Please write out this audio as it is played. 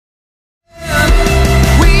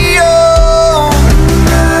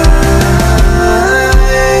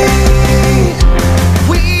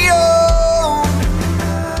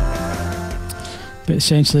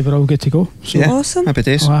essentially we're all good to go. So yeah, awesome. Happy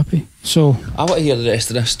days. All happy. So I want to hear the rest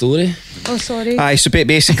of this story. Oh, sorry. Aye, so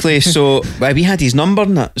basically, so we had his number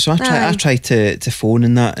and that, so I tried to phone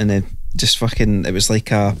and that, and then just fucking, it was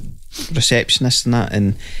like a receptionist and that,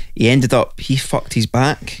 and he fucked his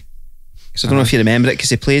back. Because I don't know if you remember it, because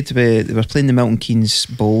they were playing the Milton Keynes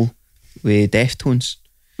Bowl with Deftones.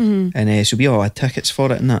 And so we all had tickets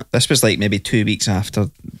for it and that. This was like maybe 2 weeks after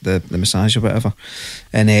the massage or whatever.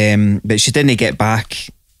 And but she didn't get back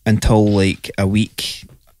until like a week,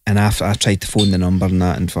 and after I tried to phone the number and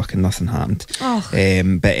that, and fucking nothing happened.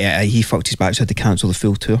 But he fucked his back, so I had to cancel the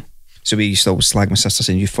full tour. So we used to always slag my sister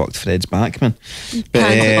saying, "You fucked Fred's back, man."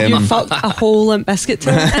 But, you fucked a whole Limp Bizkit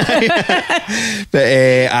tour. But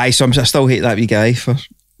so I still hate that wee guy for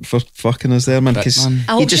fucking us there, man, because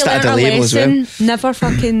he just started a label as well. Never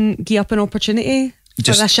fucking give up an opportunity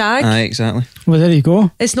for a shag. Aye, exactly. Well, there you go.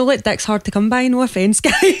 It's not like dick's hard to come by, no offence,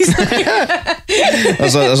 guys.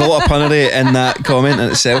 There's a lot of punnery in that comment in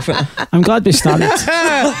itself. I'm glad we started.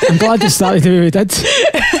 I'm glad we started the way we did.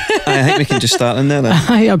 I think we can just start in there then.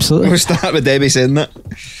 Aye, absolutely. We'll start with Debbie saying that.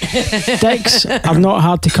 Dicks are not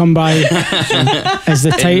hard to come by is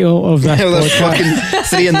the title of this There's podcast. fucking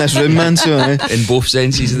 3 in this room, man, so In both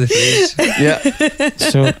senses of the phrase. yeah.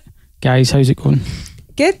 So guys, how's it going?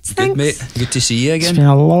 Good, thanks. Good, mate. Good to see you It's again. been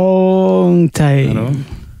a long time. I know.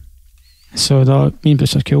 So me and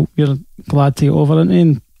Bruce are cool. We're glad to get over it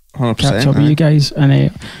and 100%, catch up with you guys.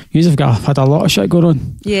 And you have had a lot of shit going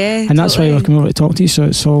on. Yeah, and that's why we're coming over to talk to you. So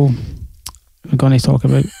it's all we're going to talk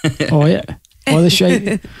about. All the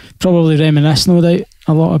shit. Probably reminisce, no doubt,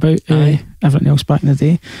 a lot about everything else back in the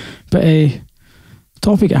day. But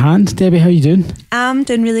topic at hand, Debbie, how you doing? I'm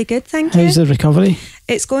doing really good, thank you. How's the recovery?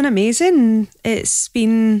 It's going amazing. It's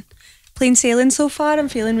been plain sailing so far. I'm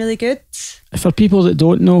feeling really good. For people that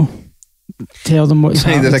don't know, tell them what's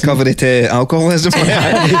happening. The recovery to alcoholism.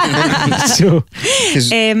 So,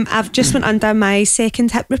 I've just went under my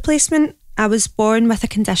second hip replacement. I was born with a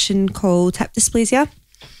condition called hip dysplasia,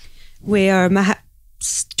 where my hip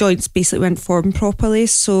joints basically weren't formed properly.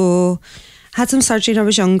 So I had some surgery when I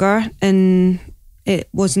was younger, and it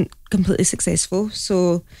wasn't completely successful.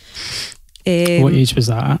 So what age was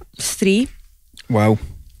that at? 3. Wow.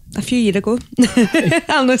 A few years ago.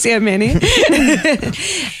 I'll not say how many.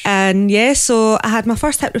 And yeah, so I had my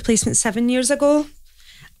first hip replacement 7 years ago,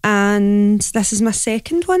 and this is my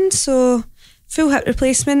second one. So full hip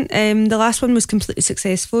replacement. The last one was completely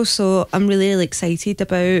successful, so I'm really, really excited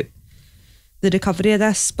about the recovery of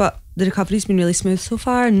this. But the recovery's been really smooth so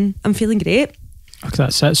far, and I'm feeling great. Okay,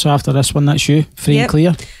 that's it. So after this one, that's you, free and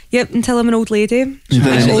clear. Yep, until I'm an old lady. You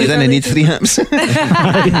didn't need 3 hips.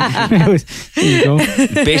 There you go.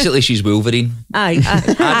 Basically, she's Wolverine. Aye.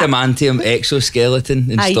 Adamantium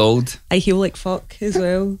exoskeleton installed. I heal like fuck as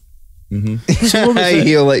well. I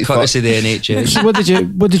heal like fuck. Courtesy of the NHS. So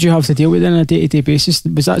what did you have to deal with on a day-to-day basis?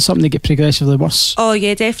 Was that something that get progressively worse? Oh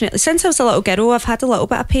yeah, definitely. Since I was a little girl, I've had a little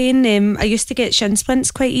bit of pain. I used to get shin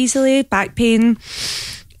splints quite easily, back pain.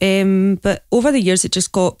 But over the years it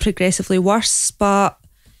just got progressively worse, but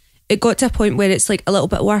it got to a point where it's like a little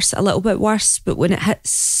bit worse, but when it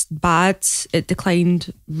hits bad, it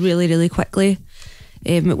declined really, really quickly.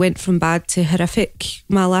 It went from bad to horrific.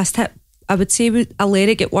 My last hip, I would say I let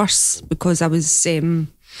it get worse because I was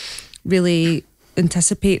really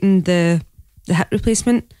anticipating the hip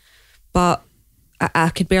replacement, but I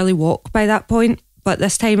could barely walk by that point. But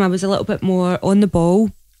this time I was a little bit more on the ball,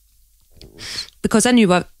 because I knew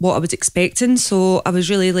what I was expecting, so I was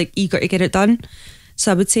really like eager to get it done.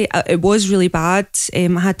 So I would say it was really bad. I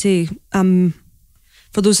had to,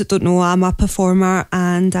 for those that don't know, I'm a performer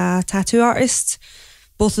and a tattoo artist.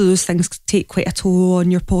 Both of those things take quite a toll on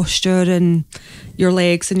your posture and your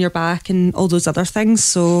legs and your back and all those other things.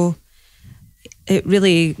 So it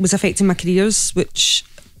really was affecting my careers, which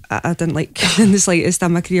I didn't like in the slightest.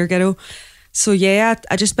 I'm a career girl. So yeah,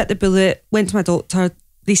 I just bit the bullet, went to my doctor.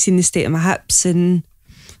 They seen the state of my hips and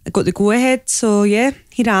I got the go ahead. So yeah,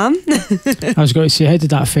 here I am. I was going to say, how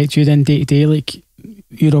did that affect you then day to day? Like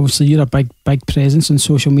you're a big presence on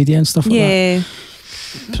social media and stuff like that,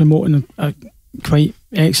 promoting a quite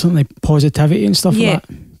excellently positivity and stuff like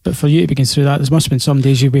that. But for you to be going through that, there must have been some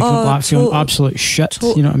days you wake up like feeling absolute shit.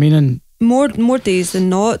 You know what I mean? And more days than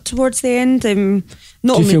not towards the end. Do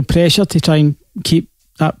you feel pressure to try and keep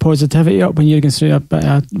that positivity up when you're going through a bit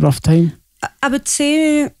of a rough time? I would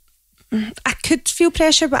say I could feel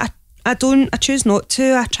pressure, but I don't. I choose not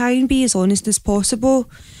to. I try and be as honest as possible.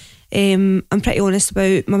 I'm pretty honest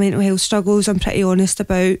about my mental health struggles. I'm pretty honest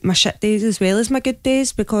about my shit days as well as my good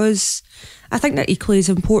days, because I think they're equally as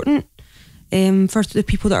important for the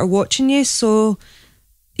people that are watching you. So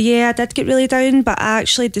Yeah, I did get really down, but I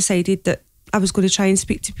actually decided that I was going to try and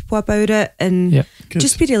speak to people about it and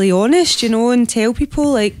just be really honest, and tell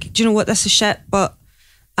people, like, do you know what, this is shit, but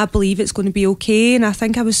I believe it's going to be okay. And I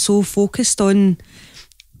think I was so focused on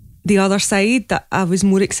the other side that I was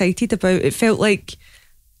more excited about. It felt like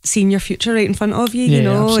seeing your future right in front of you, you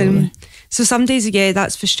know. Absolutely. And so some days,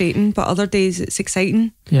 that's frustrating, but other days it's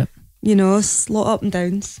exciting. Yeah. It's a lot of up and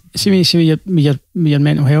downs. See with your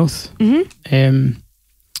mental health.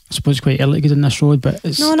 I suppose it's quite early to get in this road, but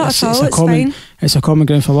it's no, not it's, at all. It's Fine. It's a common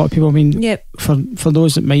ground for a lot of people. I mean, for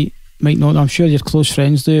those that might not, I'm sure your close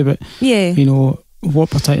friends do, but what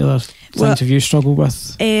particular things have you struggled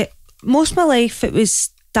with? Most of my life it was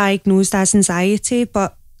diagnosed as anxiety,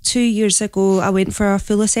 but 2 years ago I went for a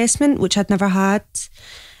full assessment, which I'd never had,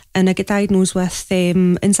 and I got diagnosed with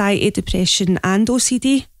anxiety, depression and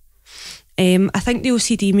OCD. I think the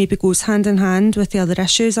OCD maybe goes hand in hand with the other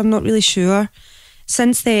issues, I'm not really sure.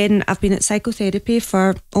 Since then I've been at psychotherapy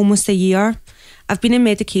for almost a year. I've been in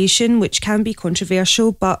medication, which can be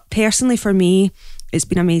controversial, but personally for me it's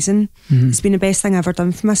been amazing. It's been the best thing I've ever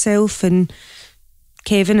done for myself. And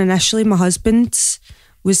Kevin, initially my husband,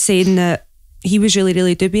 was saying that he was really,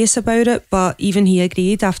 really dubious about it, but even he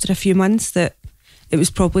agreed after a few months that it was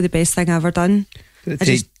probably the best thing I've ever done.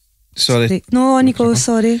 Sorry. No, on you go,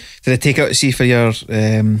 sorry. Did it take out, see, for your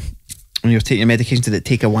when you're taking your medication, did it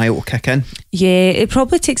take a while to kick in? Yeah, it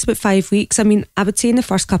probably takes about 5 weeks. I mean, I would say in the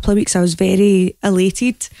first couple of weeks I was very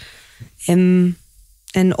elated and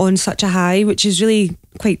on such a high, which is really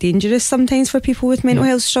quite dangerous sometimes for people with mental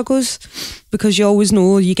health struggles, because you always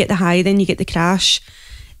know you get the high, then you get the crash.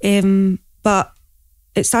 But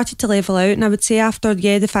it started to level out, and I would say after the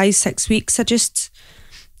 5-6 weeks,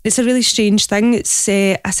 it's a really strange thing. It's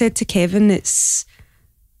I said to Kevin, is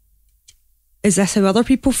this how other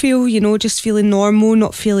people feel? Just feeling normal,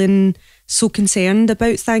 not feeling so concerned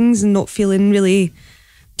about things, and not feeling really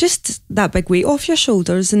just that big weight off your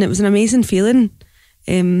shoulders. And it was an amazing feeling.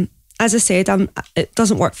 As I said, it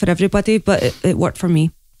doesn't work for everybody, but it worked for me.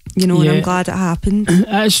 And I'm glad it happened.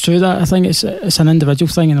 It's true that I think it's an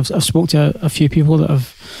individual thing, and I've spoke to a few people that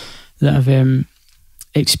have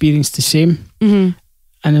experienced the same. And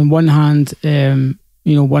on one hand,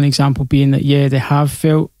 one example being that they have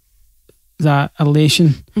felt that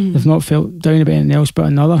elation. They've not felt down about anything else, but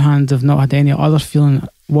on the other hand, they've not had any other feeling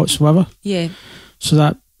whatsoever. Yeah. So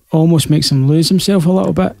that almost makes them lose themselves a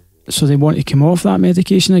little bit. So they want to come off that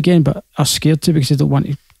medication again, but are scared to, because they don't want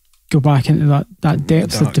to go back into that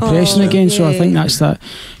depth of depression again. So I think that's that.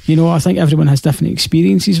 I think everyone has different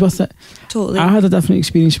experiences with it. Totally. I had a different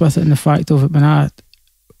experience with it in the fact of it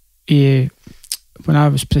when I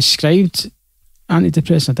was prescribed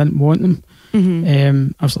antidepressants, I didn't want them.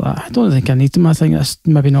 I was like, I don't think I need them. I think that's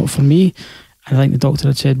maybe not for me. And I think the doctor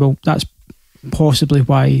had said, well, that's possibly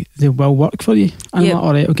why they will work for you. And I'm like,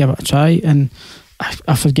 all right, I'll give it a try. And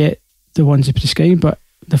I forget the ones they prescribed, but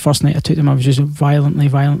the first night I took them, I was just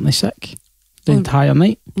violently sick the entire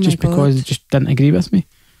night, just because they just didn't agree with me.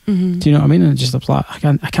 Do you know what I mean? And just like, I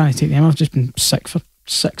can't take them. I've just been sick for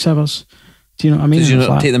 6 hours. Do you know what I mean? Did you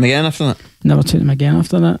not take them again after that? Never took them again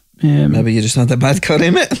after that. Maybe you just had a bad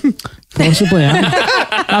curry, mate. Possibly, yeah.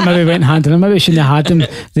 That maybe went hand in hand. Maybe I shouldn't have had them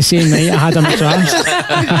the same night I had them at trans.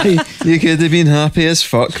 You could have been happy as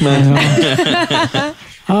fuck, man.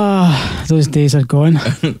 Those days are gone.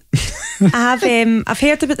 I've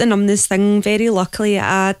heard about the numbness thing. Very luckily,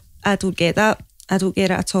 I don't get that. I don't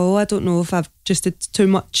get it at all. I don't know if I've just had too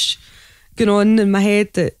much going on in my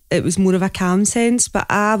head, that it was more of a calm sense, but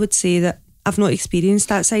I would say that I've not experienced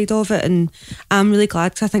that side of it, and I'm really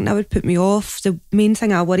glad, because I think that would put me off. The main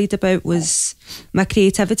thing I worried about was my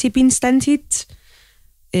creativity being stinted.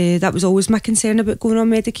 That was always my concern about going on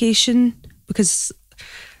medication, because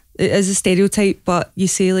it is a stereotype, but you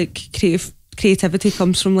say like creativity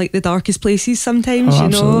comes from like the darkest places sometimes,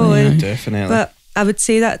 Yeah. Definitely. But I would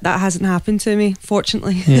say that hasn't happened to me,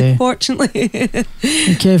 fortunately. Yeah. Fortunately.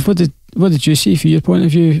 And Kev, what did you see from your point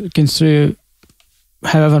of view, going through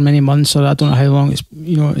however many months, or I don't know how long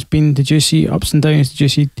it's been? Did you see ups and downs? Did you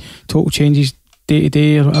see total changes day to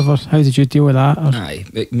day or whatever? How did you deal with that? Aye,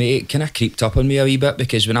 mate, kind of creeped up on me a wee bit,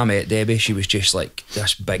 because when I met Debbie, she was just like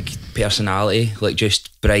this big personality, like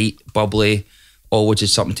just bright, bubbly, always had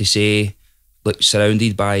something to say, like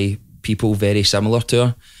surrounded by people very similar to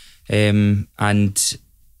her. And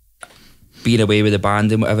being away with the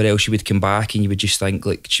band and whatever else, she would come back and you would just think,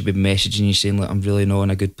 like, she'd be messaging you saying, like, I'm really not in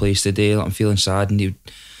a good place today, like, I'm feeling sad. And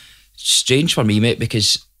strange for me, mate,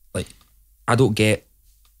 because like I don't get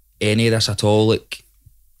any of this at all. Like,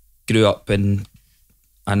 grew up in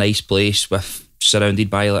a nice place with surrounded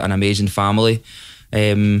by like an amazing family,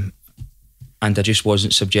 and I just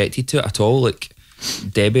wasn't subjected to it at all. Like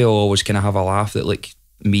Debbie will always kind of have a laugh that like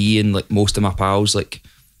me and like most of my pals like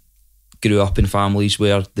grew up in families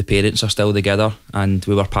where the parents are still together, and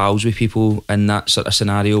we were pals with people in that sort of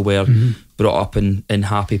scenario where brought up in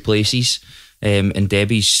happy places, and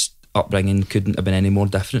Debbie's upbringing couldn't have been any more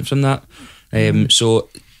different from that. So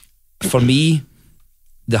for me,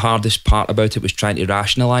 the hardest part about it was trying to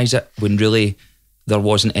rationalise it when really there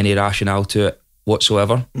wasn't any rationale to it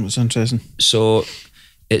whatsoever. That's interesting. So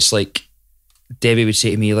it's like Debbie would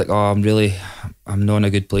say to me like, oh, I'm not in a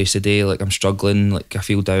good place today, like I'm struggling, like I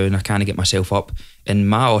feel down, I can't get myself up. And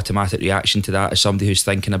my automatic reaction to that as somebody who's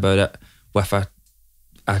thinking about it with a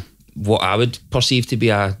what I would perceive to be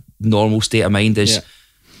a normal state of mind is,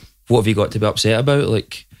 what have you got to be upset about?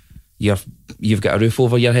 Like you've got a roof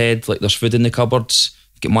over your head, like there's food in the cupboards,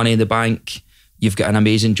 you've got money in the bank, you've got an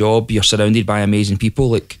amazing job, you're surrounded by amazing people,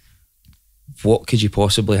 like what could you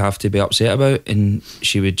possibly have to be upset about? And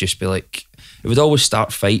she would just be like, it would always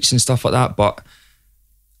start fights and stuff like that, but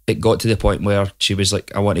it got to the point where she was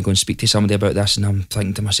like, I want to go and speak to somebody about this, and I'm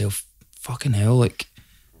thinking to myself, fucking hell, like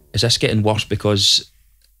is this getting worse because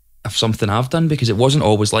of something I've done? Because it wasn't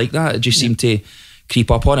always like that, it just seemed to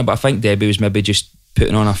creep up on it. But I think Debbie was maybe just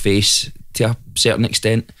putting on her face to a certain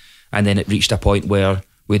extent, and then it reached a point where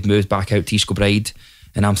we'd moved back out to East Kilbride,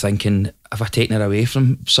 and I'm thinking, have I taken her away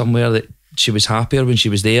from somewhere that she was happier when she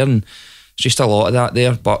was there? And it's just a lot of that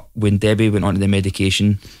there. But when Debbie went onto the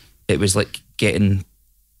medication, it was like getting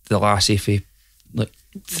the lassie for like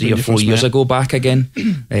 3 or 4 years ago back again,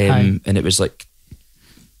 and it was like,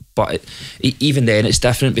 but even then it's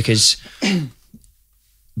different because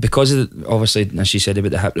of obviously, as she said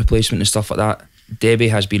about the hip replacement and stuff like that, Debbie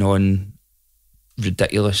has been on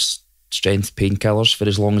ridiculous strength painkillers for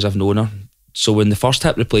as long as I've known her. So when the first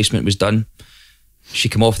hip replacement was done, she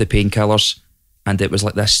came off the painkillers, and it was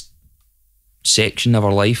like this section of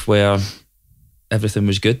her life where everything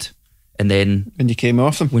was good. And then when she came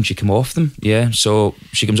off them, so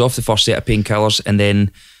she comes off the first set of painkillers, and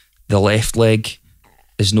then the left leg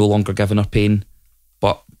is no longer giving her pain,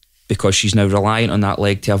 but because she's now reliant on that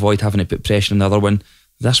leg to avoid having to put pressure on the other one,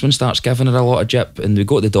 this one starts giving her a lot of jip. And we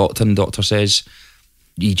go to the doctor, and the doctor says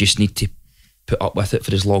you just need to put up with it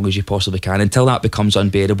for as long as you possibly can until that becomes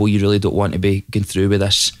unbearable. You really don't want to be going through with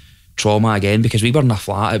this trauma again, because we were in a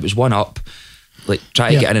flat, it was one up, like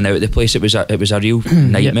trying to get in and out of the place, it was a real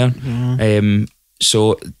nightmare.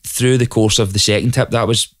 So through the course of the second tip, that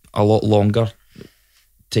was a lot longer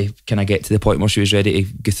to kind of get to the point where she was ready to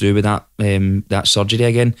go through with that surgery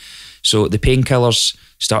again. So the painkillers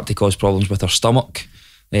start to cause problems with her stomach,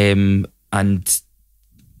 and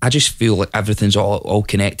I just feel like everything's all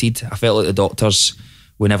connected. I felt like the doctors,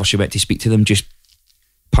 whenever she went to speak to them, just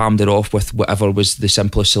palmed her off with whatever was the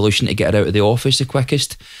simplest solution to get her out of the office the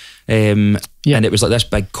quickest. And it was like this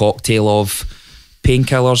big cocktail of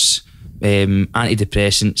painkillers,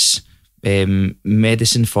 antidepressants,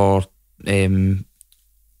 medicine for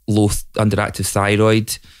low underactive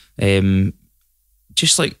thyroid,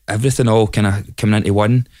 just like everything all kind of coming into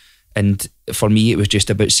one. And for me, it was just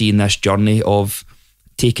about seeing this journey of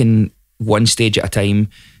taking one stage at a time,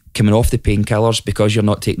 coming off the painkillers. Because you're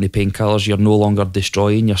not taking the painkillers, you're no longer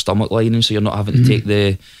destroying your stomach lining, so you're not having to take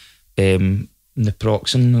the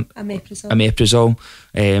naproxen, omeprazole,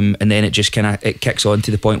 and then it just kind of kicks on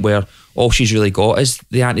to the point where all she's really got is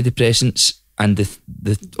the antidepressants, and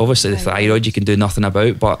the obviously the thyroid you can do nothing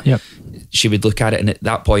about, but she would look at it, and at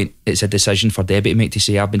that point it's a decision for Debbie to make, to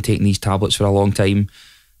say, I've been taking these tablets for a long time,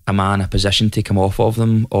 am I in a position to come off of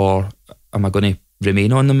them, or am I going to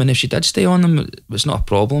remain on them? And if she did stay on them, it's not a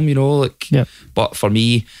problem, you know, like. But for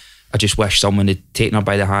me, I just wish someone had taken her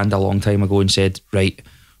by the hand a long time ago and said, right,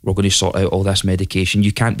 we're going to sort out all this medication,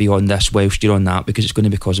 you can't be on this whilst you're on that, because it's going to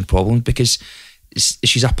be causing problems. Because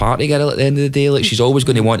she's a party girl at the end of the day, like she's always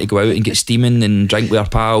going to want to go out and get steaming and drink with her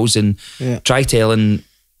pals, and try telling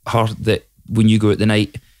her that when you go out the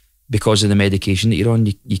night, because of the medication that you're on,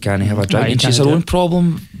 you can't have a drink, and she's her own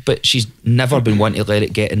problem, but she's never been one to let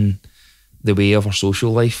it get in the way of her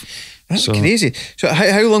social life. That's crazy. So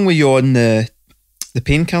how long were you on the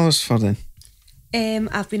painkillers for then?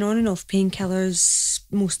 I've been on and off painkillers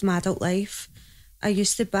most of my adult life. I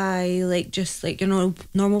used to buy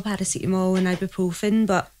normal paracetamol and ibuprofen,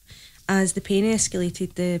 but as the pain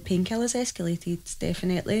escalated, the painkillers escalated,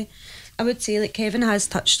 definitely. I would say, like Kevin has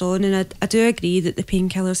touched on, and I do agree that the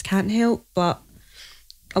painkillers can't help, but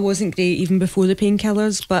I wasn't great even before the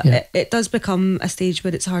painkillers, but it does become a stage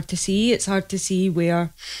where it's hard to see. It's hard to see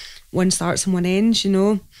where one starts and one ends, you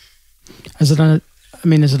know. Is there I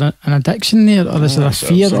mean, is there an addiction there, or is there a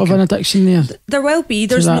fear of an addiction there? There will be.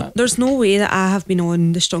 There's no way that I have been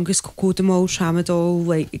on the strongest cocodamol, tramadol,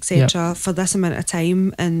 like etc. for this amount of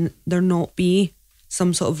time and there not be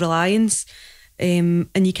some sort of reliance. And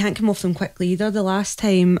you can't come off them quickly either. The last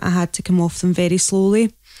time I had to come off them very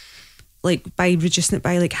slowly, like by reducing it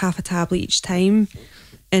by like half a tablet each time.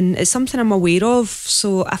 And it's something I'm aware of,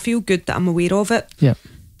 so I feel good that I'm aware of it. Yeah.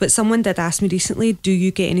 But someone did ask me recently, do you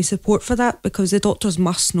get any support for that? Because the doctors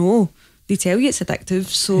must know. They tell you it's addictive,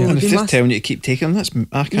 so and if they they're must telling you to keep taking them,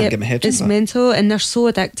 I can't get my head around that. It's mental, and they're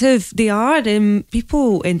so addictive. They are.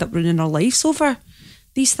 People end up ruining their lives over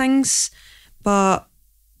these things, but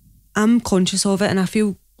I'm conscious of it, and I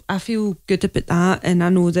feel good about that, and I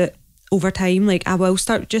know that over time, like I will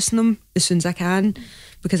start reducing them as soon as I can,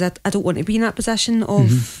 because I don't want to be in that position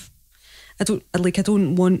of I don't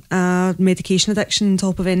want a medication addiction on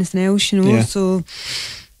top of anything else, you know. Yeah. So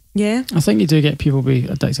yeah, I think you do get people with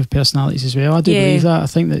addictive personalities as well. I do believe that. I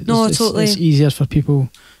think that totally. It's easier for people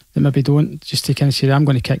that maybe don't, just to kind of say, I'm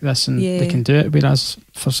going to kick this, and they can do it, whereas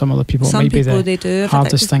for some other people it might be the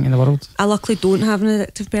hardest thing in the world. I luckily don't have an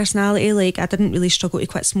addictive personality. Like I didn't really struggle to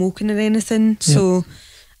quit smoking or anything, so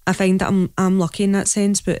I find that I'm lucky in that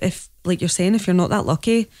sense. But if, like you're saying, if you're not that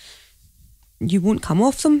lucky, you won't come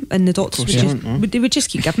off them, and the doctors would just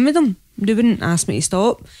keep giving me them. They wouldn't ask me to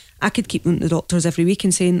stop. I could keep going to the doctors every week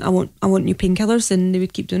and saying I want new painkillers, and they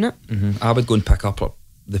would keep doing it. I would go and pick up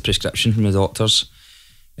the prescription from the doctors,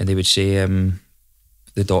 and they would say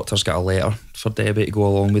the doctor's got a letter for Debbie to go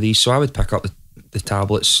along with these. So I would pick up the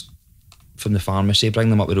tablets from the pharmacy,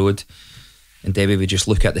 bring them up the road, and Debbie would just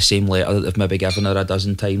look at the same letter that they've maybe given her a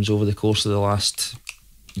dozen times over the course of the last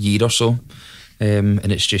year or so.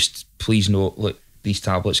 And it's just, please note, look, these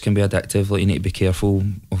tablets can be addictive, like you need to be careful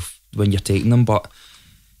of when you're taking them. But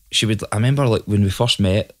I remember like when we first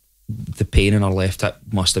met, the pain in her left hip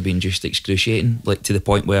must have been just excruciating, like to the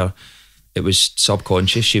point where it was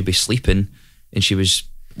subconscious. She'd be sleeping and she was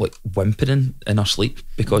like whimpering in her sleep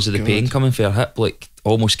because of the pain coming for her hip, like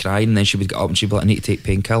almost crying, and then she would get up and she'd be like, I need to take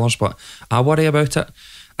painkillers. But I worry about it.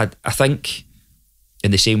 I think in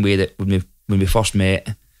the same way that when we first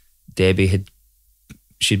met, Debbie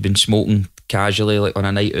she'd been smoking casually, like on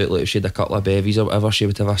a night out, like if she had a couple of bevies or whatever, she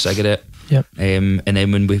would have a cigarette. Yep. And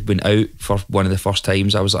then when we went out for one of the first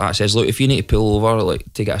times, I was like, I says, look, if you need to pull over,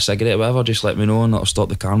 like to get a cigarette or whatever, just let me know and I'll stop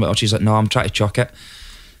the car. Or she's like, no, I'm trying to chuck it.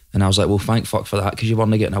 And I was like, well, thank fuck for that, because you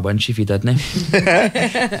weren't getting a winch if you didn't.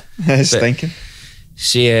 That's thinking.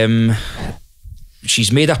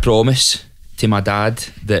 She's made a promise to my dad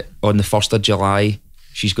that on the 1st of July,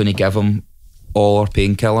 she's going to give him all her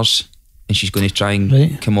painkillers. And she's going to try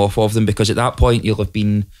and come off of them, because at that point you'll have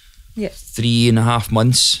been 3.5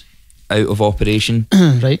 months out of operation.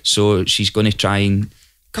 Right. So she's going to try and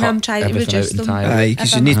cut I'm trying to reduce them. Aye,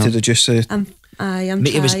 because you need to reduce the... I'm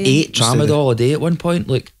Mate, it was 8 tramadol a day at one point,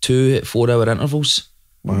 like 2 at 4 hour intervals.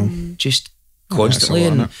 Wow. Just constantly.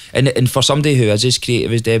 And for somebody who is as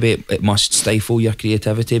creative as Debbie, it must stifle your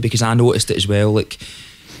creativity, because I noticed it as well. Like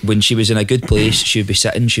when she was in a good place, she'd be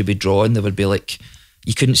sitting, she'd be drawing, there would be like,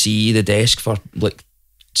 you couldn't see the desk for like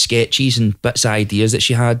sketches and bits of ideas that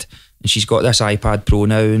she had. And she's got this iPad Pro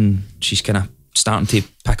now and she's kind of starting to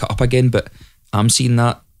pick it up again. But I'm seeing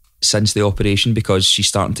that since the operation, because she's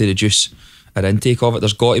starting to reduce her intake of it.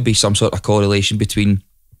 There's got to be some sort of correlation between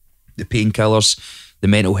the painkillers, the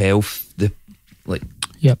mental health, the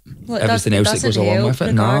everything else that goes along with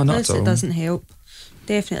it. No, not at all. It doesn't help.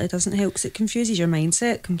 Definitely doesn't help, because it confuses your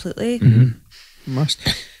mindset completely. Must.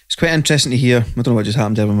 It's quite interesting to hear. I don't know what just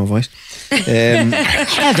happened there with my voice. No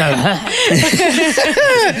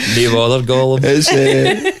bother, Gollum.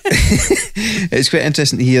 It's quite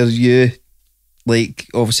interesting to hear you, like,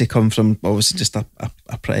 obviously come from just a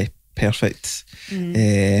pretty perfect, what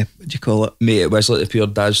do you call it? Mate, it was like the pure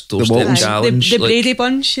dad's doorstep challenge. The Brady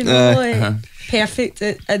Bunch, you know, perfect.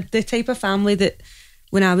 The type of family that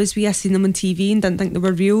when I was wee, I seen them on TV and didn't think they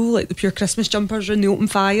were real, like the pure Christmas jumpers and the open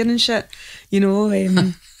fire and shit, you know.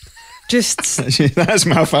 Just that's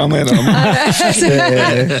my family. I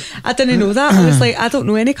didn't know that. I was like, I don't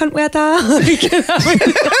know any cunt with a dad.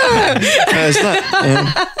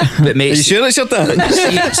 But mate, are you sure it's your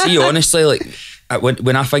dad? see, honestly, like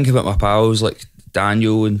when I think about my pals, like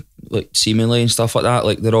Daniel and like seemingly and stuff like that,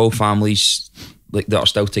 like they're all families like that are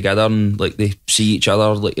still together, and like they see each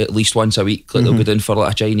other like at least once a week. Like they'll go down for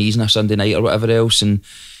like a Chinese on a Sunday night or whatever else. And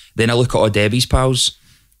then I look at all Debbie's pals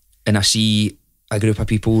and I see a group of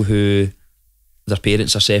people who their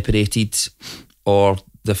parents are separated, or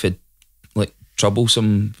they've had like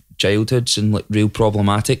troublesome childhoods and like real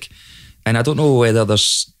problematic. And I don't know whether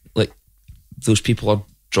there's like those people are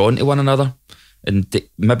drawn to one another and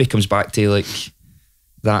maybe comes back to like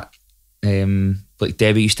that. Like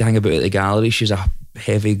Debbie used to hang about at the gallery. She's a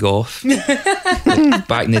heavy goth like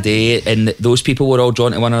back in the day, and those people were all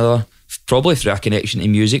drawn to one another, probably through a connection to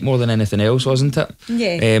music more than anything else, wasn't it?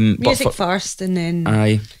 Yeah, music first, and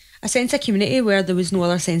then a sense of community where there was no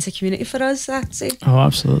other sense of community for us, I'd say. Oh,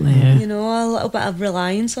 absolutely, yeah. You know, a little bit of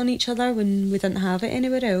reliance on each other when we didn't have it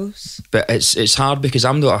anywhere else. But it's hard because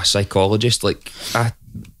I'm not a psychologist. Like, I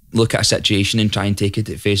look at a situation and try and take it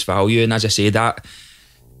at face value, and as I say, that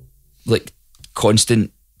like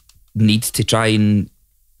constant need to try and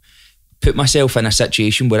put myself in a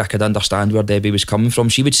situation where I could understand where Debbie was coming from.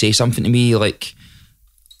 She would say something to me like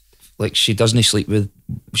she doesn't sleep with,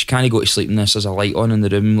 she can't go to sleep unless there's a light on in the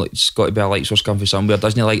room, like it's got to be a light source coming from somewhere,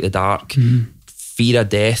 doesn't like the dark, fear of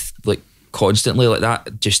death, like constantly, like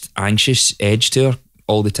that just anxious edge to her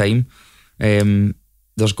all the time.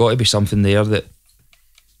 There's got to be something there that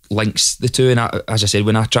links the two, and as I said,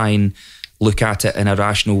 when I try and look at it in a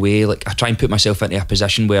rational way, like I try and put myself into a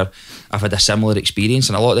position where I've had a similar experience,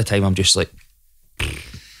 and a lot of the time I'm just like,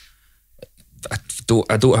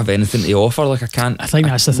 I don't have anything to offer. Like I can't. I think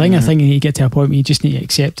that's the thing. I think you need to get to a point where you just need to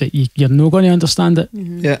accept it. You're not going to understand it.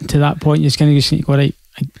 Yeah. To that point, you're kind of just need to go, right,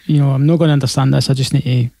 I'm not going to understand this. I just need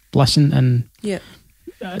to listen and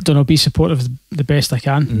I don't know, be supportive the best I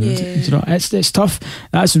can. It's tough.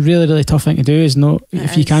 That's a really, really tough thing to do.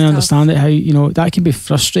 If you can't understand it, how that can be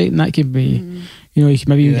frustrating. That could be, you can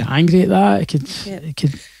maybe get angry at that. It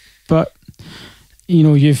could, but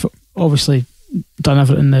you've obviously done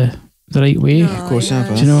everything the right way. Of course, do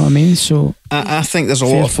you know what I mean? So I think there's a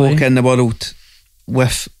lot of folk in the world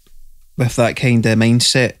with that kind of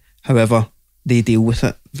mindset. However, they deal with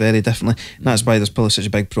it very differently. And that's why there's probably such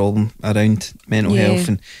a big problem around mental health,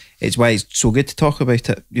 and it's why it's so good to talk about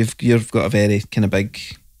it. You've got a very kind of big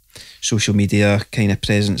social media kind of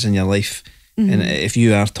presence in your life, and if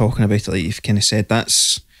you are talking about it, like you've kind of said,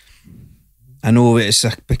 I know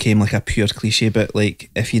became like a pure cliche, but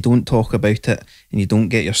like if you don't talk about it and you don't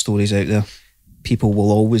get your stories out there, people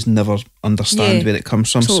will always never understand where it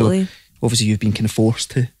comes from. Totally. So obviously you've been kind of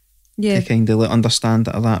forced to kind of like understand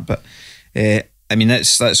it or that, but I mean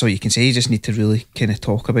that's all you can say. You just need to really kind of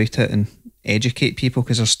talk about it and educate people,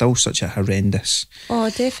 because there's still such a horrendous. Oh,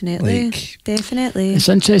 definitely, definitely. It's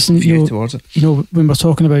interesting, towards it. When we're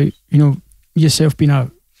talking about yourself being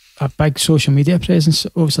a big social media presence.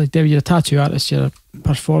 Obviously, Debbie, you're a tattoo artist, you're a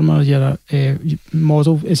performer, you're a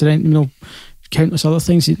model. Is there any, countless other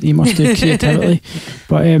things that you must do creatively?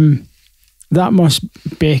 But that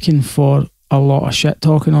must beckon for a lot of shit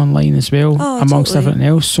talking online as well, amongst everything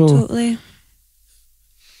else. So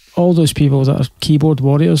all those people that are keyboard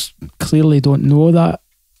warriors clearly don't know that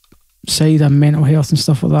side of mental health and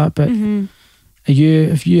stuff like that. But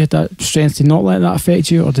have you had that strength to not let that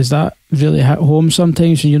affect you, or does that really hit home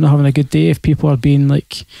sometimes when you're not having a good day, if people are being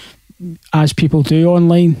like, as people do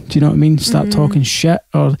online, do you know what I mean, start talking shit?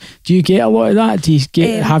 Or do you get a lot of that? Do you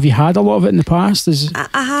get have you had a lot of it in the past?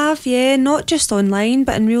 I have, not just online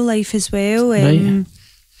but in real life as well. Right.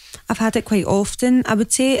 I've had it quite often. I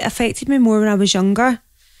would say it affected me more when I was younger.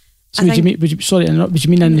 So would you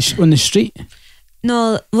mean on the street?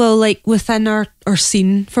 No, well, like within our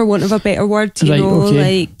scene, for want of a better word,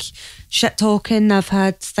 like shit talking. I've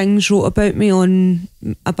had things wrote about me on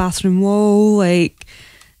a bathroom wall, like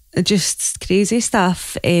just crazy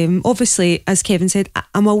stuff. Obviously, as Kevin said,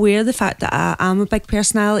 I'm aware of the fact that I am a big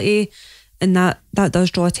personality, and that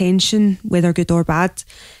does draw attention, whether good or bad.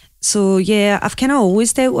 So yeah, I've kind of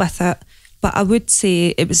always dealt with it, but I would say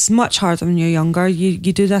it was much harder when you're younger. You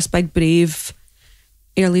do this big brave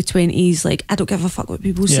early 20s, like I don't give a fuck what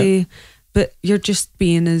people say, but you're just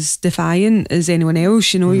being as defiant as anyone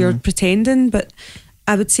else, you're pretending. But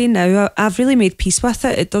I would say now I've really made peace with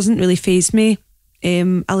it. It doesn't really faze me.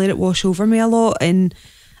 I let it wash over me a lot, and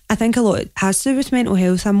I think a lot it has to do with mental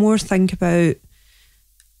health. I more think about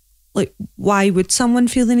like, why would someone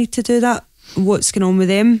feel the need to do that? What's going on with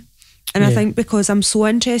them? And I think because I'm so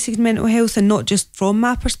interested in mental health, and not just from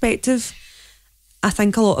my perspective, I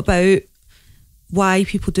think a lot about why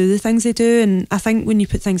people do the things they do. And I think when you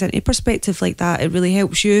put things into perspective like that, it really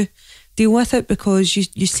helps you deal with it, because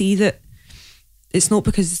you see that it's not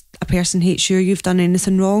because a person hates you or you've done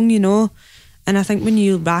anything wrong, And I think when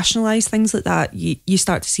you rationalise things like that, you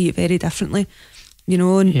start to see it very differently,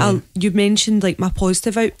 And you mentioned like my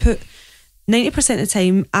positive output. 90% of the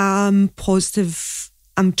time I'm positive.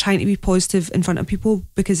 I'm trying to be positive in front of people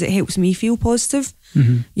because it helps me feel positive.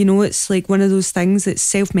 It's like one of those things that's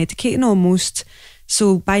self-medicating almost.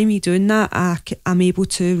 So by me doing that, I'm able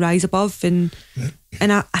to rise above, and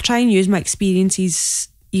I try and use my experiences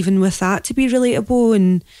even with that, to be relatable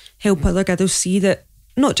and help other girls see that,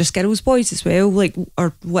 not just girls, boys as well, like,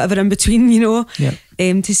 or whatever in between, you know,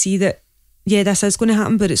 to see that, yeah, this is going to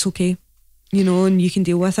happen, but it's okay, you know, and you can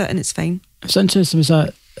deal with it and it's fine. It's interesting. Was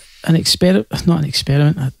an experiment? Not an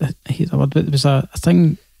experiment. I hate the word, but there was a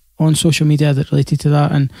thing on social media that related to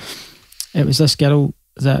that, and it was this girl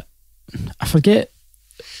that, I forget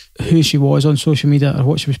who she was on social media or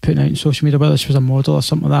what she was putting out on social media, whether she was a model or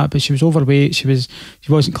something like that, but she was overweight. She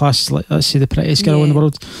wasn't classed as, like, let's say, the prettiest girl in the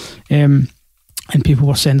world, and people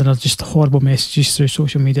were sending her just horrible messages through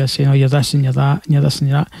social media saying, oh, you're this and you're that and you're this and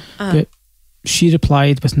you're that, but she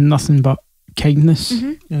replied with nothing but kindness.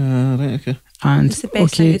 Right, okay. And it's the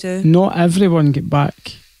best thing to do. Not everyone get back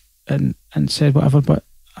and said whatever, but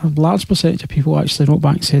a large percentage of people actually wrote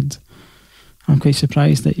back and said, I'm quite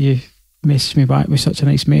surprised that you messaged me back with such a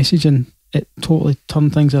nice message, and it totally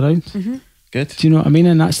turned things around. Good. Do you know what I mean?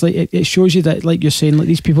 And that's like, it shows you that, like you're saying, like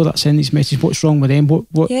these people that send these messages, what's wrong with them,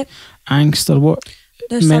 what angst or what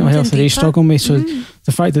There's mental health are they deeper. struggling with. So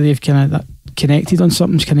the fact that they've kind of connected on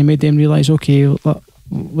something's kind of made them realise, okay,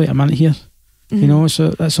 wait a minute here. You know,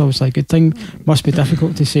 so that's obviously a good thing. Must be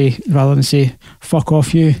difficult to say rather than say fuck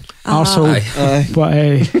off you arsehole. But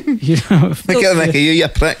you know, look at Mickey, you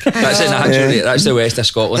prick. That's an actual, that's the West of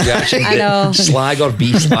Scotland reaction. I know. Slag or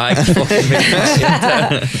be slag.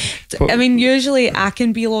 I mean, usually I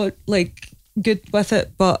can be like good with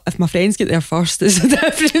it, but if my friends get there first, it's a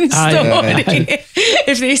different story.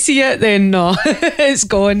 If they see it, then no, it's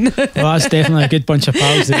gone. Well, that's definitely a good bunch of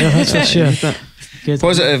pals there, that's for sure. Good.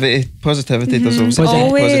 Positivity does also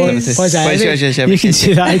Always. Positivity. You can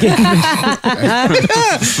say that again.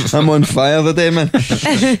 I'm on fire today, man.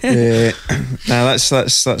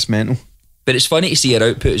 That's mental. But it's funny to see her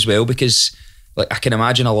output as well, because like I can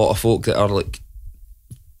imagine a lot of folk that are like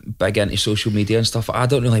big into social media and stuff. I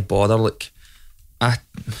don't really bother. Like I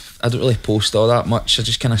don't really post all that much. I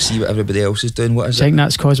just kind of see what everybody else is doing. What is it? I think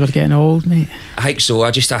that's because we're getting old, mate. I think so.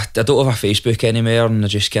 I don't have a Facebook anymore, and I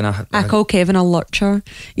just kind of... I call Kevin a lurcher.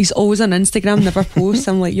 He's always on Instagram, never posts.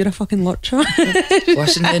 I'm like, you're a fucking lurcher.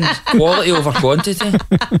 Listen then, quality over quantity.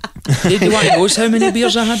 Everyone knows how many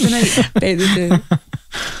beers I had tonight. Bet they do.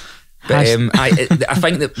 But I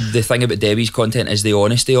think that the thing about Debbie's content is the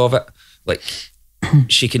honesty of it. Like,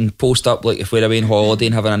 she can post up like if we're away on holiday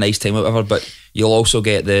and having a nice time or whatever, but you'll also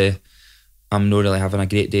get the I'm not really having a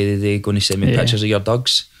great day today, going to send me pictures of your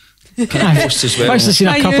dogs kind of posts as well. I've actually seen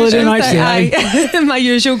a couple of them actually. My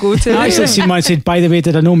usual go-to. I actually seen one said, by the way,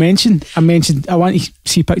 did I mentioned I want to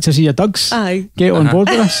see pictures of your dogs. Aye. Get on board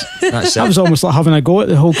with us. That was almost like having a go at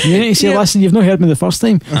the whole community. Say, listen, you've not heard me the first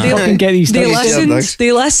time. Fucking get these dogs.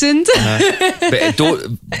 They listened.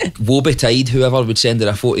 But woe betide whoever would send her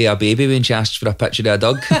a photo of a baby when she asks for a picture of a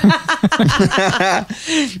dog.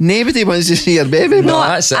 Nobody wants to see your baby. No,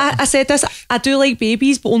 that's it. I said this. I do like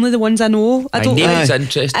babies, but only the ones I know. I don't. Nobody's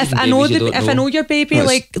interested. I know your baby, no,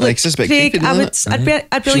 like Craig,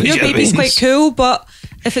 I'd be like, your baby's quite cool, but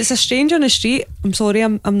if it's a stranger on the street, I'm sorry,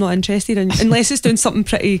 I'm not interested in, unless it's doing something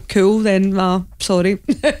pretty cool, then sorry.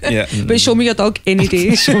 But show me your dog any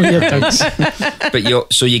day. Show me your dogs.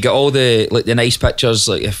 But so you get all the like the nice pictures,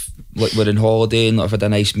 like if like we're on holiday and like, I've had a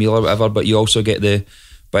nice meal or whatever, but you also get the,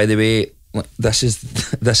 by the way, like, this is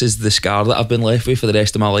the scar that I've been left with for the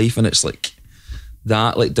rest of my life, and it's like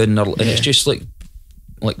that, like down there, and it's just like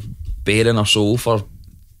bearing our soul for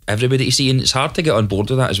everybody to see, and it's hard to get on board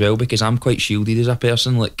with that as well, because I'm quite shielded as a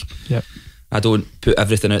person. Like, I don't put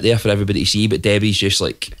everything out there for everybody to see, but Debbie's just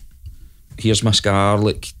like, here's my scar,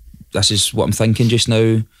 like this is what I'm thinking just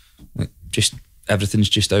now, like just everything's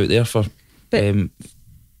just out there for. But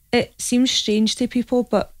it seems strange to people,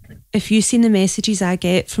 but if you've seen the messages I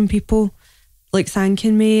get from people like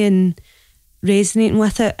thanking me and resonating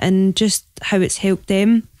with it and just how it's helped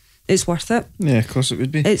them, it's worth it. Yeah, of course it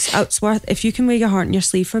would be. It's worth, if you can wear your heart on your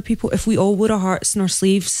sleeve for people. If we all wore our hearts in our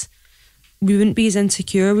sleeves, we wouldn't be as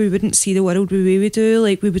insecure, we wouldn't see the world the way we do,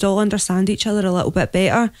 like we would all understand each other a little bit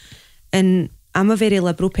better. And I'm a very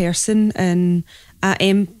liberal person and I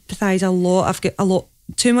empathise a lot. I've got a lot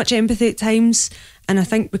too much empathy at times, and I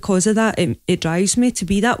think because of that it drives me to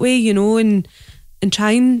be that way, you know, and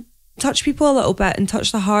try and touch people a little bit and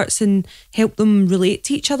touch their hearts and help them relate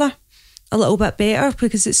to each other a little bit better,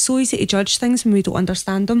 because it's so easy to judge things when we don't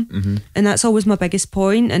understand them. And that's always my biggest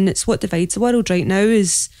point, and it's what divides the world right now,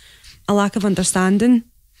 is a lack of understanding,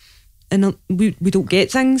 and we don't get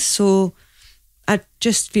things. So I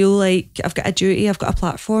just feel like I've got a duty, I've got a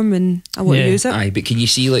platform, and I want to use it. Aye, but can you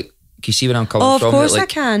see where I'm coming from? Of course, like, I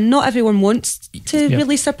can. Not everyone wants to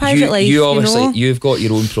release their private life. You obviously, you've got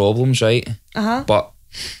your own problems, right? Uh-huh. But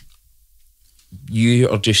you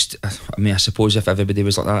are just, I mean, I suppose if everybody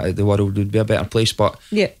was like that, the world would be a better place, but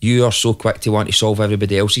you are so quick to want to solve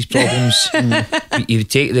everybody else's problems. You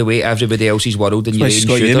take the weight of everybody else's world and your own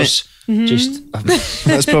shoulders.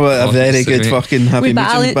 That's probably a very good fucking happy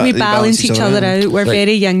medium. We balance each other out. We're like,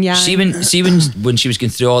 very yin yang. See when she was going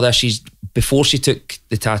through all this, before she took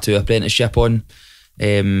the tattoo apprenticeship on,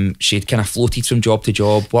 she'd kind of floated from job to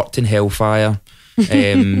job, worked in Hellfire.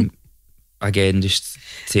 Again, just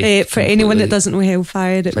for anyone that doesn't know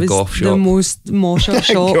Hellfire, it was the most mosher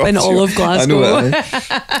shop in all of Glasgow.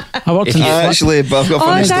 I worked in actually, but I've got a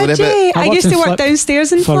funny story about it. I used to work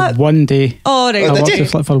downstairs in for Flip. One day. Oh, right. I worked in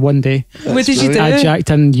Flip for one day. What did you do? I jacked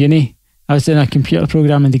in uni. I was doing a computer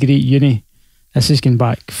programming degree at uni. This is going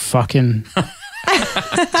back fucking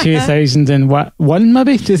 2001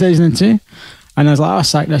 maybe, 2002. And I was like,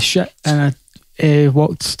 sack this shit. And I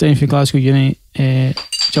walked down from Glasgow Uni,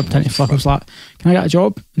 jumped into Flip. I was like, can I get a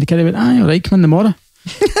job? And the kid went, alright, come in tomorrow.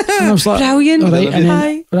 And I was like, brilliant. All right.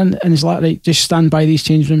 And then and he's like, right, just stand by these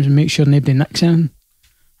change rooms and make sure nobody nicks in.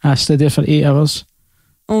 I stood there for 8 hours.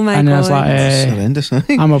 Oh my God. And then I was like, horrendous,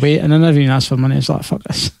 I'm away. And I never even asked for money. I was like, fuck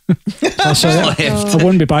this. So I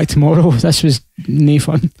won't be back tomorrow. This was no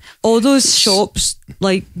fun. All those shops,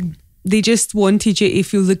 like, they just wanted you to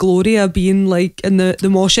feel the glory of being like in the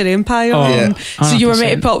Mosher Empire. So you were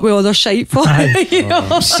meant to put up with all their shite for you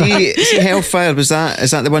know? See Hellfire, is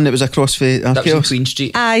that the one that was across the that was in Queen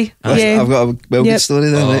Street? Aye. I've got a good story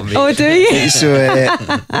there. Oh, do you? So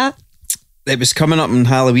it was coming up on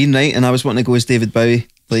Halloween night and I was wanting to go as David Bowie,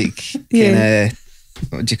 like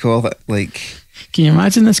what do you call it, like, can you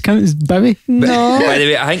imagine this count as Bowie? No. By the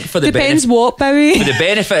way, I think for the depends what Bowie. For the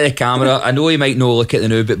benefit of the camera, I know he might not look at the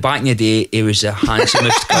now, but back in the day, he was the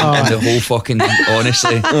handsomest cunt in the whole fucking.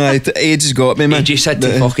 Honestly, he just got me, man. He just had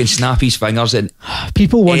to fucking snap his fingers and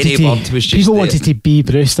people wanted to be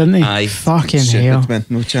Bruce, didn't they? Aye. Fucking stupid, hell, man.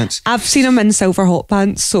 No chance. I've seen him in silver hot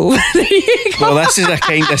pants, so well, this is a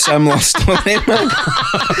kind of similar story, man.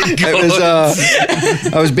 It was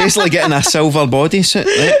I was basically getting a silver bodysuit,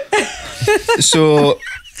 right? So,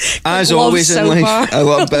 as always in life, I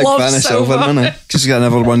love a big fan of silver, man. Because I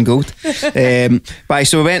never won gold.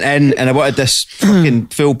 So we went in and I wanted this fucking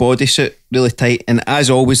full bodysuit, really tight. And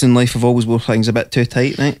as always in life, I've always wore things a bit too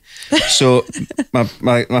tight, right? So my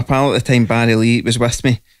pal at the time, Barry Lee, was with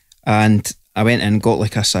me, and I went in and got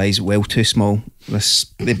like a size well too small.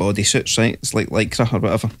 The bodysuits, right? It's like lycra or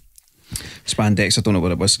whatever. Spandex, I don't know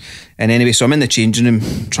what it was. And anyway, so I'm in the changing room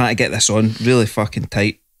trying to get this on, really fucking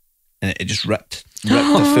tight. And it just ripped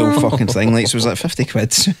the full fucking thing. Like, so it was like 50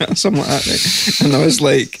 quid or something like that, right? And I was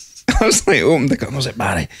like, opened the gun, I was like,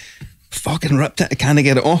 Barry, fucking ripped it, I can't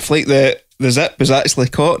get it off. Like the zip was actually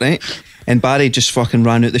caught, right? And Barry just fucking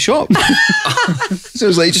ran out the shop. So it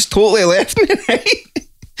was like, just totally left me, right?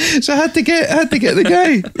 So I had to get the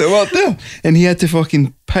guy that worked there, and he had to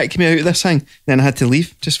fucking pick me out of this thing. Then I had to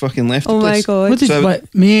leave, just fucking left the place. Oh my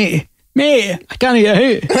God. Mate, I can't get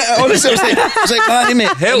out. Honestly, I was like, Barry, mate,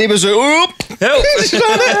 help. And he was like,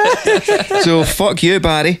 help. So fuck you,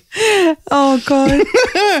 Barry. Oh God.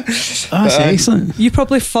 That's excellent. You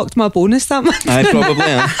probably fucked my bonus that month. I probably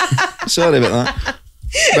am. Sorry about that.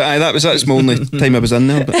 But that's my only time I was in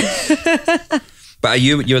there. But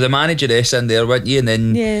you were the manageress in there, weren't you? And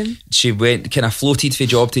then she went kind of floated from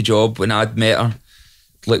job to job when I'd met her,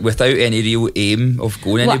 like without any real aim of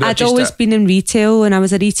going anywhere. I'd always been in retail and I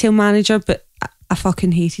was a retail manager, but I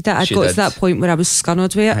fucking hated it. I'd got to that point where I was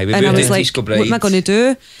scunnered with it, and I was like, what am I going to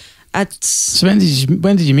do? So when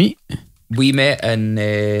did you meet? We met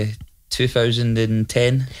in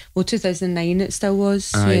 2010. Well, 2009 it still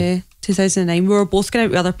was. Yeah, 2009. We were both going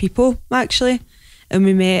out with other people actually, and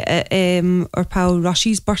we met at our pal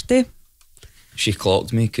Rush's birthday. She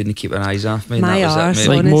clocked me, couldn't keep her eyes off me. My arse,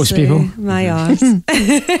 like most people. My arse.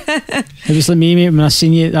 It was like me, mate, when I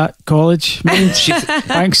seen you at that college,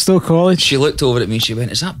 Bankstow College. She looked over at me and she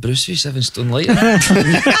went, "Is that Bruce from 7 Stone Lighter?"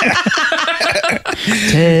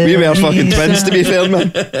 We were fucking twins, to be fair,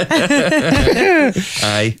 man.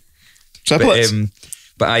 Aye. Triplets.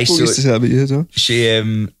 But I so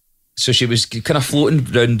she was kind of floating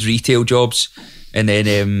around retail jobs, and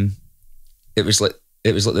then it was like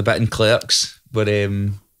the bit in Clerks, but it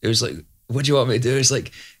was like, what do you want me to do? It's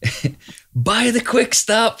like, buy the quick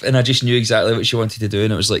stop. And I just knew exactly what she wanted to do.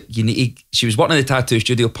 And it was like, she was working in the tattoo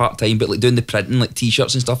studio part-time, but like doing the printing, like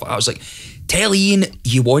t-shirts and stuff. I was like, tell Ian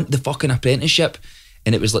you want the fucking apprenticeship.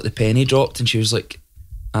 And it was like the penny dropped, and she was like,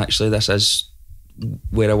 actually, this is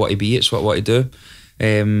where I want to be. It's what I want to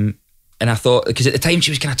do. And I thought, because at the time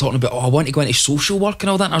she was kind of talking about, I want to go into social work and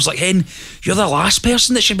all that. And I was like, Hen, you're the last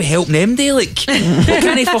person that should be helping MD. Like, what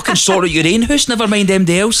can I fucking sort out your own house, never mind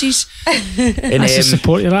MD else's? And, that's the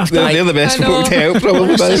support you're after. They're the best folk to help,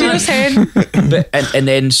 probably. And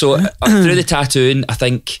then, so through the tattooing, I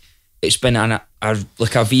think it's been a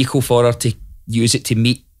vehicle for her to use it to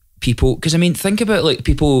meet people. Because, I mean, think about like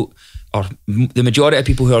people, or the majority of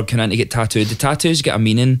people who are coming in to get tattooed, the tattoos get a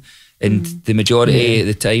meaning. And the majority of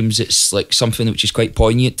the times it's like something which is quite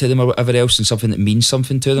poignant to them or whatever else, and something that means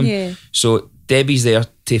something to them. Yeah. So Debbie's there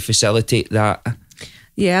to facilitate that.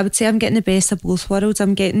 Yeah, I would say I'm getting the best of both worlds.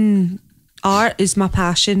 I'm getting, art is my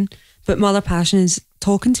passion, but my other passion is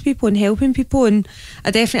talking to people and helping people. And I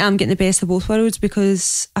definitely am getting the best of both worlds,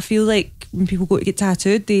 because I feel like when people go to get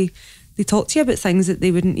tattooed, they talk to you about things that they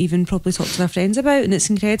wouldn't even probably talk to their friends about, and it's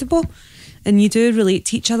incredible. And you do relate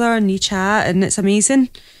to each other and you chat, and it's amazing.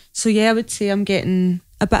 So yeah, I would say I'm getting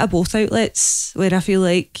a bit of both outlets, where I feel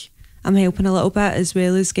like I'm helping a little bit as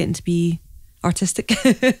well as getting to be artistic.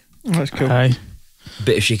 That's cool. Aye.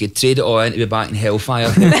 But if she could trade it all in to be back in Hellfire,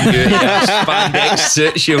 spandex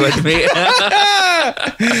suit, she would, mate.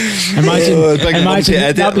 Imagine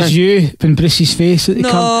that was you in Bruce's face at the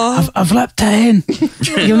come. I've ripped it in.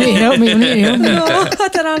 You'll need to help me. No,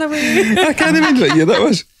 I'd run away. I can't remember what year that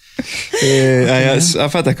was.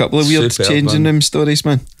 I've had a couple of weird changing room stories,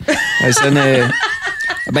 man. I was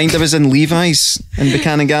in Levi's in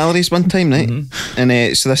Buchanan Galleries one time, right?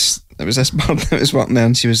 And so there was this bird that was working there,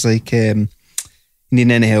 and she was like,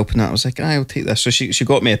 needing any help and that. I was like, I'll take this. So she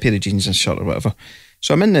got me a pair of jeans and shirt or whatever.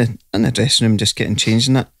 So I'm in the dressing room just getting changed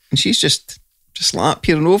and that, and she's just like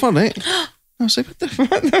peering over, right? I was like, what the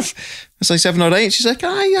fuck? I was like, 7 all right? She's like,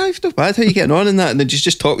 aye, not bad. How you getting on in that? And then she's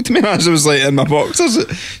just talking to me as I was like in my boxers.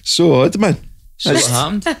 So odd, man. So what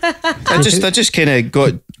happened? I just kind of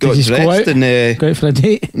got dressed and go out for a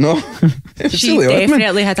date. No, she really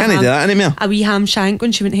definitely had can't do that anymore. A wee ham shank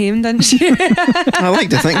when she went home, didn't she? I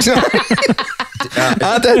like to think so.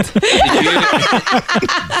 I did.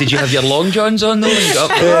 Did you have your long johns on though? No,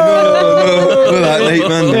 that night,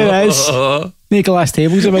 man. There it is. Nicholas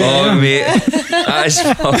Tables about it. Mate, that is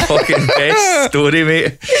my fucking best story,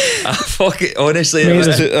 mate. I fucking honestly, mate,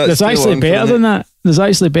 there's actually better than that. There's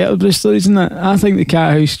actually better Bruce stories than that. I think the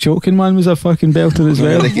cat house choking one was a fucking belter as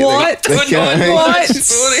well. What?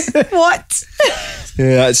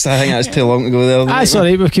 Yeah, I think that's too long to go there. That's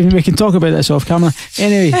alright. We can talk about this off camera.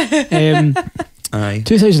 Anyway,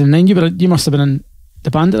 2009. You must have been in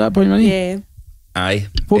the band at that point, weren't you? Yeah. Aye.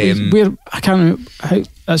 Where I can't remember how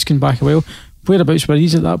that's going back a while. Whereabouts were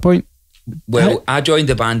you at that point? Well, I joined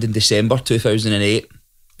the band in December 2008.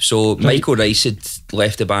 So Michael Rice had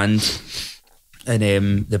left the band,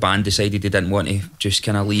 and the band decided they didn't want to just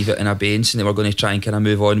kind of leave it in abeyance, and they were going to try and kind of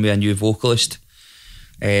move on with a new vocalist.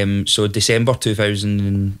 So December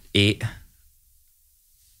 2008,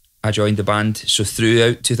 I joined the band. So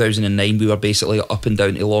throughout 2009, we were basically up and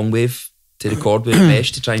down to Longwave to record with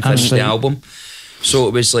Mesh to try and finish the album. So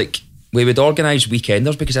it was like, we would organise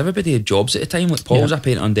weekenders because everybody had jobs at the time. Like Paul was a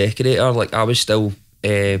painter and decorator. Like I was still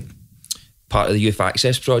part of the Youth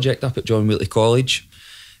Access project up at John Wheatley College.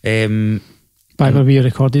 Back where we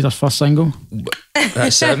recorded our first single.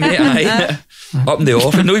 That's it, mate. Aye. Up in the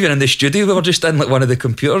office, not even in the studio. We were just in like one of the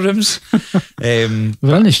computer rooms. We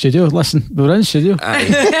were in the studio. Listen, we were in the studio. Aye.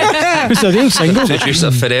 It's a real single. Producer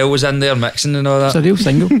Pharrell was in there mixing and all that. It's a real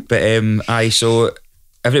single. But so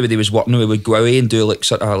everybody was working. We would go away and do like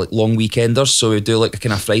sort of like long weekenders. So we'd do like a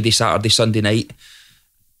kind of Friday, Saturday, Sunday night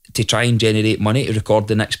to try and generate money to record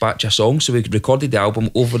the next batch of songs. So we recorded the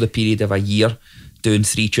album over the period of a year, doing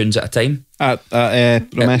 3 tunes at a time. At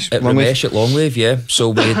Ramesh at Longwave, yeah. So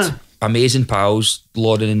we had amazing pals,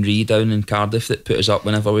 Lauren and Ree down in Cardiff, that put us up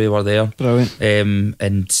whenever we were there. Brilliant.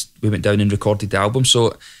 And we went down and recorded the album.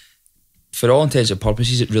 So for all intents and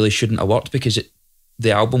purposes, it really shouldn't have worked because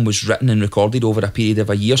the album was written and recorded over a period of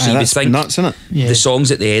a year. So you would think nuts, isn't it? Yeah. The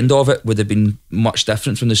songs at the end of it would have been much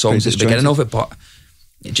different from the songs at the beginning of it, but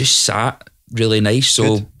it just sat really nice.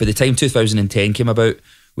 So by the time 2010 came about,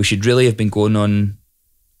 we should really have been going on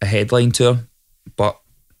a headline tour, but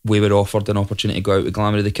we were offered an opportunity to go out with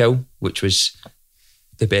Glamour of the Kill, which was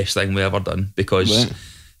the best thing we ever done because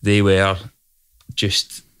they were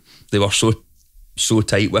so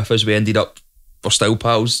tight with us. We ended up, we're still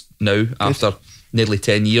pals now after nearly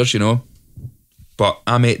 10 years, you know. But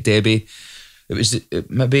I met Debbie, it was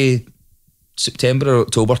maybe September or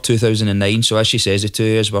October 2009, so as she says, the 2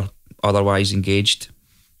 years were otherwise engaged.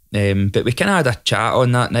 But we kind of had a chat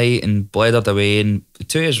on that night and blethered away, and the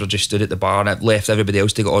 2 years were just stood at the bar and I left everybody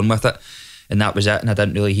else to get on with it, and that was it. And I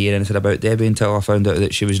didn't really hear anything about Debbie until I found out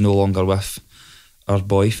that she was no longer with her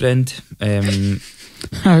boyfriend.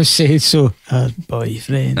 I was saying so. Her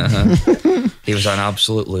boyfriend. He was an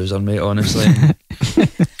absolute loser, mate, honestly.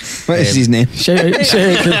 What is his name? Shout out.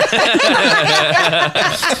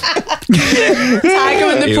 Tag him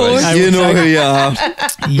in the post. You know who you are.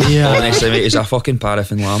 Yeah. Honestly, mate, he's a fucking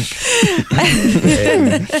paraffin lamp.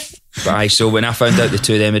 So when I found out the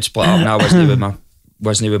two of them had split up, and I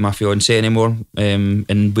wasn't with my fiance anymore,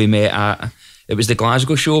 and we met at, it was the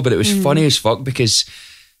Glasgow show, but it was funny as fuck because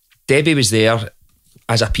Debbie was there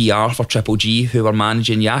as a PR for Triple G, who were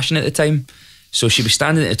managing Yashin at the time. So she was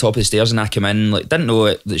standing at the top of the stairs, and I came in, like, didn't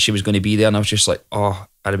know that she was going to be there, and I was just like, oh,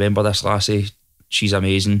 I remember this lassie, she's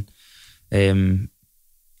amazing. And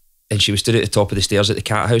she was stood at the top of the stairs at the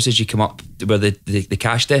cat house as you come up where the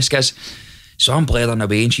cash desk is. So I'm blathering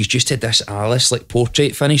away, and she's just had this Alice like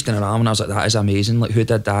portrait finished in her arm, and I was like, that is amazing, like, who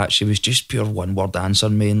did that? She was just pure one word answer,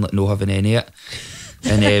 man, like, no having any of it.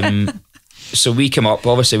 And so we came up,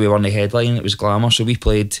 obviously we were on the headline, it was Glamour, so we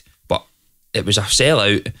played, but it was a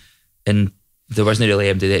sellout, and there wasn't really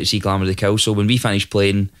anybody there to see Glamour the Kill. So when we finished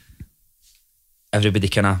playing, everybody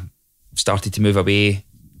kind of started to move away.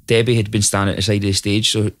 Debbie had been standing at the side of the stage,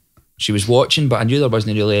 so she was watching, but I knew there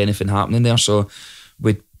wasn't really anything happening there. So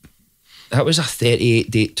that was a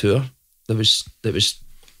 38-date tour. That was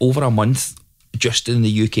over a month just in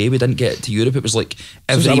the UK. We didn't get to Europe. It was like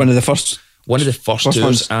So was that one of the first? One of the first tours.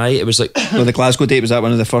 Ones? Aye, it was like Well, the Glasgow date, was that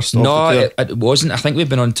one of the first? no, the tour? it wasn't. I think we've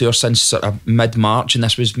been on tour since sort of mid-March, and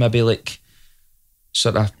this was maybe like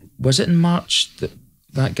sort of, was it in March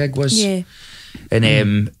that gig was? Yeah.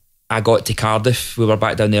 And I got to Cardiff. We were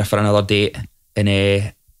back down there for another date, and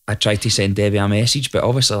I tried to send Debbie a message, but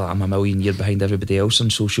obviously like, I'm a million years behind everybody else on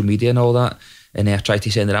social media and all that. And I tried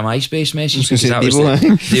to send her a MySpace message because that was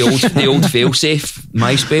the old fail-safe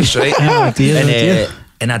MySpace, right? Oh, dear.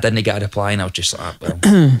 And I didn't get a reply, and I was just like, well,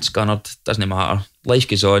 it's gunnered, doesn't matter. Life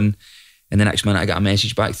goes on. And the next minute I got a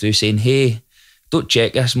message back through saying, hey, don't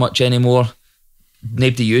check this much anymore.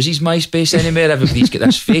 Nobody uses MySpace anymore. Everybody's got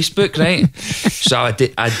this Facebook, right? So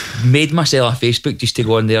I made myself a Facebook just to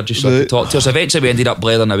go on there, just so I could talk to us. Eventually we ended up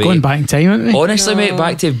blathering away. Going back in time, aren't we? Honestly, mate,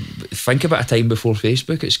 back to think about a time before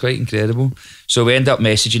Facebook. It's quite incredible. So we ended up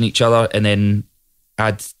messaging each other, and then I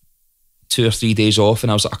had 2 or 3 days off,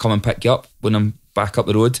 and I was like, I'll come and pick you up when I'm back up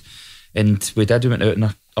the road. And we did. We went out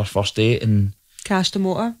on our first date, and Cashed a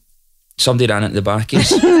motor. somebody ran into the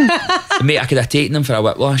backies. Mate, I could have taken them for a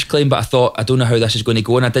whiplash claim, but I thought, I don't know how this is going to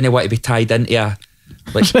go, and I didn't want to be tied into a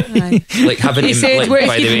like having He to said, like, what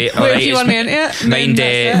by if the you- way, what all if right, you it's want me into it? mind,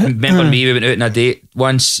 Then that's it. remember me, we went out on a date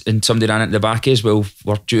once and somebody ran into the backies. Well,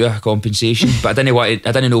 we're due a compensation, but I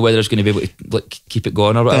didn't know whether I was going to be able to like keep it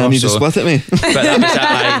going or whatever. I need to so, split it, mate. but that was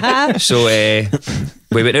that. Aye. So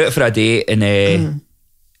we went out for a date, and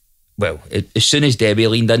well, as soon as Debbie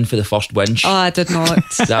leaned in for the first winch, Oh, I did not.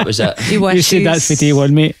 that was it. He You wishes. said that for day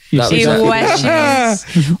one, mate. You That said was He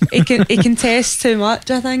it. wishes. He can test too much,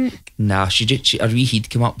 I think. Nah, her wee head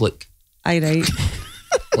came up like Right.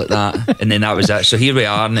 like that, and then that was it. So here we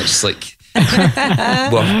are, and it's like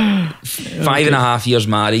we're 5.5 years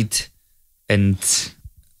married, and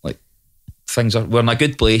like we're in a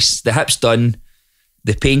good place. The hip's done,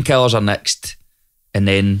 the painkillers are next, and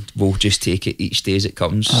then we'll just take it each day as it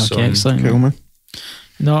comes. Okay, So, excellent. Cool, man.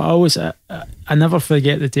 No, I never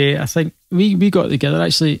forget the day. I think we got together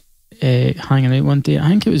actually, hanging out one day. I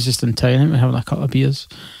think it was just in town. I think we were having a couple of beers,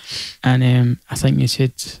 and I think you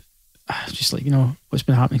said, just like, what's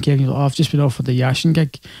been happening, Kevin? You're like, I've just been offered the Yashin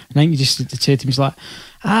gig. And I think you just said to me, he's like,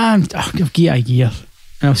 I'll give it a year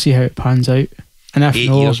and I'll see how it pans out. And if 8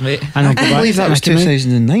 no, years, mate. and I'll I go can't back believe that and was I came out.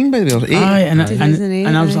 2009, by the way. Or 8. Aye, and I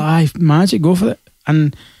 2008, was like, magic, go for it.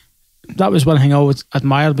 And that was one thing I always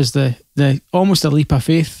admired, was the almost a leap of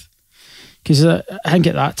faith. Because I think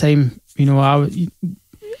at that time,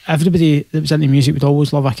 everybody that was into music would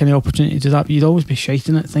always love a kind of opportunity to do that, but you'd always be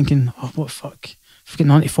shiting it, thinking, oh, what fuck, I've got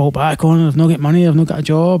nothing to fall back on, I've not got money, I've not got a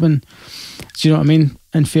job, and do you know what I mean?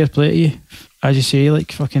 And fair play to you, as you say,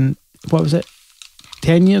 like fucking, what was it,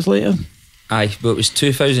 10 years later? Aye, but it was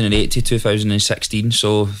 2008 to 2016,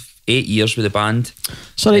 so 8 years with the band.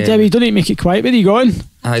 Sorry, Debbie, don't need to make it quiet. Where are you going?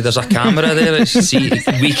 Aye, there's a camera there. We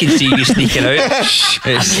can see you sneaking out.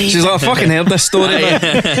 She's like, I fucking heard this story.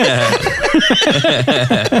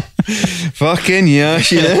 Fucking yeah,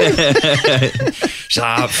 she did. It's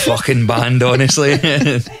that fucking band, honestly.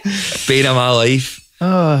 Pain of my life.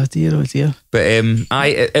 Oh dear, oh dear. But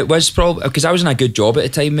it was probably because I was in a good job at the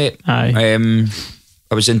time, mate. Aye.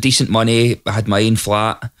 I was in decent money. I had my own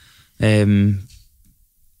flat, and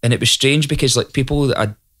it was strange because like people that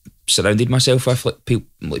I'd surrounded myself with,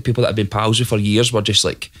 like people that I'd been pals with for years, were just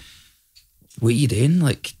like what are you doing?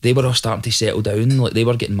 Like, they were all starting to settle down, like they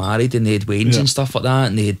were getting married and they had weddings and stuff like that,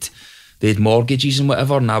 and they had mortgages and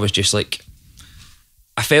whatever, and I was just like,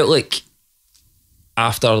 I felt like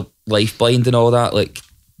after Life Blind and all that, like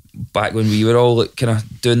back when we were all like kind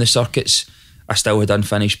of doing the circuits, I still had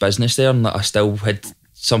unfinished business there, and like, I still had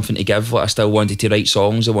something to give. Like, I still wanted to write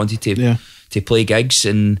songs, I wanted to play gigs,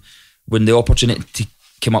 and when the opportunity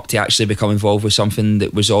came up to actually become involved with something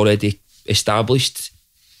that was already established,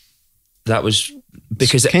 that was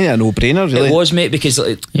because it's kind of a no-brainer, really. It was, mate, because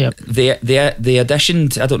like, they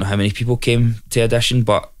auditioned. I don't know how many people came to audition,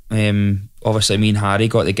 but obviously me and Harry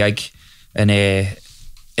got the gig, and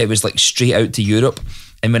it was like straight out to Europe.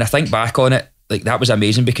 And when I think back on it, like that was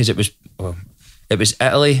amazing, because it was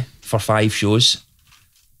Italy for 5 shows.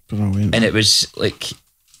 Brilliant. And it was like,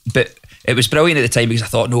 but it was brilliant at the time, because I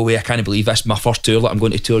thought, no way, I can't believe this is my first tour, like I'm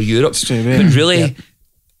going to tour Europe. But really,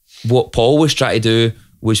 what Paul was trying to do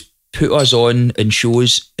was put us on in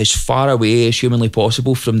shows as far away as humanly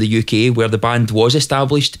possible from the UK, where the band was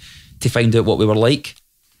established, to find out what we were like.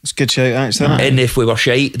 It's a good shout, actually. And if we were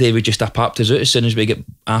shite, they would just have papped us out as soon as we get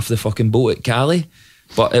off the fucking boat at Cali.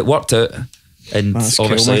 But it worked out. And that's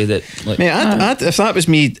obviously cool, that, like, mate, I'd, if that was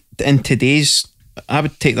me in today's, I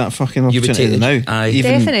would take that fucking opportunity now.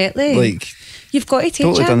 Definitely. Like, you've got to take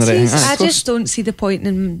totally chances. I just don't see the point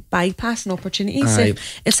in bypassing opportunities.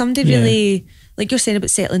 If somebody really, like you're saying about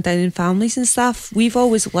settling down in families and stuff, we've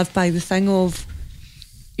always lived by the thing of,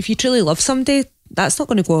 if you truly love somebody, that's not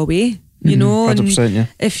going to go away, you know. 100%,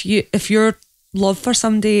 and if your love for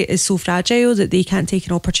somebody is so fragile that they can't take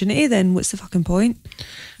an opportunity, then what's the fucking point,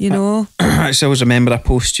 you know? I always remember a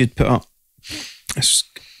post you'd put up a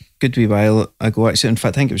good wee while ago, actually. In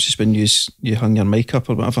fact, I think it was just when you hung your mic up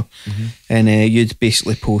or whatever, and you'd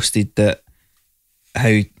basically posted that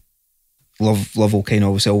how love will kind of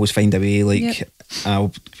obviously always find a way. Like, I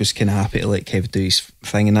was kind of happy to let Kev do his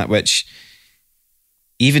thing and that, which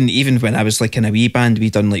even when I was like in a wee band, we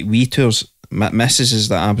done like wee tours. Misses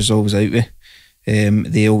that I was always out with,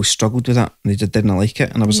 they always struggled with that, and they didn't like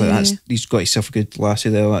it, and I was like, he's got himself a good lassie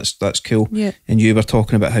there, that's cool. And you were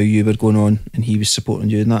talking about how you were going on and he was supporting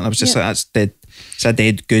you and that, and I was just like, it's a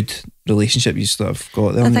dead good relationship you sort of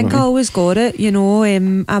got there. I think I always got it, you know.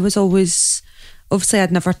 I was always, obviously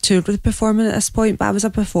I'd never toured with performing at this point, but I was a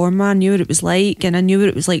performer. I knew what it was like, and I knew what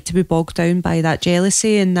it was like to be bogged down by that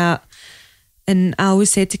jealousy and that. And I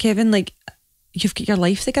always said to Kevin, like, you've got your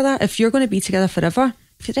life together. If you're going to be together forever,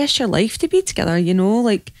 if you rest your life to be together, you know,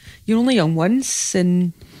 like, you're only young once,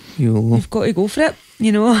 and you've got to go for it,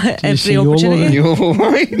 you know. Every opportunity.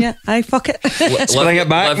 Yeah, I fuck it. Bring it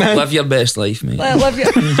back, man. Live your best life, mate. Live,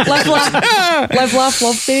 laugh,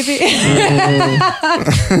 love, baby.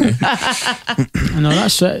 I know,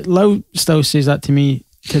 that's it. Lou still says that to me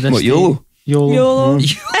to this day. YOLO? YOLO.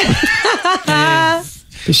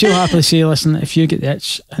 But she'll happily say, listen, if you get the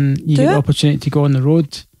itch and you get the opportunity to go on the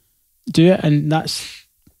road, do it. And that's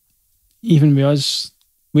even with us,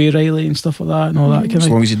 with Riley and stuff like that and all that kind of. As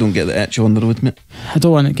long as you don't get the itch on the road, mate. I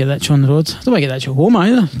don't want to get the itch on the road. I don't want to get the itch at home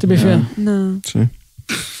either, to be fair. No. True.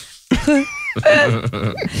 But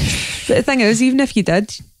the thing is, even if you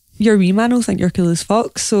did, your wee man will think you're cool as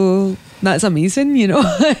fuck, so that's amazing, you know.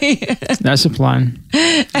 That's the plan.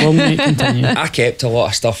 Long may it continue. I kept a lot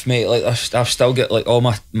of stuff, mate. Like, I've still got like all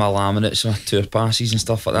my laminates, my tour passes and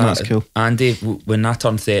stuff like that. That's cool. Andy, when I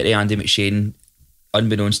turned 30, Andy McShane,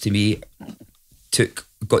 unbeknownst to me,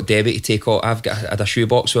 got Debbie to take all. I had a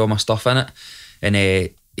shoebox with all my stuff in it, and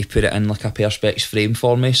he put it in like a Perspex frame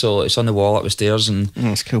for me, so it's on the wall upstairs. And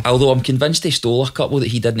that's cool. Although I'm convinced he stole a couple that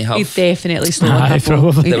he didn't have. He definitely stole a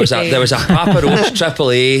couple. Probably. There was a Papa Roach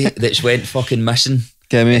AAA that went fucking missing.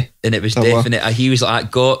 Get me. And it was definite. He was like,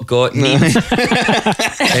 got neat.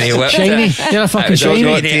 And he whipped shiny. it. You're a fucking shiny.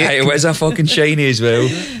 It was a fucking shiny as well.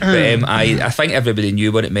 But I think everybody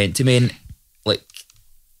knew what it meant to me. And like,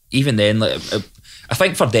 even then, like, I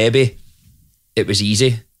think for Debbie, it was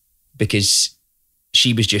easy, because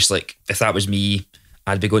she was just like, if that was me,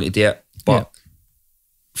 I'd be going to do it. But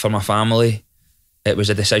for my family, it was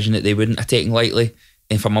a decision that they wouldn't have taken lightly.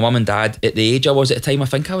 And for my mum and dad, at the age I was at the time, I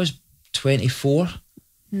think I was 24.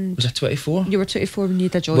 Was I 24? You were 24 when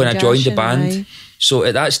you'd joined. When I joined the band. So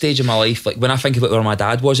at that stage of my life, like when I think about where my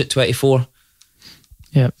dad was at 24,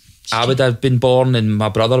 I would have been born, and my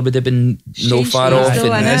brother would have been no far off.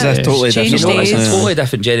 And it's a totally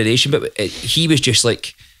different generation. But he was just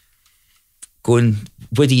like going,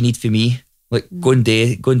 what do you need from me? Like, go and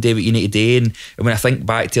do what you need to do. And when I think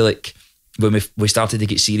back to like when we started to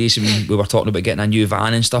get serious and we were talking about getting a new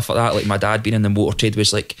van and stuff like that, like my dad being in the motor trade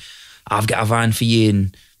was like, I've got a van for you,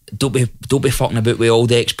 and don't be fucking about with all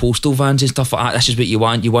the ex-postal vans and stuff like that. This is what you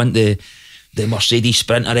want. You want the the Mercedes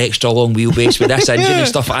Sprinter extra long wheelbase with this engine and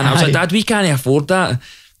stuff. And I was like, Dad, we can't afford that.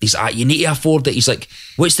 He's like, you need to afford it. He's like,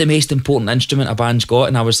 what's the most important instrument a band's got?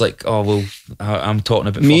 And I was like, oh, well, I'm talking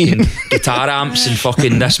about fucking guitar amps and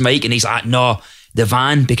fucking this mic. And he's like, no, the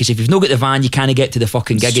van, because if you've not got the van, you can't get to the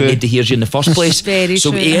fucking gig and nobody hears you in the first place.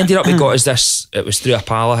 So he ended up, we got us this, it was through a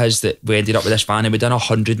pal of his that we ended up with this van, and we'd done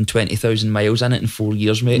 120,000 miles in it in 4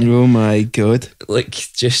 years, mate. Oh my God. Like,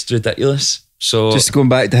 just ridiculous. So just going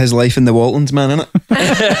back to his life in the Waltons, man, innit?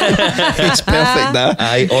 It's perfect, that.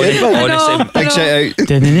 Aye, honestly, big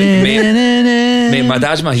shout out. Mate, my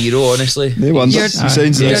dad's my hero, honestly. No wonder. Your dad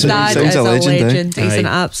sounds is a legend. Eh? He's an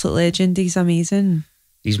absolute legend. He's amazing.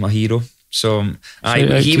 He's my hero. So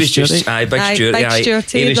he was just big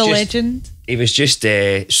Stuarty, the legend. He was just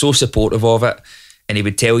so supportive of it, and he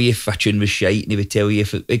would tell you if a tune was shite, and he would tell you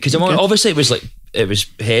if because obviously it was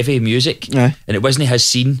heavy music, and it wasn't his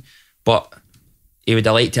scene, but he would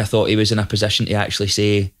have liked to have thought he was in a position to actually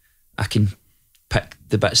say, I can pick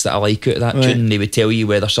the bits that I like out of that tune, and he would tell you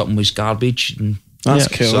whether something was garbage. And that's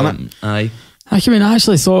cool, isn't it? Aye. I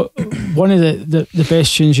actually thought one of the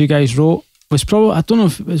best tunes you guys wrote was probably, I don't know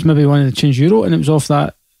if it was maybe one of the tunes you wrote, and it was off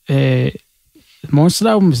that Monster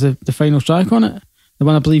album, was the final track on it, the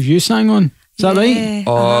one I believe you sang on. Is that right?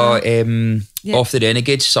 Off the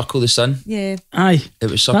Renegades, Circle the Sun. Yeah. Aye.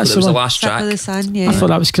 It was Circle, it was the last track. Circle the Sun, yeah. I thought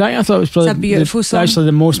that was correct. I thought it was probably a beautiful song. Actually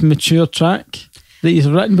the most mature track that he's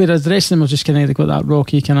written, whereas the rest of them were just kind of got that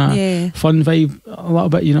rocky kind of fun vibe a little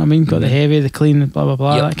bit, you know what I mean? Got the heavy, the clean, blah blah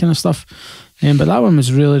blah, that kind of stuff. But that one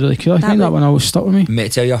was really, really cool. I think that one always stuck with me.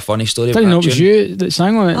 Mate, tell you a funny story. I didn't know it was you that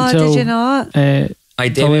sang on it until... did you not?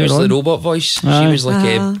 Debbie was the robot voice. She was like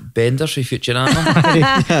a Bender from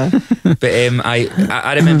Futurama. But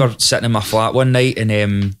I remember sitting in my flat one night,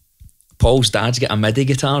 and Paul's dad's got a MIDI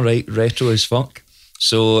guitar, right? Retro as fuck.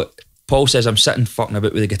 So Paul says, I'm sitting fucking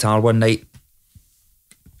about with the guitar one night,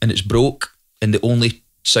 and it's broke, and the only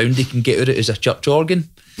sound he can get out of it is a church organ.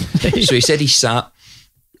 So he said he sat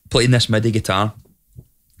playing this MIDI guitar,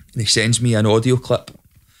 and he sends me an audio clip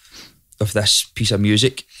of this piece of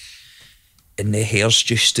music, and the hairs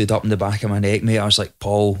just stood up in the back of my neck, mate. I was like,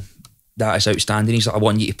 Paul, that is outstanding. He's like, I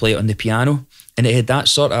want you to play it on the piano. And it had that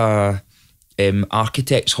sort of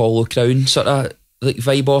Architect's Hollow Crown sort of like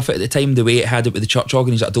vibe off it at the time, the way it had it with the church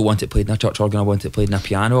organ. He's like, I don't want it played in a church organ, I want it played in a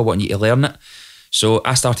piano, I want you to learn it. So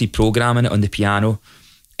I started programming it on the piano,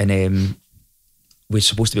 and we were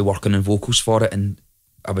supposed to be working on vocals for it, and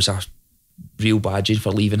I was a real badger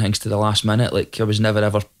for leaving things to the last minute. Like, I was never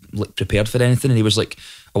ever like prepared for anything, and he was like,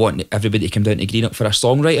 I want everybody to come down to Greenock for a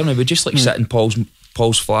songwriter, and we would just like sit in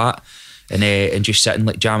Paul's flat and just sit and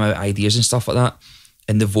like jam out ideas and stuff like that.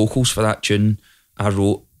 And the vocals for that tune I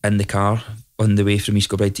wrote in the car on the way from East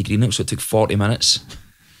Kilbride to Greenock, so it took 40 minutes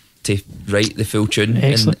to write the full tune,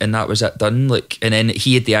 and that was it done. Like, and then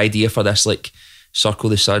he had the idea for this like Circle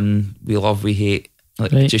the Sun, We Love, We Hate,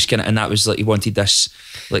 like just kind of, and that was like he wanted this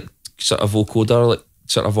like sort of vocoder, like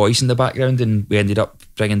sort of voice in the background, and we ended up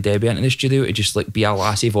bringing Debbie into the studio to just like be a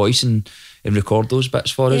lassie voice and record those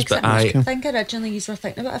bits for us. But I think originally you were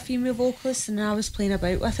thinking about a female vocalist, and I was playing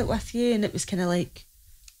about with it with you, and it was kind of like,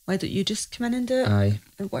 why don't you just come in and do it? Aye.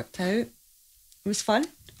 It worked out. It was fun.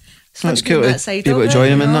 That's cool to be able to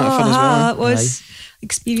join him in that fun as well. It was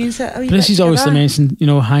experience it. This is obviously mentioned, you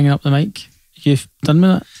know, hanging up the mic. You've done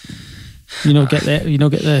with it. You know,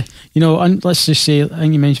 get the let's just say, I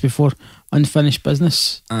think you mentioned before, unfinished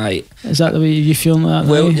business. Aye. Is that the way you feeling that?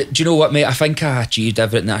 Well, do you know what, mate? I think I achieved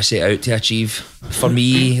everything that I set out to achieve. For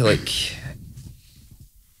me, like,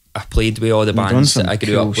 I played with all the bands that I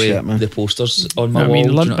grew up with, the posters on my wall. I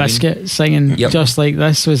mean, Limp Bizkit singing Just Like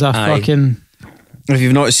This was a fucking... If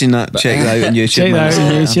you've not seen that, check that out on YouTube. Check that out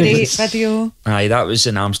on YouTube. Great video. Aye, that was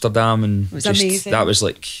in Amsterdam, and it was amazing. That was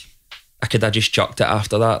like, I could have just chucked it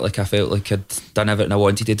after that. Like, I felt like I'd done everything I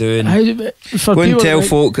wanted to do. And go and tell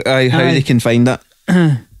folk how they can find that.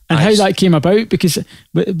 And how that came about, because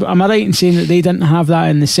am I right in saying that they didn't have that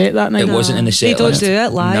in the set that night? It wasn't in the set. They don't do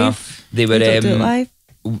it live. No, they were. They don't do it live.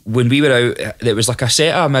 When we were out, there was like a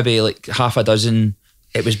set of maybe like half a dozen.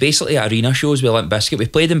 It was basically arena shows with Limp Bizkit. We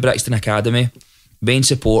played in Brixton Academy. Main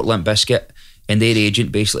support Limp Bizkit, and their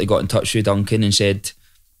agent basically got in touch with Duncan and said,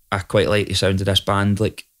 I quite like the sound of this band,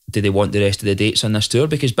 like, do they want the rest of the dates on this tour?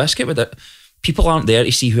 Because Bizkit, with it, people aren't there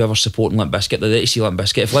to see whoever's supporting Limp Bizkit, they're there to see Limp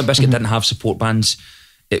Bizkit. If Limp Bizkit didn't have support bands,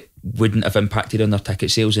 it wouldn't have impacted on their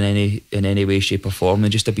ticket sales in any way, shape or form. They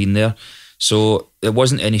just have been there. So it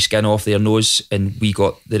wasn't any skin off their nose, and we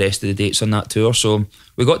got the rest of the dates on that tour. So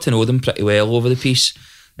we got to know them pretty well over the piece,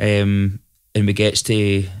 and we gets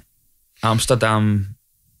to Amsterdam.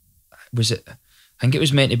 Was it? I think it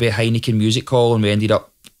was meant to be a Heineken music hall, and we ended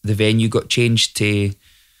up the venue got changed to,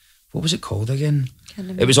 what was it called again?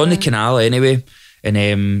 It was on the canal anyway,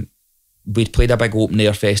 and we'd played a big open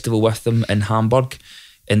air festival with them in Hamburg,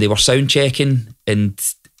 and they were sound checking, and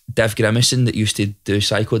Div Grimison that used to do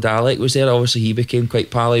Psychodelic was there. Obviously he became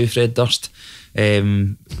quite pally with Fred Durst.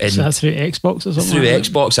 And so that's through Xbox or something? Through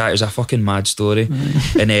Xbox, it was a fucking mad story.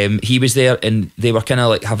 And he was there, and they were kind of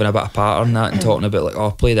like having a bit of patter and that, and talking about like,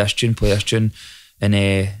 oh, play this tune. And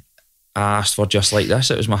I asked for Just Like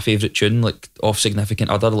This. It was my favourite tune, like off Significant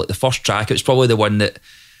Other. Like the first track, it was probably the one that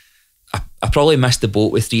I probably missed the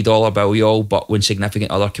boat with $3 Bill Y'all, but when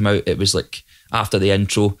Significant Other came out, it was like after the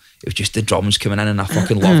intro, it was just the drums coming in, and I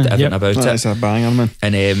fucking loved everything about it. That's a banger, man.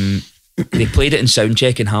 And they played it in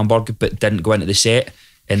soundcheck in Hamburg, but didn't go into the set.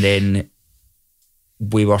 And then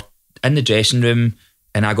we were in the dressing room,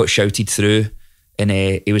 and I got shouted through, and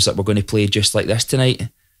he was like, we're going to play Just Like This tonight,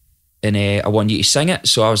 and I want you to sing it.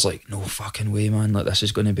 So I was like, no fucking way, man, like this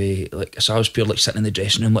is going to be like. So I was pure like sitting in the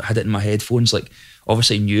dressing room, like had it in my headphones, like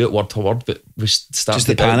obviously knew it word to word, but was starting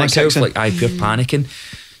to doubt myself, like pure panicking.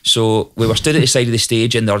 So we were stood at the side of the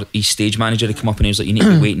stage, and his stage manager had come up, and he was like, you need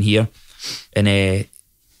to be waiting here. And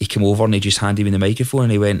he came over, and he just handed me the microphone,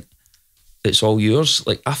 and he went, it's all yours.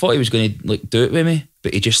 Like I thought he was going to like do it with me,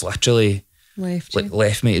 but he just literally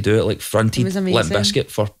left me to do it, like fronted Limp Bizkit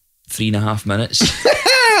for 3.5 minutes.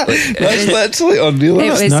 That's literally unreal. It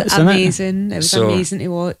was nuts, amazing. It was amazing to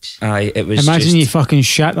watch. Aye, it was. Imagine you fucking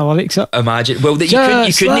shat the lyrics up. Imagine. Well,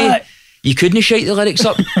 you couldn't shite the lyrics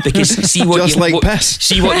up, because see what Just you like piss.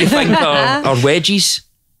 See what you think are wedges.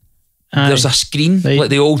 Aye. There's a screen like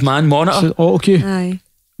the old man monitor. So, auto cue. Aye.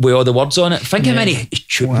 With all the words on it. Think how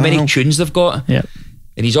many tunes they've got. Yep.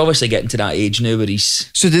 And he's obviously getting to that age now where he's.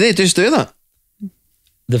 So did they just do that?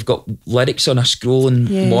 They've got lyrics on a scrolling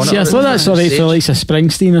monitor. See, I thought that's alright for like a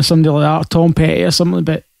Springsteen or somebody like that, or Tom Petty or something,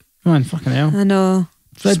 but man, fucking hell. I know.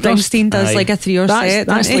 Fred Springsteen Durst, does like a 3-hour set.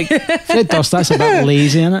 That's like Fred Durst. That's a bit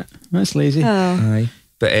lazy, isn't it? That's lazy. Oh. Aye.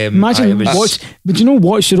 But imagine would you know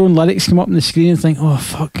watch your own lyrics come up on the screen and think, oh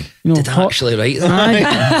fuck, you know, did I actually write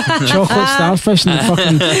that? Chocolate starfish and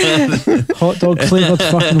fucking hot dog flavoured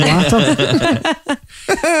fucking water.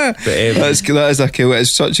 But, that is a cool.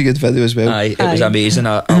 It's such a good video as well. Aye, it was amazing.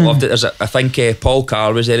 I loved it. I think Paul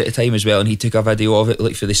Carr was there at the time as well, and he took a video of it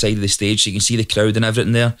like for the side of the stage, so you can see the crowd and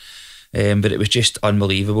everything there. But it was just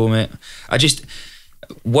unbelievable, mate.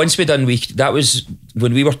 Once we done that was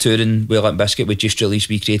when we were touring with Limp Bizkit. We just released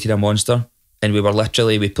We Created a Monster, and we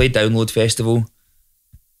played Download Festival,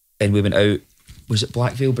 and we went out. Was it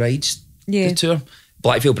Black Veil Brides? Yeah. The tour.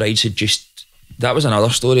 Black Veil Brides had that was another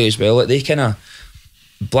story as well. Like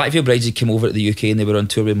Black Veil Brides had come over to the UK, and they were on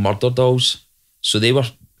tour with Murder Dolls, so they were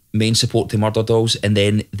main support to Murder Dolls, and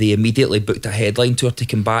then they immediately booked a headline tour to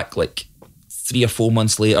come back like 3 or 4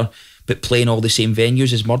 months later, but playing all the same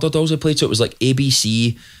venues as Murder Dolls had played. So it was like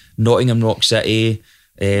ABC, Nottingham Rock City,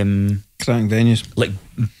 crank venues, like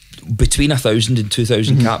between 1,000 and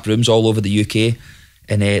 2,000 cap rooms all over the UK.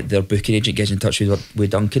 And their booking agent gets in touch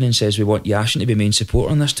with Duncan and says, we want Yashin to be main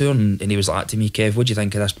supporter on this tour. And he was like to me, Kev, what do you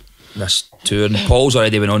think of this tour? And Paul's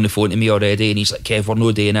already been on the phone to me already, and he's like, Kev, we're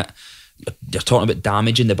no doing it. You're talking about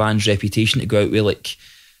damaging the band's reputation to go out with like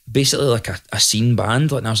basically like a scene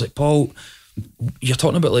band. Like, and I was like, Paul, you're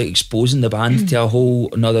talking about like exposing the band to a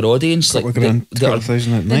whole another audience, like people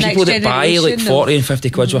that buy like 40 and 50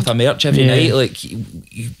 quid's worth of merch every night. Like,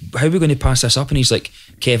 how are we going to pass this up? And he's like,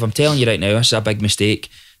 Kev, I'm telling you right now, this is a big mistake.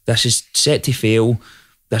 This is set to fail.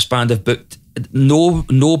 This band have booked.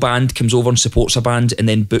 No band comes over and supports a band and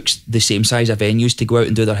then books the same size of venues to go out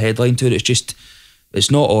and do their headline tour.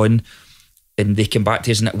 It's not on. And they came back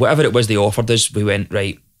to us, and whatever it was they offered us, we went,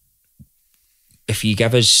 right, if you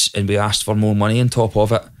give us, and we asked for more money on top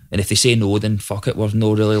of it, and if they say no, then fuck it, we've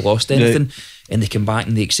not really lost anything. Right. And they came back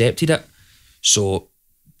and they accepted it. So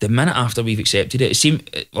the minute after we've accepted it seemed,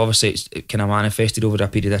 obviously it kind of manifested over a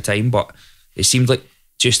period of time, but it seemed like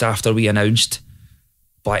just after we announced,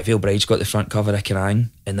 Black Veil Brides got the front cover of Kerrang,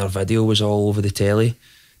 and their video was all over the telly,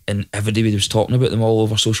 and everybody was talking about them all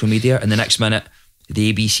over social media, and the next minute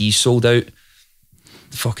the ABC sold out.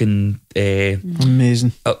 Fucking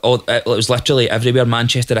amazing. It was literally everywhere.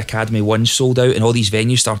 Manchester Academy 1 sold out, and all these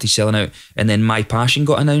venues started selling out. And then My Passion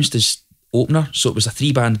got announced as opener, so it was a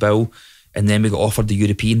 3-band bill, and then we got offered the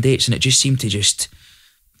European dates, and it just seemed to just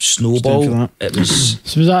snowball. It was.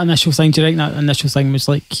 So was that initial thing? Do you think that initial thing was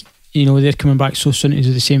like, you know, they're coming back so soon to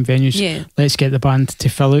do the same venues? Yeah. Let's get the band to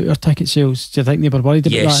fill out our ticket sales. Do you think they were worried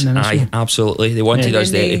about that? Yes, absolutely. They wanted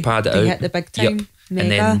us there to pad it out. They hit the big time.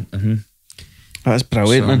 Mega. And then. That's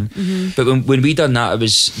brilliant, man. But when we done that, it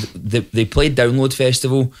was they played Download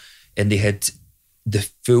Festival, and they had the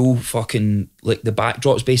full fucking, like the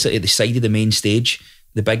backdrop's basically at the side of the main stage,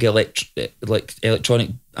 the big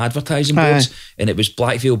electronic advertising boards, and it was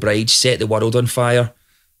Black Veil Brides Set the World on Fire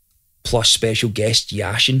plus special guest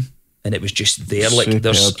Yashin, and it was just there. Like Superb.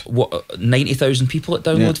 There's 90,000 people at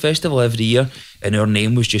Download Festival every year, and our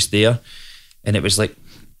name was just there, and it was like,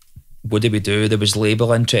 what did we do? There was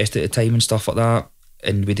label interest at the time and stuff like that,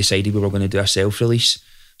 and we decided we were going to do a self-release,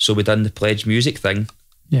 so we done the Pledge Music thing,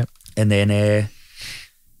 and then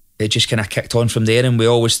it just kind of kicked on from there, and we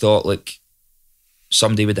always thought like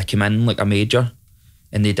somebody would have come in, like a major,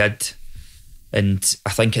 and they did, and I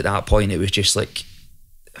think at that point it was just like,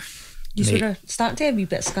 you were starting to be a wee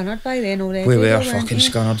bit scunnered by then already. We were fucking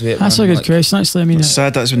scunnered with it. That's a good question, actually. I mean, it's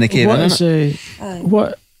sad that's when they came in.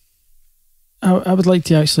 What I would like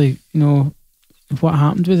to actually know what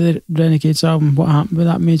happened with the Renegades album. What happened with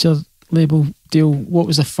that major label deal? What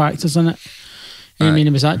was the factors in it? I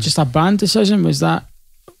mean, was that just a band decision? Was that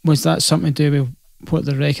something to do with what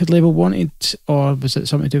the record label wanted, or was it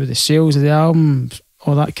something to do with the sales of the album,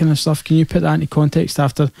 all that kind of stuff? Can you put that into context?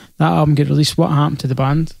 After that album get released, what happened to the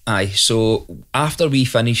band? So after we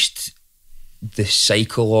finished the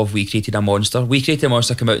cycle of We Created a Monster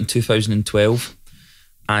came out in 2012,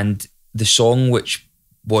 and the song which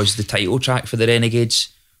was the title track for the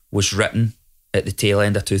Renegades was written at the tail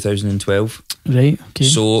end of 2012. Right, okay.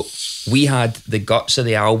 So we had the guts of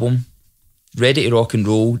the album ready to rock and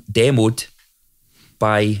roll, demoed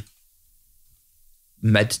by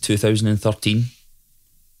mid 2013,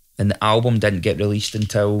 and the album didn't get released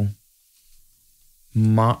until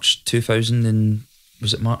March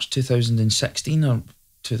 2016 or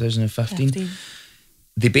 2015?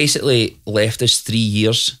 They basically left us 3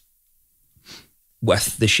 years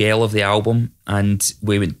with the shell of the album, and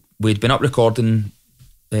we'd been up recording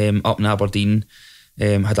up in Aberdeen,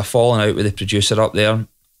 had a falling out with the producer up there,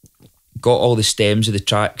 got all the stems of the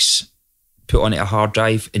tracks put onto a hard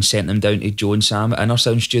drive and sent them down to Joe and Sam at Inner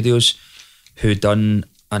Sound Studios, who'd done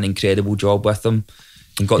an incredible job with them,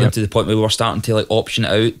 and got them to the point where we were starting to like option it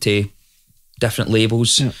out to different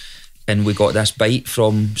labels, and we got this bite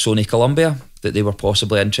from Sony Columbia that they were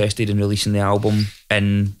possibly interested in releasing the album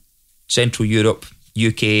in Central Europe,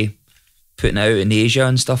 UK, putting it out in Asia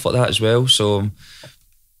and stuff like that as well. So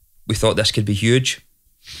we thought this could be huge.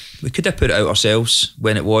 We could have put it out ourselves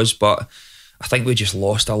when it was, but I think we just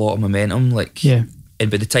lost a lot of momentum.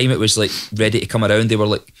 And by the time it was like ready to come around, they were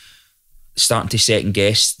like starting to second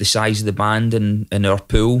guess the size of the band and our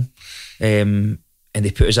pool. And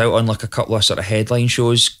they put us out on like a couple of sort of headline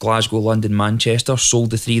shows, Glasgow, London, Manchester,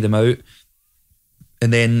 sold the 3 of them out.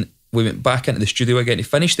 And then we went back into the studio again to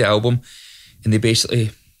finish the album, and they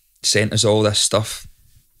basically sent us all this stuff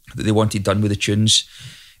that they wanted done with the tunes.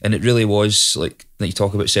 And it really was like you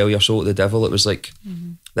talk about Sell Your Soul to the Devil. It was like,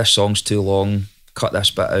 this song's too long, cut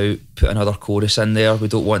this bit out, put another chorus in there, we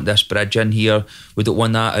don't want this bridge in here, we don't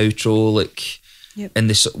want that outro, like. And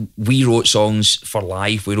this, we wrote songs for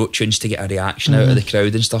live, we wrote tunes to get a reaction out of the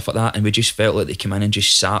crowd and stuff like that, and we just felt like they came in and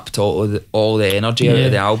just sapped all the energy out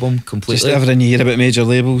of the album completely. Just everything you hear about major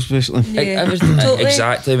labels, basically. Totally.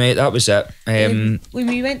 Exactly, mate, that was it. When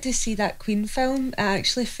we went to see that Queen film, it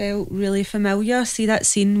actually felt really familiar. See that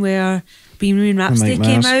scene where Bohemian Rhapsody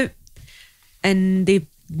came out and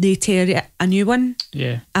they tear a new one?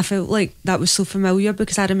 Yeah. I felt like that was so familiar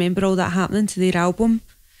because I remember all that happening to their album.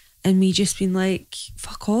 And me just being like,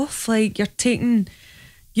 fuck off, like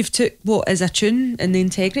you've took what is a tune and the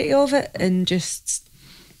integrity of it and just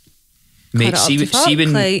mate,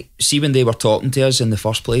 see when they were talking to us in the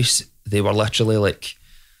first place, they were literally like,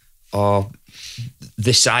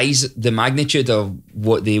 the size, the magnitude of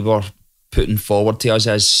what they were putting forward to us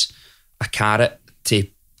as a carrot to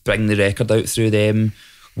bring the record out through them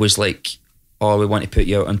was like, we want to put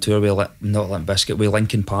you out on tour with not Limp Bizkit, with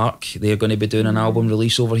Linkin Park. They're going to be doing an album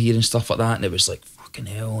release over here and stuff like that. And it was like, fucking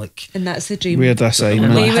hell, like. And that's the dream. Weird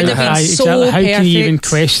assignment. We would have been so how can you even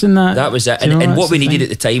question that? That was it. And what we needed at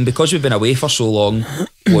the time, because we've been away for so long,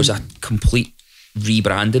 was a complete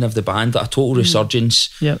rebranding of the band, like a total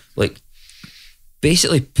resurgence. Like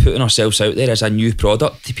basically putting ourselves out there as a new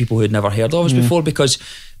product to people who had never heard of us before, because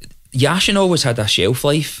Yashin always had a shelf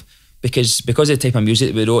life. Because of the type of music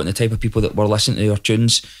that we wrote and the type of people that were listening to our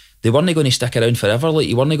tunes, they weren't going to stick around forever. Like,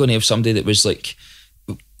 you weren't going to have somebody that was like,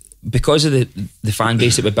 because of the fan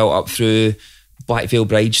base that we built up through Black Veil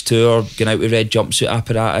Brides tour, going out with red jumpsuit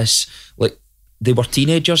apparatus, like they were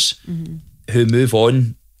teenagers who move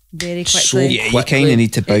on very quickly. So quickly. You kind of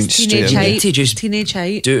need to bounce straight You need to just teenage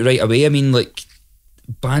height. do it right away. I mean, like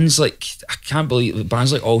bands like, I can't believe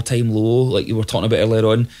bands like All Time Low, like you were talking about earlier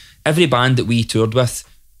on, every band that we toured with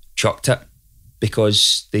chucked it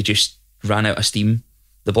because they just ran out of steam.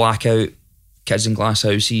 The Blackout, Kids in Glass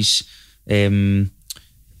Houses,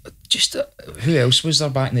 just who else was there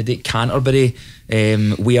back in the day? Canterbury,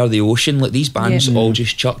 We Are the Ocean. Like, these bands all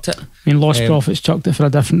just chucked it. I mean, Lost Prophets chucked it for a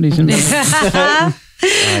different reason.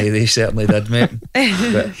 Aye, they certainly did, mate.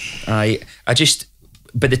 But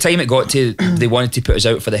by the time it got to, they wanted to put us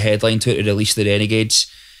out for the headline tour to release the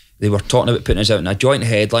Renegades. They were talking about putting us out in a joint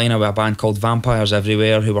headliner with a band called Vampires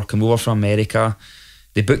Everywhere, who were coming over from America.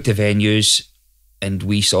 They booked the venues, and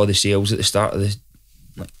we saw the sales at the start of the,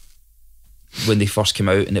 like, when they first came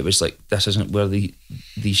out, and it was like, this isn't where these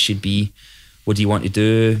should be. What do you want to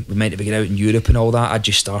do? We're meant to be getting out in Europe and all that. I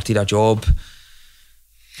just started a job,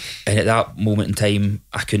 and at that moment in time,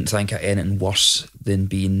 I couldn't think of anything worse than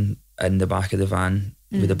being in the back of the van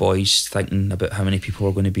with the boys, thinking about how many people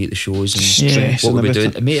were going to be at the shows and what we were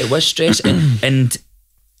doing. Mate, it was stress. and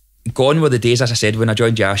gone were the days, as I said, when I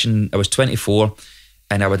joined Jash, and I was 24,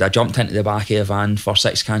 and I jumped into the back of the van for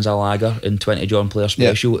 6 cans of lager and 20 John Player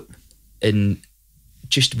Special, and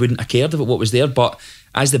just wouldn't have cared about what was there. But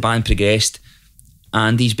as the band progressed,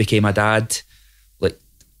 Andy's became a dad, like,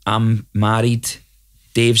 I'm married,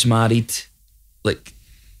 Dave's married, like,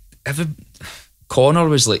 Connor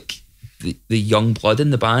was like the young blood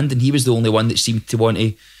in the band, and he was the only one that seemed to want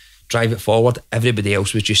to drive it forward. Everybody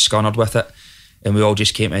else was just scunnered with it, and we all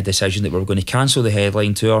just came to a decision that we were going to cancel the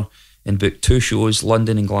headline tour and book 2 shows,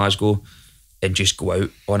 London and Glasgow, and just go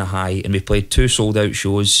out on a high. And we played 2 sold out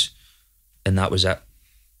shows, and that was it,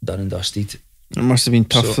 done and dusted. It must have been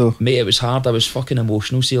tough, though, mate. It was hard. I was fucking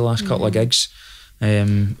emotional, see, the last couple of gigs.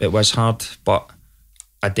 It was hard, but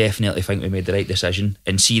I definitely think we made the right decision.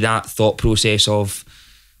 And see that thought process of,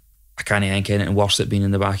 I can't think anything worse than being in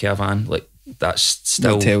the back of a van, like, that's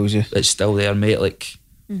still, that tells you, it's still there, mate. Like,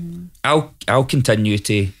 I'll continue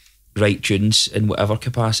to write tunes in whatever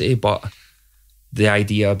capacity, but the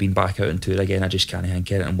idea of being back out on tour again, I just can't think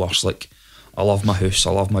anything worse. Like, I love my house,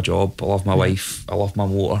 I love my job, I love my wife, I love my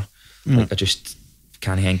motor. Like, I just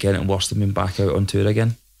can't think anything worse than being back out on tour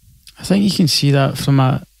again. I think you can see that from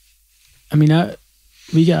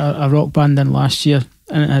we got a rock band in last year,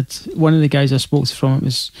 and it had one of the guys I spoke to from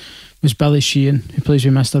it was Billy Sheehan, who plays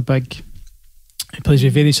with Mr. Big. He plays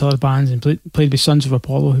with various other bands, and played with Sons of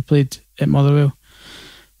Apollo, who played at Motherwell.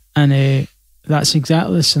 And that's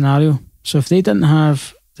exactly the scenario. So if they didn't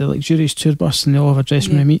have the luxurious tour bus and they all have a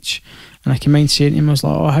dressing room each, and I can mind saying to him, I was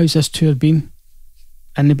like, oh, how's this tour been?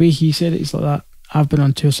 And the way he said it, he's like that, I've been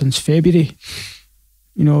on tour since February.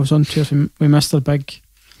 You know, I was on tour with Mr. Big,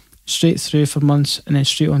 straight through for months, and then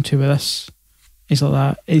straight on tour with this. He's like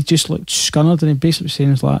that. He just looked scunnered, and he basically was saying,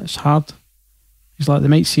 he's like, it's hard. He's like, they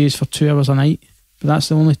might see us for 2 hours a night, but that's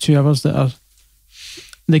the only 2 hours that are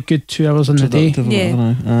the good 2 hours in the day.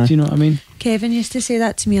 Yeah. Do you know what I mean? Kevin used to say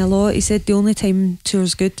that to me a lot. He said the only time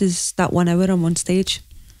tour's good is that 1 hour on one stage,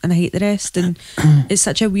 and I hate the rest. And it's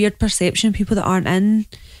such a weird perception. People that aren't in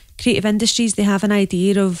creative industries, they have an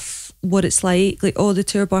idea of what it's like, oh, the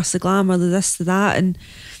tour bus, the glamour, the this, the that, and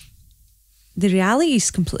the reality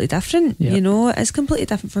is completely different. You know, it's completely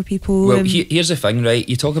different for people. Well, here's the thing, right?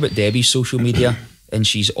 You talk about Debbie's social media, and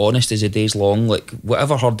she's honest as the day's long. Like,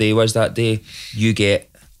 whatever her day was that day, you get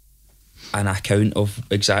an account of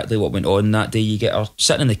exactly what went on that day. You get her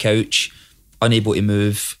sitting on the couch, unable to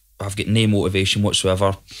move, I've got no motivation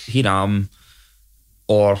whatsoever, here I am.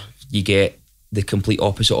 Or you get the complete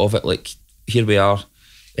opposite of it, like, here we are,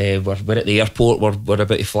 we're at the airport, we're about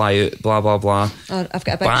to fly out, blah blah blah. Or I've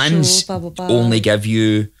got a big bands show, blah blah blah. only give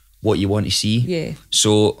you what you want to see. Yeah.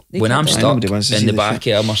 So They when I'm can't stuck do in the back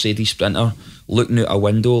of a Mercedes Sprinter looking out a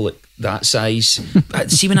window like that size,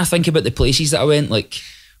 see, when I think about the places that I went, like,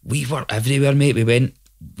 we were everywhere, mate.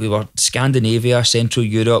 We were Scandinavia, Central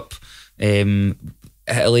Europe,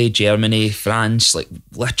 Italy, Germany, France, like,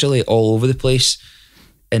 literally all over the place,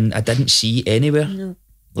 and I didn't see anywhere. No.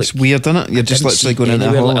 Like, it's weird, isn't it? You're just literally going into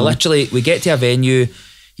a hall. Like, literally, we get to a venue,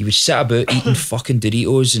 you would sit about eating fucking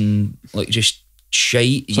Doritos and, like, just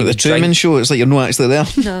shite. It's like the Truman Show, it's like you're not actually there.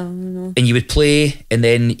 No. And you would play, and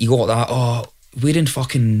then you got that, oh, we're in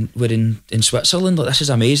Switzerland, like, this is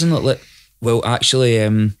amazing. Like, well,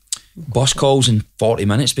 actually, bus calls in 40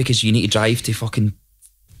 minutes because you need to drive to fucking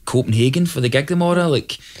Copenhagen for the gig tomorrow.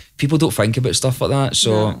 Like, people don't think about stuff like that.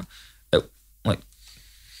 So,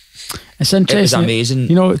 it's interesting. It was amazing.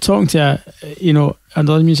 You know, talking to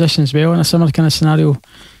another musician as well in a similar kind of scenario.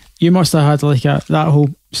 You must have had like that whole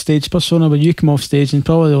stage persona where you come off stage and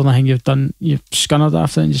probably the only thing you've done, you've scunnered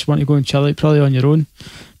after it and just want to go and chill out, probably on your own.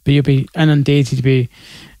 But you'll be inundated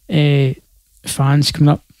by fans coming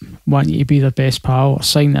up wanting you to be their best pal, or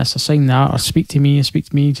sign this or sign that, or speak to me, do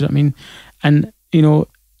you know what I mean? And, you know,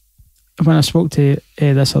 when I spoke to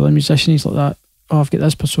this other musician, he's like that, oh, I've got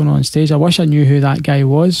this persona on stage, I wish I knew who that guy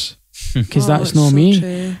was, because that's not so me.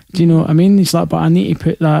 True. Do you know what I mean? He's like, but I need to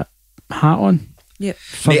put that hat on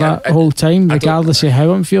for that whole time, regardless of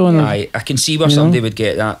how I'm feeling. I can see where somebody would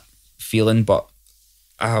get that feeling, but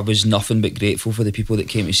I was nothing but grateful for the people that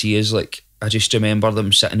came to see us. Like, I just remember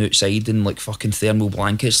them sitting outside in like fucking thermal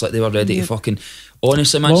blankets, like they were ready to fucking,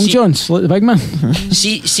 honestly man, Long Johns, like the big man.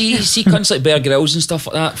 see cunts like Bear Grylls and stuff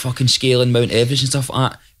like that, fucking scaling Mount Everest and stuff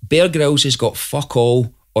like that. Bear Grylls has got fuck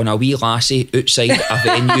all on a wee lassie outside a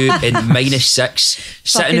venue in -6,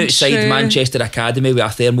 sitting outside Manchester Academy with a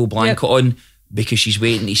thermal blanket on, because she's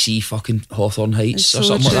waiting to see fucking Hawthorne Heights or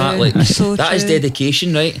something like that. Like, that is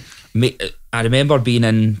dedication, right? I remember being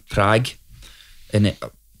in Prague, and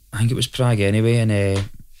I think it was Prague anyway, and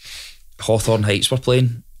Hawthorne Heights were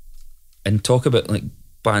playing, and talk about like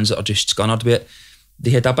bands that are just scunnered with it.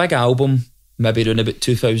 They had a big album maybe around about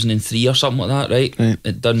 2003 or something like that, right?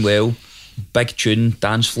 It done well, big tune,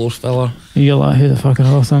 dance floor filler. You're like, who the fuck are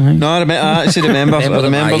Hawthorne Heights? No, I actually remember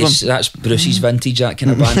them. That's Bruce's vintage, that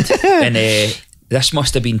kind of band. And this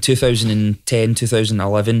must have been 2010,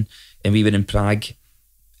 2011, and we were in Prague,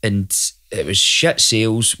 and it was shit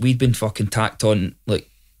sales. We'd been fucking tacked on, like,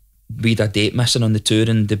 we'd a date missing on the tour,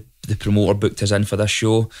 and the promoter booked us in for this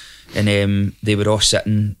show, and they were all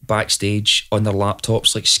sitting backstage on their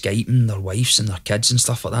laptops, like Skyping their wives and their kids and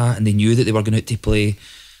stuff like that, and they knew that they were going out to play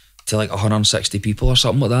to like 160 people or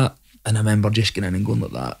something like that. And I remember just going in and going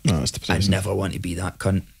like that, I never want to be that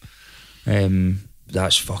cunt.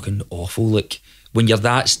 That's fucking awful. Like, when you're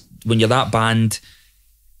that band,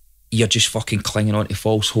 you're just fucking clinging on to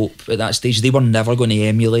false hope at that stage. They were never going to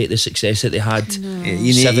emulate the success that they had. No.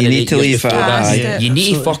 You need to leave that. You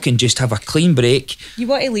need to fucking just have a clean break. You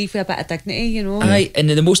want to leave with a bit of dignity, you know. Aye, and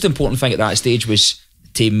the most important thing at that stage was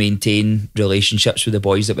to maintain relationships with the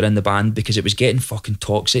boys that were in the band, because it was getting fucking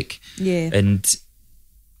toxic. Yeah. And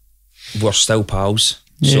we're still pals.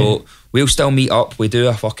 Yeah. So we'll still meet up. We do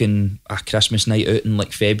a Christmas night out in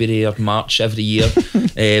like February or March every year.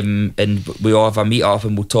 And we all have a meet up,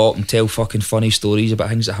 and we'll talk and tell fucking funny stories about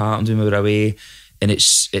things that happened when we were away. And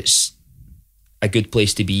it's a good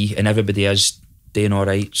place to be, and everybody is doing all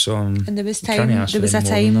right. So and there was a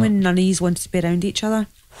time when none of us wanted to be around each other,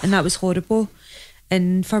 and that was horrible.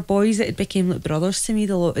 And for boys, it became like brothers to me,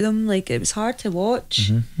 the lot of them. Like, it was hard to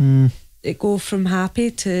watch. It go from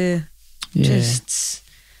happy to just...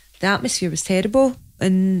 The atmosphere was terrible,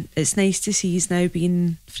 and it's nice to see he's now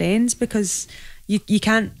being friends, because you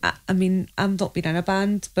can't, I mean, I'm not been in a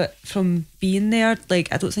band, but from being there, like,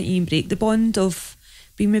 I don't think you can break the bond of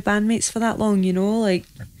being with bandmates for that long, you know, like,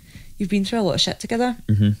 you've been through a lot of shit together.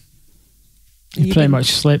 You pretty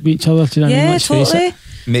much slept with each other, do you know what I mean? Let's face it.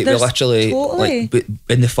 Mate, we literally, like,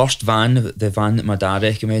 in the first van, the van that my dad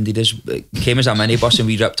recommended us, it came as a minibus, and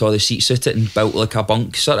we ripped all the seats out it and built like a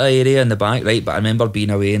bunk sort of area in the back, right? But I remember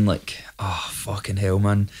being away and like, oh fucking hell,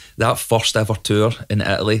 man, that first ever tour in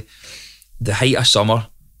Italy, the height of summer,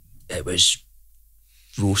 it was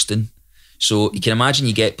roasting. So you can imagine,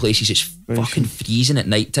 you get places it's fucking freezing at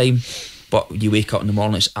night time, but you wake up in the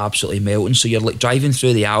morning, it's absolutely melting. So you're like driving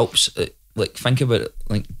through the Alps, like, think about it,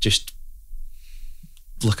 like, just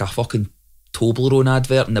like a fucking Toblerone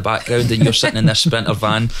advert in the background, and you're sitting in this Sprinter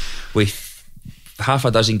van with half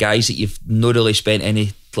a dozen guys that you've not really spent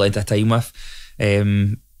any length of time with.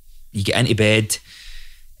 You get into bed,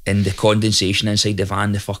 and the condensation inside the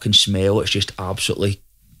van, the fucking smell, it's just absolutely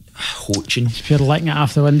hoaching. If you're licking it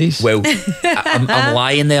off the windows. Well, I'm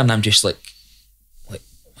lying there, and I'm just like, what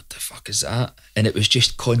the fuck is that? And it was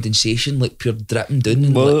just condensation, like pure dripping down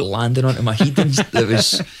and like landing onto my head. And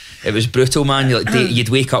it was brutal, man. You'd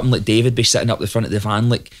wake up and like David be sitting up the front of the van,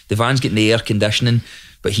 like the van's getting the air conditioning,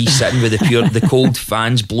 but he's sitting with the cold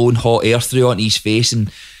fans blowing hot air through onto his face and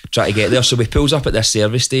try to get there. So we pulls up at this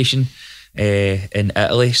service station in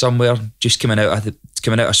Italy somewhere, just coming out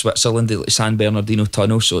of Switzerland, the San Bernardino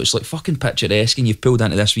tunnel. So it's like fucking picturesque, and you've pulled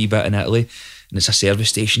into this wee bit in Italy, and it's a service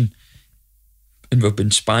station, and we've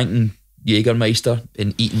been spanking Jägermeister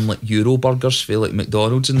and eating like Euro burgers for like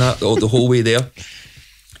McDonald's and that all the whole way there,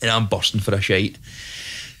 and I'm bursting for a shite.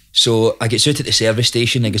 So I get out at the service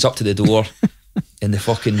station, and gets up to the door, and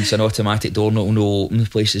it's an automatic door, not no open, the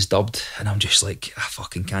place is dubbed, and I'm just like, I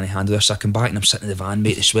fucking can't handle this. So I come back, and I'm sitting in the van,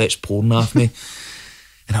 mate, the sweat's pouring off me,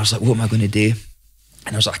 and I was like, what am I going to do?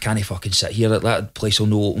 And I was like, I can't fucking sit here, like, that place will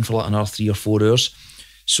no open for like another 3 or 4 hours.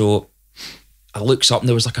 So I looks up, and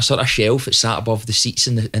there was like a sort of shelf that sat above the seats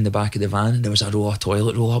in the back of the van, and there was a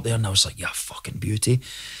toilet roll up there, and I was like, yeah, fucking beauty.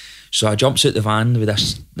 So I jumps out the van with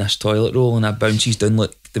this toilet roll, and I bounces down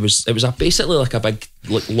like it was basically like a big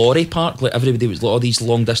like lorry park. Like everybody was, all these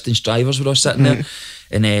long distance drivers were all sitting there,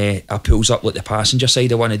 and I pulls up like the passenger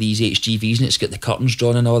side of one of these HGVs, and it's got the curtains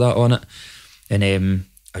drawn and all that on it, and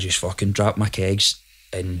I just fucking dropped my kegs,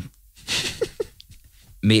 and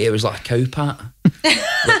mate, it was like a cow pat.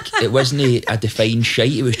 Like, it wasn't a defined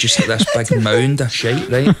shite, it was just like this big mound of shite,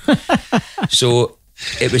 right? So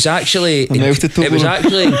it was actually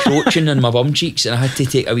encroaching on my bum cheeks, and I had to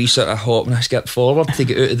take a wee sort of hop and I skipped forward to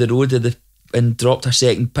get out of the road and dropped a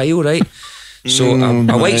second pile, right? So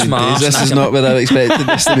I wiped my arse. This is not where I expected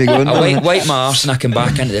this to be going. I wiped my arse and I came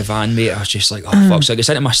back into the van, mate. I was just like, oh fuck. So I got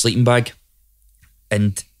into my sleeping bag,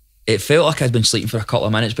 and it felt like I'd been sleeping for a couple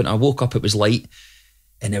of minutes, but when I woke up, it was light,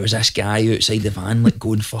 and there was this guy outside the van like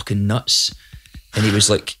going fucking nuts, and he was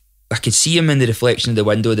like, I could see him in the reflection of the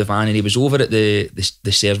window of the van, and he was over at the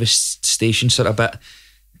service station sort of bit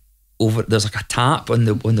over. There's like a tap on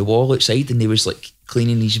the wall outside, and he was like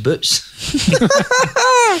cleaning his boots.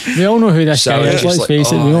 We all know who this guy is. Let's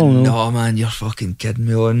face it, we all know. No man, you're fucking kidding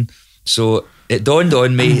me on. So it dawned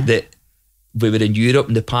on me that we were in Europe,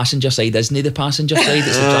 and the passenger side isn't the passenger side,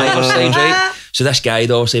 it's the driver's side, right? So this guy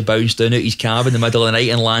had obviously bounced down out his cab in the middle of the night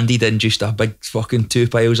and landed in just a big fucking 2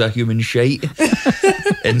 piles of human shite.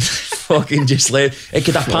 And fucking just left. It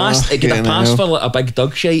could have passed for like a big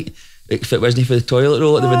dog shite if it wasn't for the toilet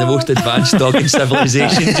roll. It would have been the most advanced dog in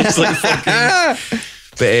civilization. Just like fucking.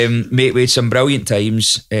 But mate, we had some brilliant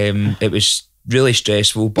times. It was really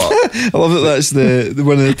stressful, but I love that that's the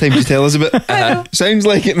one of the times you tell us about. Sounds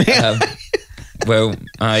like it, mate. Well,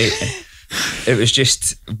 it was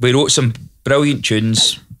just, we wrote some brilliant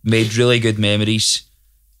tunes, made really good memories,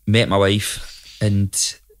 met my wife, and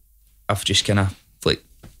I've just kind of like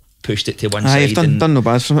pushed it to one side. You've done no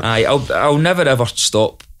bad from it. I'll never ever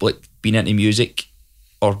stop like being into music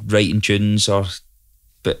or writing tunes,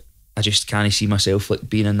 but I just can't see myself like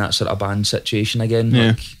being in that sort of band situation again. Yeah.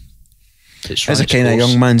 Like, it's a kind of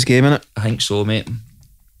young man's game, innit? I think so, mate.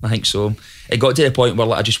 I think so. It got to the point where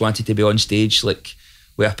like I just wanted to be on stage like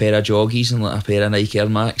with a pair of joggies and like a pair of Nike Air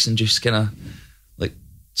Max and just kind of like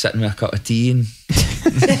sitting with a cup of tea, and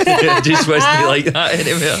it just wasn't like that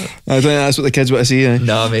anyway. I don't think that's what the kids want to see.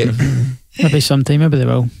 No, mate. Maybe sometime, maybe they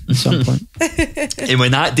will at some point. And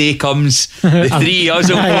when that day comes, the three of us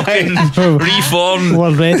will fucking reform.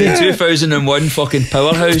 We're ready. The 2001 fucking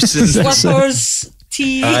powerhouse. And slippers,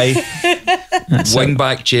 tea. Aye. Wing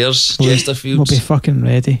back chairs, Chesterfields. We'll be fucking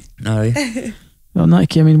ready. Aye. Well,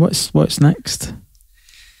 Nike, I mean, what's next?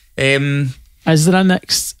 Is there a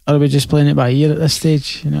next, or are we just playing it by ear at this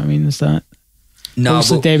stage? You know what I mean? Is that? No,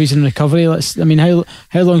 obviously Debbie's in recovery.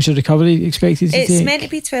 How long's your recovery expected to take? It's meant to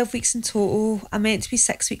be 12 weeks in total. I'm meant to be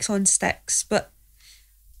 6 weeks on sticks, but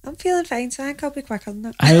I'm feeling fine, so I think I'll be quicker than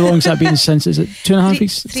that. How long's that been since? Is it 2.5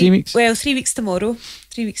 weeks? 3 weeks? Well, 3 weeks tomorrow.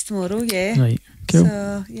 3 weeks tomorrow, yeah. Right, cool.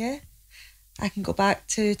 So, yeah, I can go back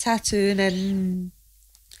to tattooing in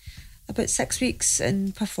about 6 weeks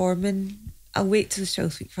and performing. I'll wait till the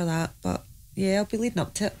 12th week for that, but yeah, I'll be leading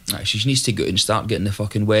up to it. Right, she needs to go and start getting the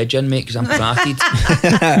fucking wedge in, mate, because I'm cratted.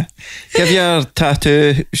 Give your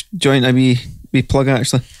tattoo joint a wee plug,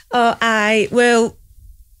 actually. Oh, I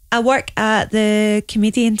work at the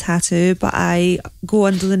Comedian Tattoo, but I go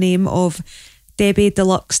under the name of Debay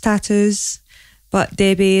Deluxe Tattoos. But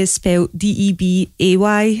Debay is spelled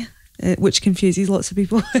Debay, which confuses lots of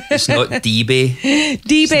people. It's not Debay.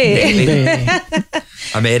 Debay.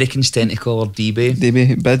 Americans tend to call her Debay.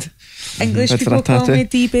 Debay, bid. English bid people call me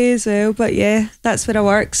Debay as well. But yeah, that's where I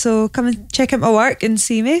work. So come and check out my work and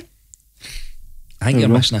see me. I think you're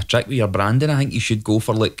missing a trick with your branding. I think you should go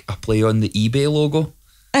for like a play on the eBay logo.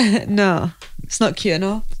 No, it's not cute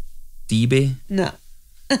enough. Debay. No.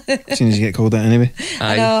 As soon as you get called that anyway.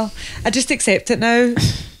 I know. I just accept it now.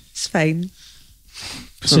 It's fine.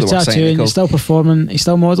 So tattooing, you're still performing, you're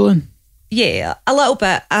still modelling? Yeah, a little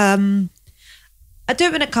bit. I do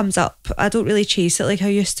it when it comes up. I don't really chase it like I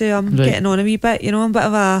used to. I'm getting on a wee bit, you know. I'm a bit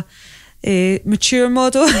of a mature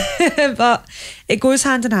model. But it goes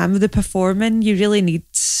hand in hand with the performing. You really need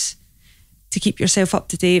to keep yourself up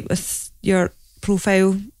to date with your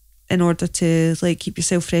profile in order to like keep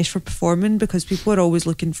yourself fresh for performing, because people are always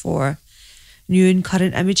looking for new and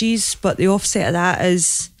current images. But the offset of that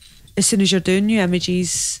is, as soon as you're doing new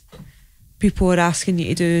images, people are asking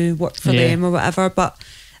you to do work for them or whatever. But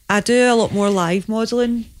I do a lot more live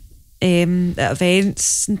modelling at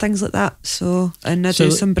events and things like that. So, and I do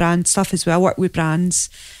some brand stuff as well. I work with brands.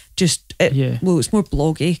 Well, it's more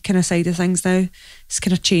bloggy kind of side of things now. It's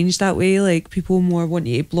kind of changed that way. Like people more want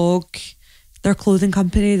you to blog their clothing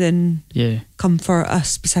company than come for a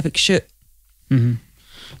specific shoot. Mm-hmm.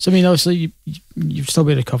 So I mean, obviously you've still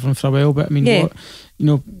been recovering for a while, but I mean, what, you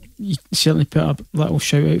know, you certainly put a little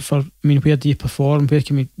shout out for. I mean, where do you perform? Where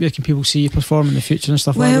can people see you perform in the future and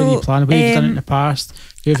stuff like that? Where do you plan? Where have you done it in the past?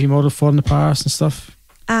 Who have you modelled for in the past and stuff?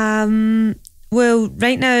 Well,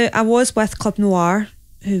 right now I was with Club Noir,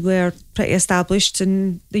 who were pretty established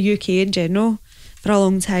in the UK in general for a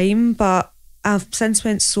long time, but I've since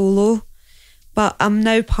went solo. But I'm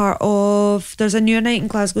now part of, there's a new night in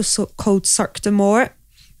Glasgow called Cirque de Mort.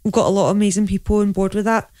 We've got a lot of amazing people on board with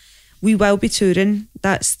that. We will be touring.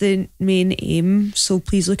 That's the main aim. So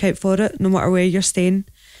please look out for it, no matter where you're staying.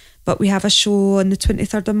 But we have a show on the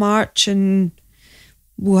 23rd of March and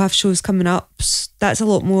we'll have shows coming up. That's it's a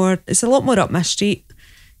lot more up my street.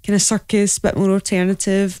 Kind of circus, bit more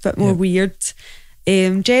alternative, bit more weird.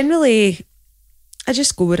 Generally, I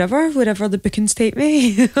just go wherever the bookings take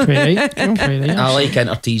me. Quite right. I like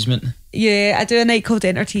entertainment. Yeah, I do a night called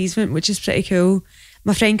Entertainment, which is pretty cool.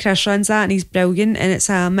 My friend Chris runs that and he's brilliant, and it's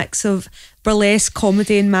a mix of burlesque,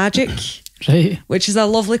 comedy and magic. Right. Which is a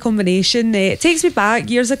lovely combination. It takes me back.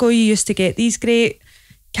 Years ago you used to get these great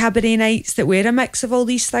cabaret nights that were a mix of all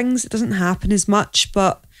these things. It doesn't happen as much,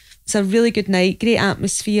 but it's a really good night, great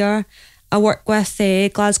atmosphere. I work with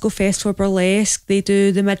Glasgow Festival Burlesque. They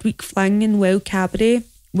do the midweek fling and Wild Cabaret.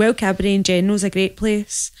 Wild Cabaret in general is a great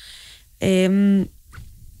place.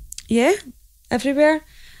 Yeah, everywhere.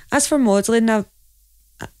 As for modelling, I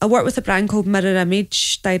work with a brand called Mirror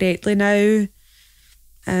Image directly now.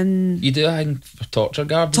 And you do a thing for Torture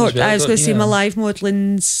Garden as well, I was going to say my live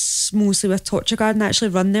modelling's mostly with Torture Garden. I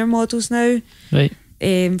actually run their models now. Right.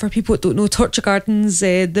 For people that don't know, Torture Garden's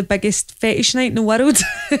the biggest fetish night in the world.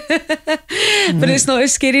 But it's not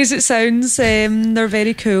as scary as it sounds. They're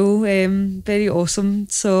very cool, very awesome.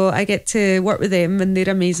 So I get to work with them and they're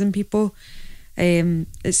amazing people.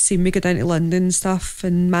 It's seen me go down to London and stuff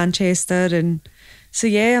and Manchester, and so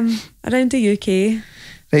yeah, I'm around the UK.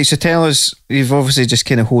 Right, so tell us, you've obviously just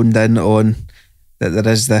kind of honed in on that there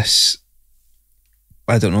is this,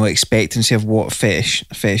 I don't know, expectancy of what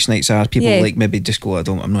fetish nights are. People like maybe just go, I'm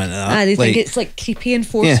not into that. They think it's like creepy and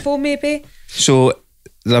forceful, maybe. So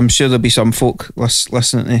I'm sure there'll be some folk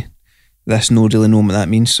listening to this not really knowing what that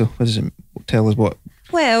means. So what does it tell us? What?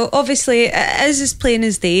 Well, obviously, it is as plain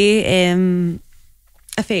as day.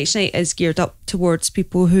 A fetish night is geared up towards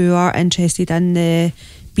people who are interested in the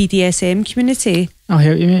BDSM community. I'll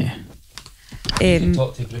help you, mate.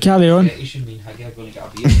 Carry on.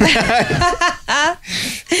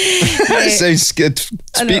 That sounds good.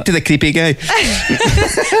 Speak to the creepy guy.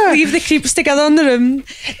 Leave the creeps together in the room.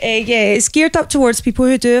 It's geared up towards people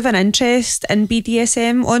who do have an interest in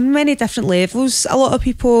BDSM on many different levels. A lot of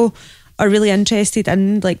people are really interested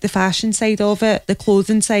in like the fashion side of it, the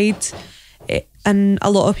clothing side, and a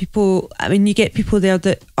lot of people, I mean, you get people there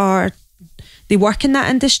that they work in that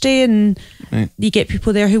industry, and you get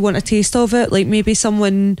people there who want a taste of it. Like maybe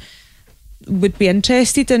someone would be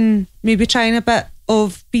interested in maybe trying a bit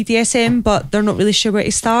of BDSM, but they're not really sure where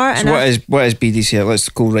to start. So what is BDSM? Let's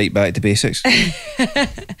go right back to basics.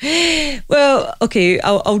 Well, okay,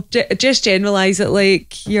 I'll just generalise it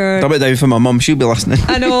like you're... Dumb it down for my mum, she'll be listening.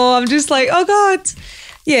 I know, I'm just like, oh God.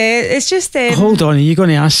 Yeah, it's just... Hold on, are you going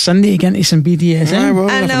to ask Cindy to get into some BDSM? Yeah, well,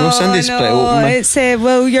 I know, Cindy's pretty open. It's,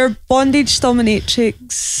 well, your bondage,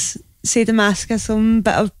 dominatrix, sadomasochism,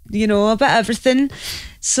 bit of, a bit of everything.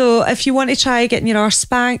 So if you want to try getting your arse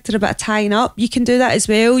spanked or a bit of tying up, you can do that as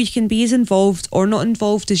well. You can be as involved or not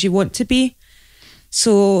involved as you want to be.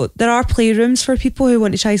 So there are playrooms for people who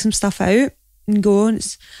want to try some stuff out and go.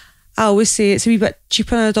 And I always say it's a wee bit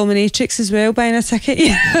cheaper than a dominatrix as well, buying a ticket.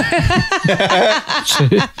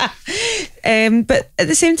 But at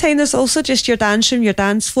the same time, there's also just your dance room, your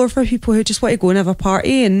dance floor for people who just want to go and have a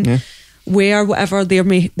party and wear whatever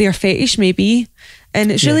their fetish may be. And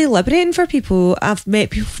it's really liberating for people. I've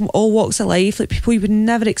met people from all walks of life, like people you would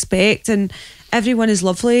never expect, and everyone is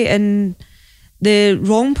lovely. And the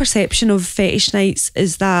wrong perception of fetish nights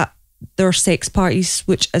is that there are sex parties,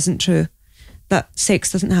 which isn't true. That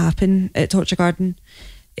sex doesn't happen at Torture Garden.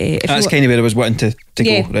 That's kind of where I was wanting to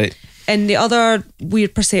go, right? And the other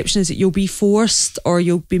weird perception is that you'll be forced or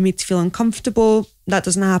you'll be made to feel uncomfortable. That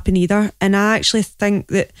doesn't happen either. And I actually think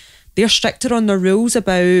that they're stricter on their rules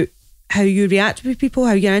about how you react with people,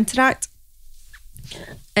 how you interact.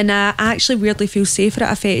 And I actually weirdly feel safer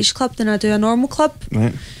at a fetish club than I do a normal club.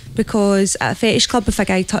 Right. Because at a fetish club, if a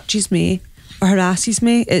guy touches me or harasses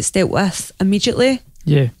me, it's dealt with immediately.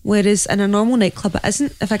 Yeah. Whereas in a normal nightclub, it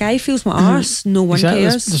isn't. If a guy feels my arse, no one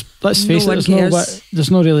cares. Let's face it,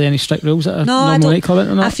 there's not really any strict rules at a normal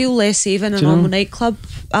nightclub. I feel less safe in a normal nightclub.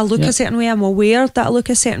 I look a certain way, I'm aware that I look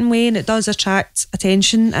a certain way, and it does attract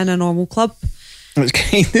attention in a normal club. It's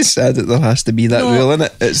kind of sad that there has to be that rule in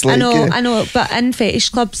it. It's like I know, but in fetish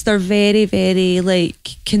clubs they're very, very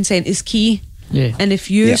like consent is key. Yeah. And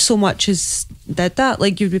if you so much as did that,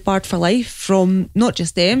 like you'd be barred for life from not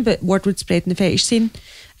just them, but word would spread in the fetish scene.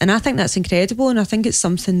 And I think that's incredible, and I think it's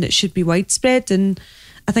something that should be widespread. And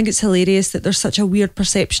I think it's hilarious that there's such a weird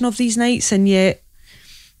perception of these nights, and yet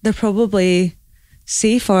they're probably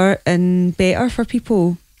safer and better for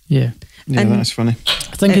people. Yeah. Yeah, and that's funny.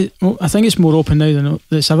 I think it's more open now than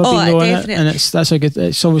it's ever been, though, isn't it? And that's a good.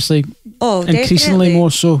 It's obviously increasingly definitely.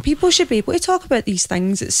 more so. People should be able to talk about these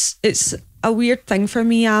things. It's a weird thing for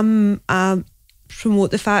me. I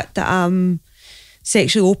promote the fact that I'm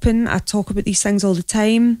sexually open. I talk about these things all the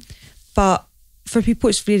time, but for people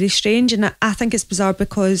it's really strange, and I think it's bizarre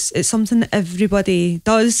because it's something that everybody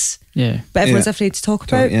does. Yeah, but everyone's afraid to talk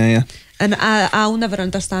about. Yeah. And I'll never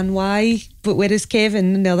understand why. But whereas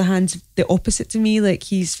Kevin, on the other hand, the opposite to me, like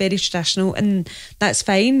he's very traditional, and that's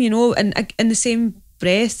fine, you know. And in the same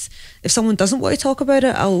breath, if someone doesn't want to talk about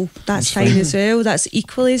it, that's fine as well. That's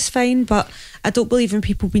equally as fine. But I don't believe in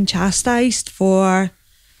people being chastised for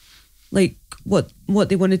like what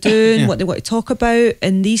they want to do and what they want to talk about.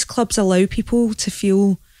 And these clubs allow people to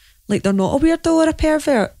feel like they're not a weirdo or a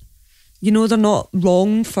pervert. You know, they're not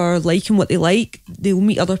wrong for liking what they like. They'll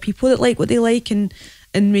meet other people that like what they like and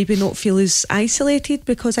maybe not feel as isolated,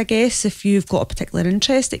 because I guess if you've got a particular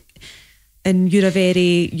interest and you're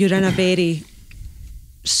in a very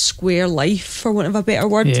square life, for want of a better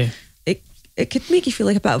word, it could make you feel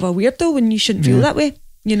like a bit of a weirdo when you shouldn't feel that way.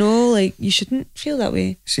 You know, like you shouldn't feel that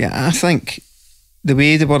way. See, I think the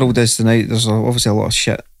way the world is tonight, there's obviously a lot of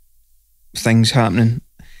shit things happening.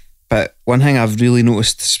 But one thing I've really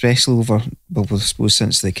noticed, especially over, well, I suppose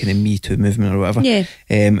since the kind of Me Too movement or whatever,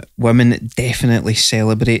 women definitely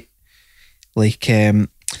celebrate. Like say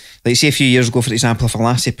a few years ago, for example, if a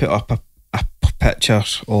lassie put up a picture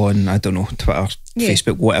on, I don't know, Twitter,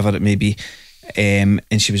 Facebook, whatever it may be, and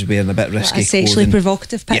she was wearing a bit risky a sexually clothing,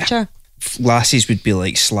 provocative picture. Lassies would be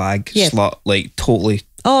like slag, slut, like totally.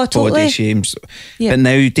 Totally. Body shames. But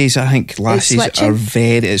nowadays I think lassies are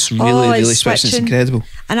it's really switching. It's incredible.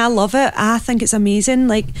 And I love it. I think it's amazing.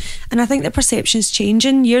 Like, and I think the perception's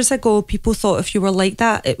changing. Years ago people thought if you were like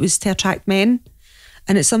that it was to attract men,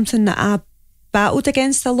 and it's something that I battled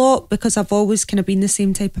against a lot because I've always kind of been the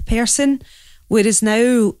same type of person, whereas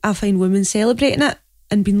now I find women celebrating it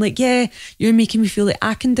and being like, yeah, you're making me feel like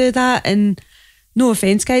I can do that. And no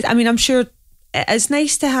offence guys, I mean, I'm sure it is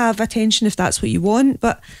nice to have attention if that's what you want,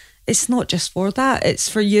 but it's not just for that, it's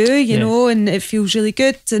for you, you know, and it feels really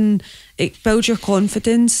good and it builds your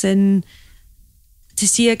confidence. And to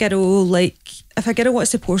see a girl, like, if a girl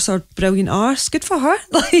wants to post her brilliant arse, good for her.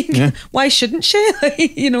 Like, why shouldn't she?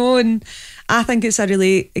 Like, you know, and I think it's a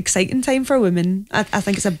really exciting time for women. I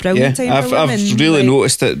think it's a brilliant time for women. I've really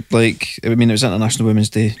noticed it. Like, I mean, it was International Women's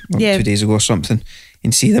Day 2 days ago or something,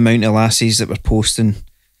 and see the amount of lassies that were posting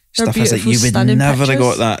stuff as like you would never have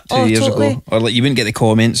got that 2 years ago, or like you wouldn't get the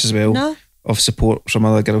comments as well of support from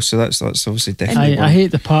other girls. So that's obviously definitely. I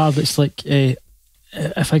hate the part that's like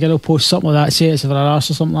if a girl posts something like that, say it's of her arse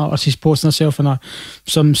or something like that, or she's posting herself in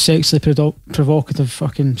some sexually provocative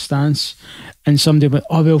fucking stance, and somebody went,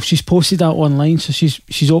 oh well, she's posted that online, so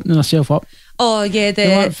she's opening herself up. Oh yeah,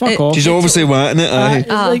 like, fuck off. She's obviously wanting it.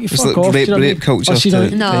 Like, it's like rape culture.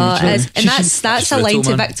 And that's a line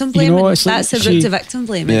to victim blaming. You know, that's a route to victim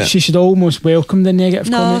blaming. Yeah. She should almost welcome the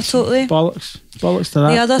negative comments. No, totally. Bollocks to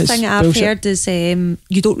that. The other thing I've heard is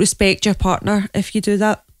you don't respect your partner if you do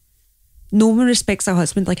that. No one respects their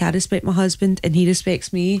husband like I respect my husband, and he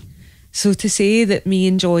respects me. So to say that me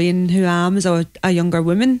enjoying who I am as a younger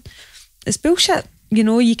woman, it's bullshit. You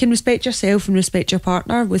know, you can respect yourself and respect your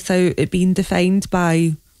partner without it being defined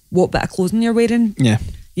by what bit of clothing you're wearing. Yeah.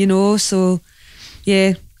 You know, so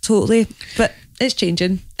yeah, totally. But it's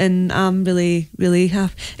changing, and I'm really, really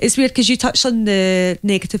happy. It's weird because you touched on the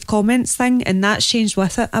negative comments thing, and that's changed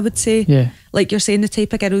with it, I would say. Yeah. Like you're saying, the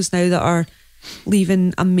type of girls now that are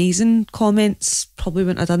leaving amazing comments probably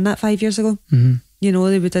wouldn't have done that 5 years ago. Mm-hmm. You know,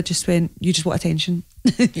 they would have just went, you just want attention.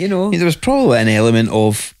 You know, I mean, there was probably an element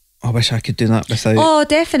of, I wish I could do that without. Oh,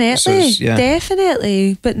 definitely,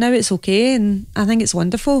 definitely. But now it's okay, and I think it's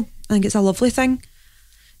wonderful. I think it's a lovely thing.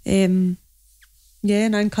 Yeah,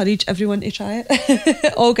 and I encourage everyone to try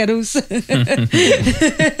it. All girls.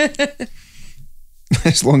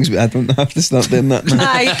 As long as I don't have to start doing that.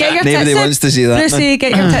 Aye, get your Nobody tits wants out. to see that. Brucey,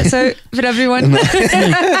 get your tits out for everyone.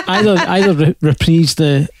 Either reprise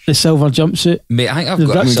the silver jumpsuit. Mate, I think I've The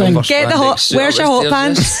got a Brits silver Get the spandex hot- suit where's your hot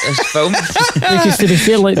upstairs pants? This film. Because to be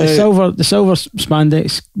fair, like the silver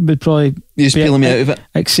spandex would probably You just be peeling me out of it.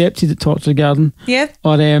 accepted at Torture Garden. Yeah.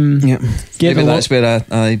 Or Yeah. get Maybe the that's where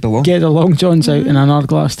I belong. get the long johns out in an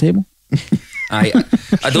hourglass table.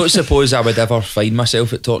 I don't suppose I would ever find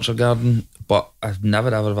myself at Torture Garden, but I've never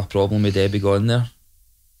ever have a problem with Debbie going there.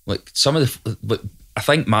 Like some of but I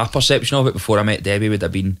think my perception of it before I met Debbie would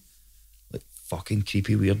have been like fucking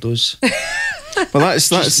creepy weirdos. Well, that's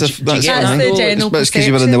get the the general That's because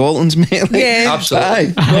you were in the Waltons, mate. Like, Yeah.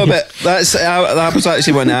 Absolutely. Aye. No, but that was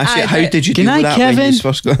actually one I asked you. Aye, How but- did you Good deal with night, that when Kevin. you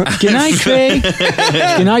first got? Good night, Craig.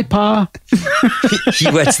 Good night, Pa. He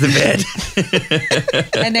wets the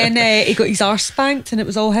bed. And then he got his arse spanked and it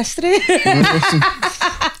was all history.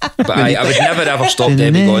 But I would never ever stop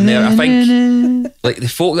Debbie going there. I think like the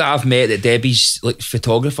folk that I've met that Debbie's like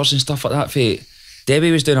photographers and stuff like that for,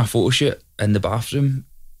 Debbie was doing a photo shoot in the bathroom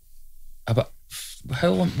about how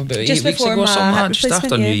long, about 8 Just weeks before ago or my something like hip that, just after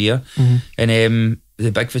replacement, New yeah. Year. And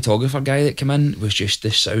the big photographer guy that came in was just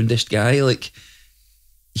the soundest guy. Like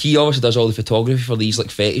he obviously does all the photography for these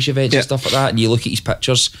like fetish events and stuff like that, and you look at his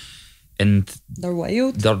pictures and They're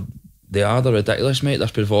wild. they're ridiculous, mate. They're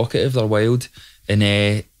provocative, they're wild. And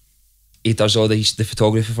he does all the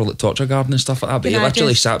photography for like Torture Garden and stuff like that. But Can he I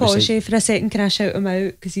literally just sat pause beside. you for a second? Can I shout him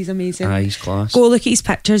out? Because he's amazing. Aye, he's class. Go look at his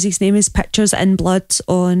pictures. His name is Pictures in Blood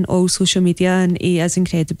on all social media and he is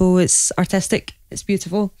incredible. It's artistic. It's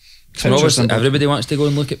beautiful. And obviously everybody wants to go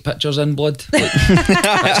and look at Pictures in Blood. Like,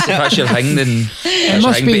 that's your thing. Then that's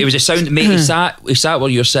your thing. But it was a sound, mate. He sat where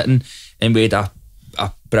you're sitting, and we had a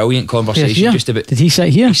brilliant conversation Here. just about. Did he sit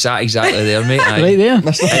here? He sat exactly there, mate. Aye. Right there. In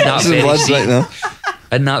that very seat. Right there.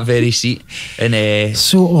 In that very seat, and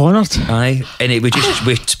So honoured. aye, and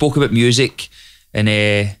we spoke about music, and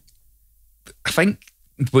I think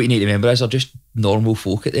what you need to remember is they're just normal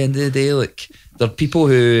folk at the end of the day. Like they're people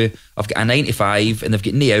who have got a 9 to 5 and they've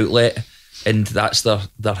got no outlet, and that's their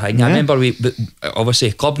thing. Yeah. I remember but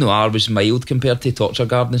obviously Club Noir was mild compared to Torture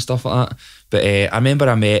Garden and stuff like that. But I remember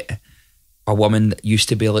I met a woman that used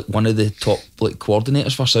to be like one of the top like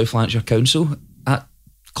coordinators for South Lanarkshire Council at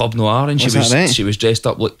Club Noir, and she was dressed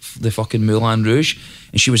up like the fucking Moulin Rouge,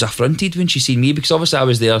 and she was affronted when she seen me because obviously I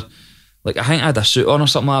was there. Like I think I had a suit on or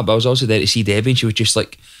something like that, but I was also there to see Debbie, and she was just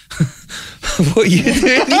like, "What are you doing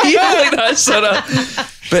here?" Like that sort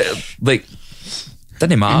of. But like,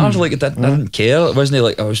 didn't matter. Like I didn't care. It wasn't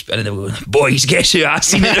like I was in there going, "Boys, guess who I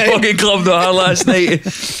seen at the fucking Club Noir last night?"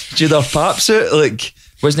 Did their pap suit? Like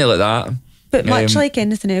wasn't it like that? But much like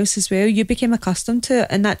anything else as well, you became accustomed to it,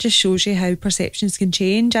 and that just shows you how perceptions can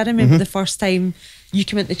change. I remember the first time you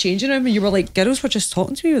came into the changing room and you were like, girls were just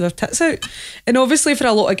talking to me with their tits out. And obviously for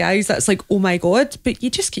a lot of guys that's like, oh my God, but you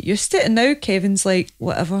just get used to it. And now Kevin's like,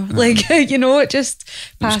 whatever. Like, you know, it just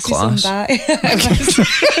passes him by.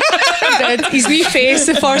 His wee face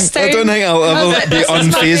the first time. I don't think I'll ever be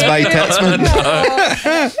unfazed by tits,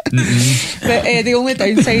 man. But the only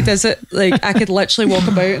downside is it, like, I could literally walk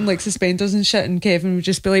about in like suspenders and shit, and Kevin would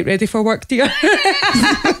just be like, ready for work, dear.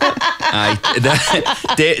 Aye,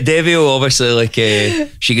 Debbie will obviously like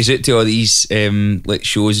she goes out to all these like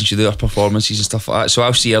shows and she do her performances and stuff like that. So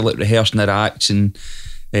I'll see her like rehearsing her acts, and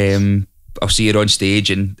I'll see her on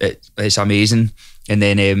stage, and it's amazing. And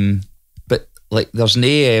then but like there's no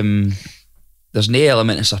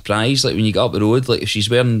element of surprise. Like when you get up the road, like if she's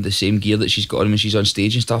wearing the same gear that she's got on when she's on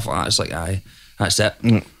stage and stuff like that, it's like aye, that's it.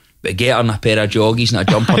 But get her in a pair of joggies and a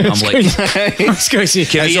jumper, and I'm like, It's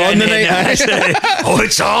on the night. oh,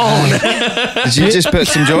 it's on. Did you just put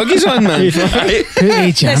some joggies on, man? Put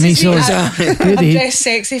the jammies on. I'm dressed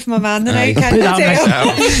sexy for my man tonight, can't Put you that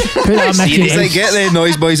tell? Put that Mickey It's like, get the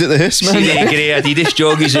noise boys at the house, See man. the grey Adidas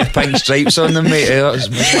joggies with pink stripes on them, mate. That's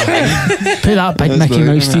my thing. Put that big Mickey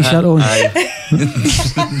Mouse t-shirt on.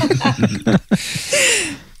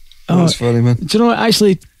 That's funny, man. Do you know what,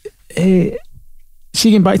 actually, see,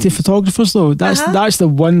 getting back to photographers though, that's the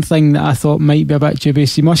one thing that I thought might be a bit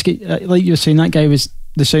dubious. You must get, like you were saying, that guy was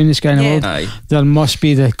the soundest guy in the world. Aye. There must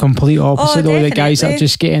be the complete opposite though, the guys that are definitely.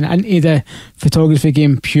 just getting into the photography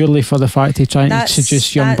game purely for the fact of trying to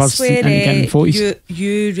seduce young birds where, and getting photos.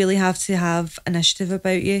 you really have to have initiative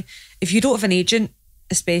about you. If you don't have an agent,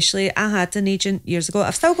 especially, I had an agent years ago.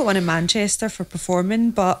 I've still got one in Manchester for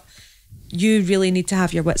performing, but you really need to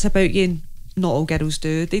have your wits about you. Not all girls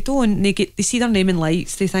do. They don't. They see their name in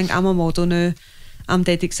lights. They think, I'm a model now. I'm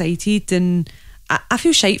dead excited, and I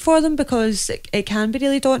feel shite for them because it can be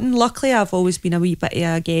really daunting. Luckily, I've always been a wee bit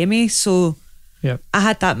of a gamey, so I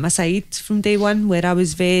had that on my side from day one, where I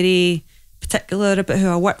was very particular about who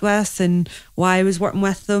I worked with and why I was working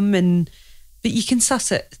with them, but you can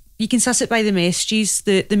suss it. You can suss it by the messages.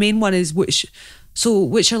 The main one is which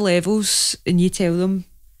are levels, and you tell them,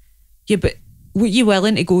 yeah, but what you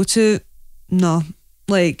willing to go to? No,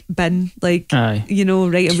 like bin, like aye. You know,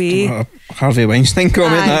 right away. Harvey Weinstein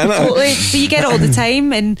comment. Totally. But you get it all the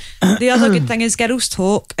time. And the other good thing is girls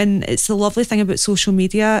talk, and it's the lovely thing about social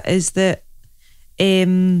media is that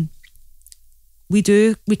we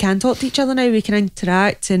can talk to each other now, we can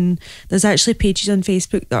interact, and there's actually pages on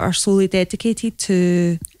Facebook that are solely dedicated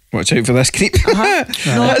to watch out for this creep.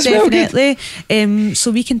 No, definitely.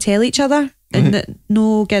 So we can tell each other, and that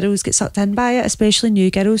no girls get sucked in by it, especially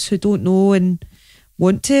new girls who don't know and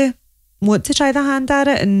want to try their hand at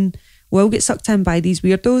it, and will get sucked in by these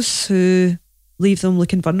weirdos who leave them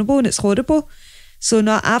looking vulnerable, and it's horrible. So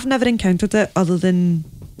no, I've never encountered it other than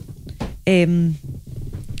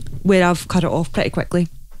where I've cut it off pretty quickly.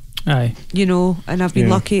 Aye. You know, and I've been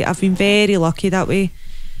lucky. I've been very lucky that way.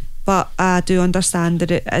 But I do understand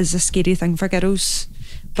that it is a scary thing for girls.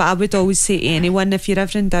 But I would always say to anyone, if you're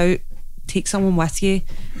ever in doubt, take someone with you.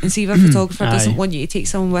 And see if a photographer doesn't want you to take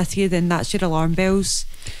someone with you, then that's your alarm bells.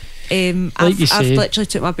 I've literally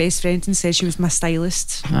took my best friend and said she was my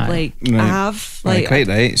stylist. I have. Quite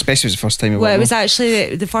right, especially if it was the first time you it was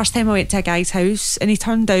actually the first time I went to a guy's house, and he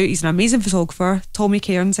turned out he's an amazing photographer. Tommy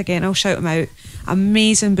Cairns, again, I'll shout him out.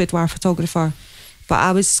 Amazing boudoir photographer. But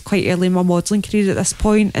I was quite early in my modelling career at this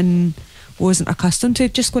point and wasn't accustomed to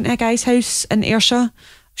just going to a guy's house in Ayrshire.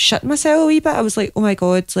 Shit myself a wee bit. I was like, oh my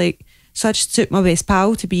God, so I just took my best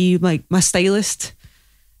pal to be like my stylist,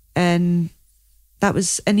 and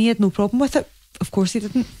he had no problem with it. Of course he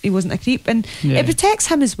didn't. He wasn't a creep, and it protects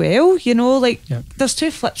him as well, you know. There's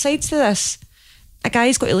two flip sides to this. A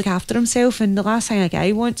guy's got to look after himself, and the last thing a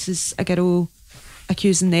guy wants is a girl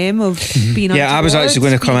accusing them of being I was actually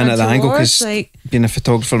going to come in at the angle, because being a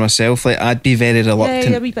photographer myself, I'd be very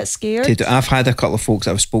reluctant. A wee bit scared. I've had a couple of folks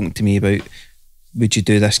that have spoken to me about, would you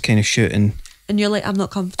do this kind of shoot, and you're like, I'm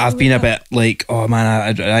not comfortable. I've been a bit like, oh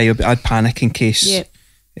man, I'd panic in case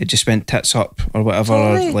it just went tits up or whatever.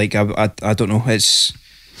 Totally. Or I don't know. It's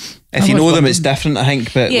if you know them, it's different, I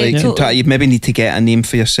think. But totally. You maybe need to get a name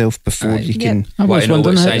for yourself before you can. I was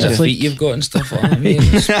wondering what size of feet you've got and stuff. But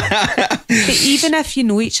even if you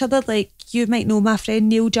know each other, like you might know my friend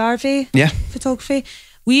Neil Jarvie, photography.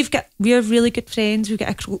 We're really good friends. We've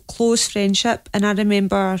got a close friendship, and I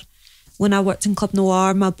remember when I worked in Club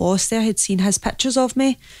Noir, my boss there had seen his pictures of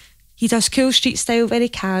me. He does cool street style, very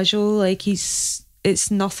casual. Like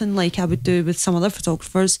it's nothing like I would do with some other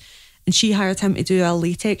photographers. And she hired him to do a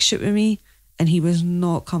latex shoot with me, and he was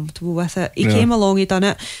not comfortable with it. He came along, he done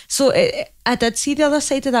it. So I did see the other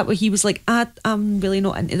side of that, where he was like, I'm really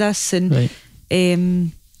not into this, and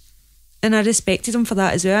and I respected him for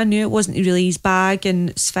that as well. I knew it wasn't really his bag, and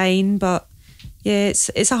it's fine, but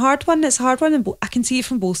it's a hard one. It's a hard one, and I can see it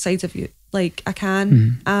from both sides of you. Like I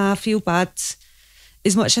can, I feel bad.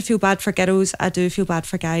 As much as I feel bad for girls, I do feel bad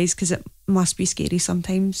for guys, because it must be scary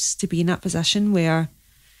sometimes to be in that position where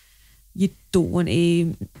you don't want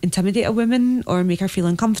to intimidate a woman or make her feel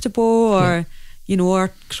uncomfortable, or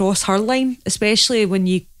or cross her line, especially when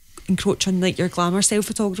you encroach on like your glamour style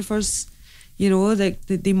photographers.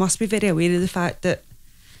 They must be very aware of the fact that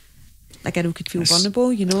a girl could feel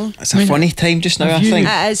vulnerable. It's a funny time just now. I think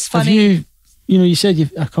it is funny. You said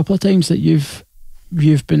you've a couple of times that you've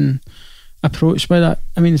been approached by that.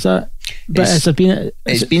 I mean, is that? But has there been?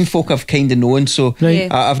 It's been folk I've kind of known, so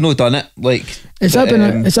I've not done it. Like, has that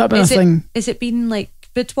been a thing? Has it been like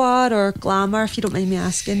boudoir or glamour, if you don't mind me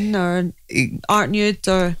asking, or art nude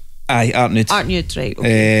or? Aye, art nude. Art nude, right?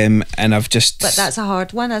 Okay. And I've just. But that's a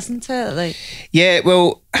hard one, isn't it? Like. Yeah,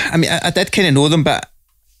 well, I mean, I did kind of know them, but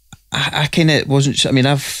I kind of wasn't. I mean,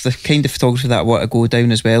 I've the kind of photography that I want to go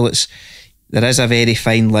down as well. There is a very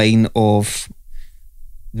fine line of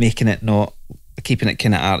making it not. Keeping it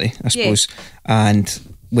kind of arty, I suppose, and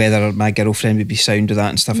whether my girlfriend would be sound with that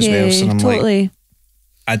and stuff as well. So I'm totally. Like,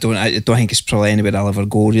 I don't think it's probably anywhere I'll ever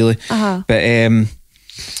go really. But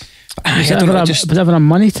was it ever a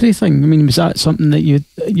monetary thing? I mean, was that something that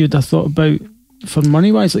you'd have thought about for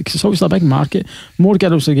money wise? Like, 'cause it's obviously a big market. More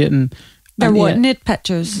girls are getting. They're wanting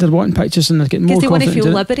pictures. They're wanting pictures, and they're getting more because they want to feel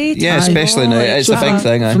liberated. liberated. Yeah, especially now. It's a big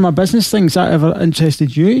thing. From a business thing, has that ever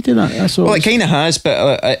interested you to do that? Well, it kind of has,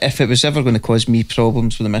 but if it was ever going to cause me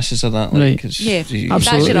problems with the missus or that, like, absolutely,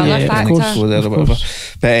 that's your other factor. Go there or whatever.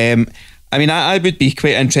 But I mean, I would be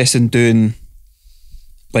quite interested in doing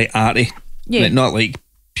like arty, like, not like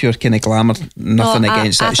pure kind of glamour. Nothing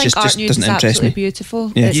against it. It's just doesn't interest me.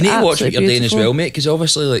 Beautiful. Yeah. You need to watch what you're doing as well, mate, because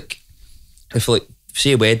obviously, like, if like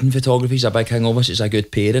say wedding photography is a big thing, obviously it's a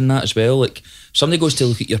good pair in that as well. Like somebody goes to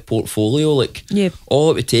look at your portfolio, like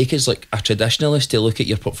all it would take is like a traditionalist to look at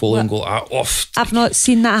your portfolio and go, I've not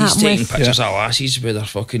seen that happen. He's taking pictures of lasses with their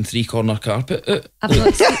fucking 3-corner carpet out. I've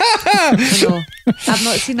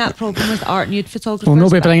not seen that problem with art nude photographers. Well,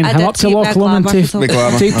 nobody bringing him up to Loch Lomond to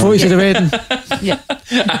take photos of the wedding.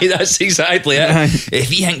 Aye, that's exactly it. If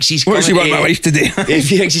he thinks he's coming, what does he want my wife to do? If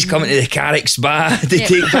he thinks he's coming to the Carrick Spa to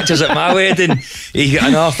take pictures at my wedding, he's got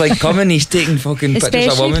enough like coming. He's taking fucking pictures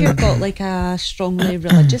of women. Especially if you've got like a strongly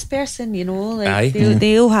religious person, you know, like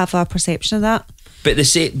they'll have a perception of that. But the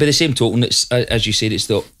same token, it's as you said, it's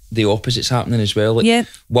the opposite's happening as well. Like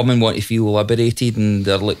women want to feel liberated, and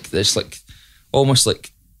they're like this, like almost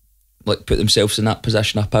like put themselves in that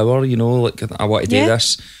position of power. You know, like I want to do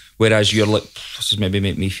this. Whereas you're like, this is maybe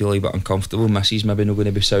make me feel a bit uncomfortable. Missy's maybe not going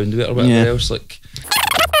to be sound with it or whatever else. Like,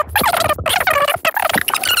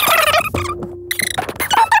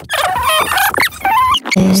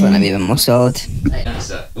 it's like maybe even more solid.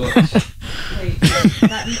 That's it.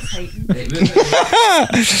 That needs heightened.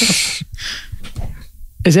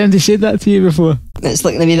 Has anybody said that to you before? It's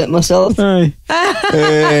looking a wee bit more solid. Aye.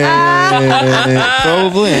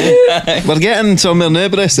 Probably. We're getting somewhere now,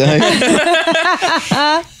 Bruce.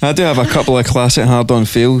 I do have a couple of classic hard-on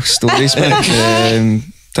fail stories, man,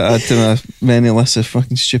 to add to my many lists of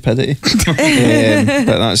fucking stupidity. But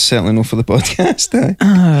that's certainly not for the podcast. Dear.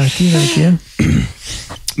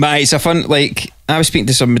 But it's a fun, like, I was speaking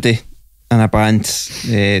to somebody in a band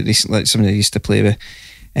recently, like somebody I used to play with,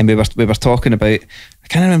 and we were talking about, I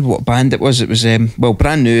can't remember what band it was. It was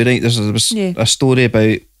brand new, right? There was a story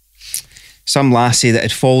about some lassie that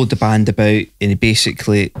had followed the band about, and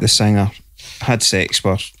basically the singer had sex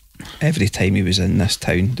with her every time he was in this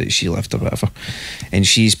town that she lived or whatever, and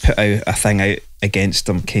she's put out a thing out against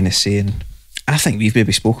him, kind of saying, I think we've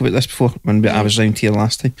maybe spoke about this before when I was round here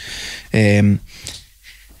last time.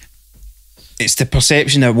 It's the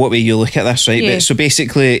perception of what way you look at this, right? But so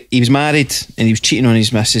basically, he was married and he was cheating on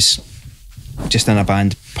his missus, just in a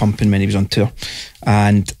band pumping when he was on tour.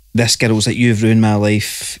 And this girl was like, "You've ruined my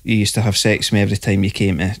life. You used to have sex with me every time you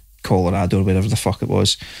came to Colorado or wherever the fuck it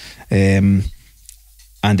was." And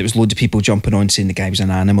it was loads of people jumping on saying the guy was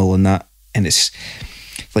an animal and that. And it's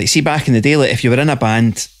like, see, back in the day, like if you were in a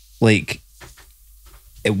band, like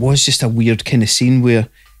it was just a weird kind of scene where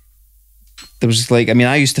there was like, I mean,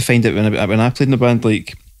 I used to find it when I played in a band,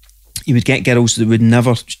 like you would get girls that would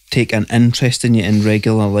never take an interest in you in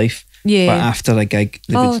regular life, but after a gig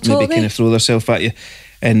they would maybe kind of throw themselves at you.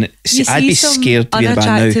 And I'd be scared to be in a band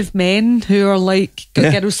now. Unattractive men who are like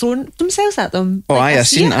got girls throwing themselves at them. Oh, like, I've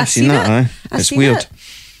seen that. It's weird.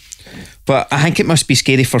 But I think it must be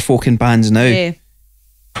scary for folk in bands now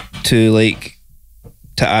to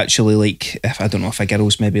actually like, if I don't know if a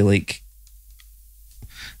girl's maybe like,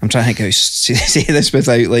 I'm trying to think how to say this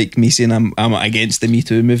without like me saying I'm against the Me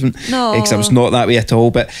Too movement. No, because I was not that way at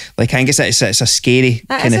all. But like I think it's a scary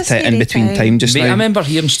kind of in between time just now. I remember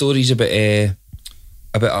hearing stories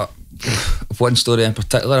about one story in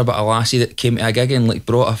particular about a lassie that came to a gig and like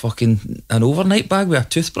brought an overnight bag with a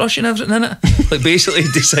toothbrush and everything in it. Like basically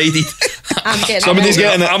decided somebody's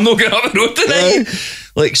getting it. I'm not getting up the road tonight.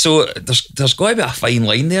 Like, so there's got to be a fine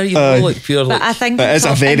line there, you know, like pure. But I think it is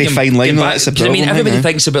a very fine line. That's the problem. I mean, everybody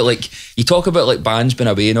thinks about like, you talk about like bands being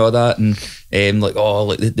away and all that, and like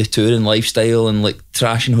like the touring lifestyle and like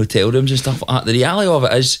trashing hotel rooms and stuff like that. The reality of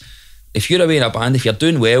it is, if you're away in a band, if you're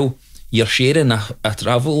doing well, you're sharing a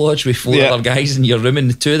travel lodge with 4 other guys in your room, and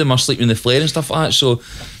the 2 of them are sleeping in the flare and stuff like that. So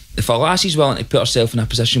if a lassie's willing to put herself in a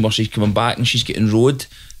position where she's coming back and she's getting rode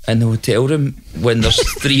in the hotel room when there's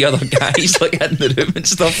 3 other guys like in the room and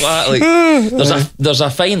stuff like that, like there's a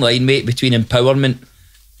fine line, mate, between empowerment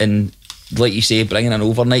and, like you say, bringing an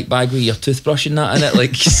overnight bag with your toothbrush and that in it.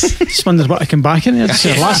 Like, just wonders what I can back in there. I would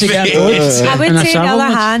say, on the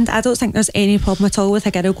other hand, I don't think there's any problem at all with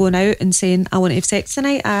a girl going out and saying, I want to have sex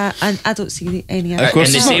tonight. I don't see any of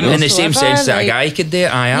course, in the same sense that a guy could do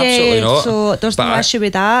it. Absolutely not. So there's no issue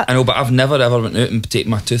with that. I know, but I've never ever went out and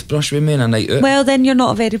taken my toothbrush with me on a night out. Well, then you're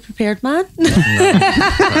not a very prepared man. No,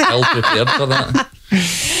 I'm ill prepared for that.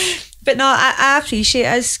 But no, I appreciate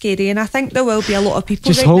it. It's scary, and I think there will be a lot of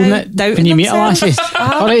people just holding it when you meet a lassie.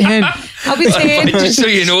 All right, hen. I'll be saying, just so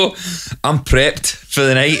you know, I'm prepped for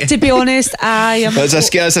the night. To be honest, I am. That's a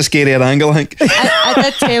scarier angle, I think. I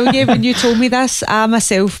did tell you when you told me this, I'm a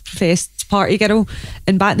self-professed party girl,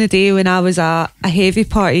 and back in the day when I was a heavy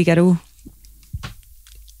party girl,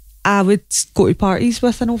 I would go to parties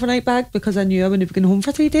with an overnight bag because I knew I wouldn't be going home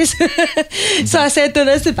for 3 days. So I said there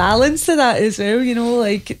is a balance to that as well, you know,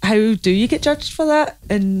 like how do you get judged for that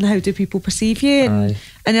and how do people perceive you? And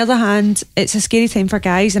On the other hand, it's a scary time for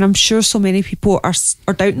guys, and I'm sure so many people are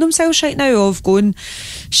doubting themselves right now of going,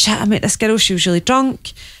 shit, I met this girl, she was really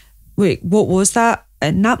drunk. Wait, what was that?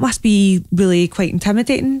 And that must be really quite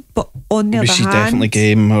intimidating. But on the other hand, she's definitely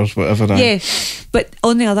game or whatever. Yeah, but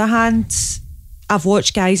on the other hand, I've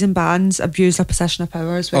watched guys in bands abuse their position of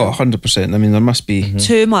power as well. Oh, 100%. I mean, there must be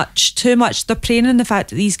too much. They're preying on the fact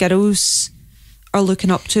that these girls are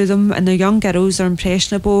looking up to them, and they're young girls, are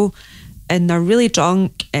impressionable, and they're really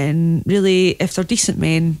drunk, and really, if they're decent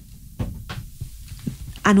men,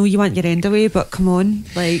 I know you want your end away, but come on,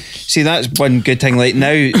 like. See, that's one good thing. Like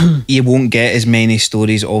now, you won't get as many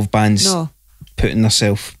stories of bands putting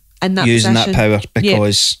themselves using that power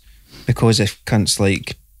because of cunts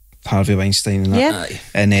like Harvey Weinstein and that,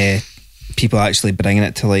 and people actually bringing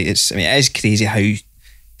it to light. It is crazy how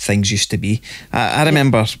things used to be. I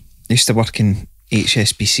remember I used to work in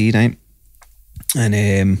HSBC, right, and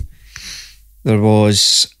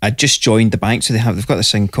I just joined the bank, so they've got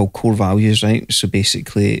this thing called core values, right? So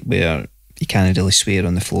basically, where you can't really swear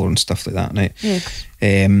on the floor and stuff like that, right?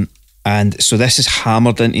 Yeah. And so this is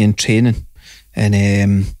hammered into in training,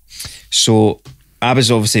 and so I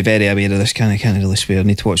was obviously very aware of this. Can't really swear. I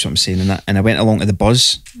need to watch what I'm saying and that. And I went along to the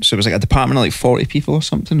buzz, so it was like a department of like 40 people or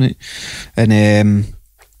something, right? And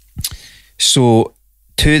so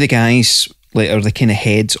two of the guys are the kind of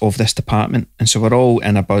heads of this department, and so we're all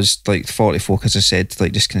in a buzz, like 40 folk, as I said,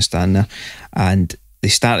 like just kind of stand there, and they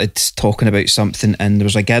started talking about something, and there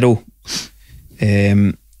was a girl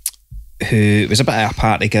who was a bit of a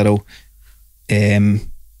party girl,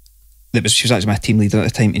 she was actually my team leader at the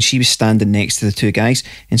time, and she was standing next to the two guys,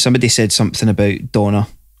 and somebody said something about Donna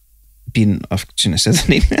being, I shouldn't have said the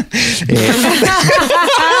name.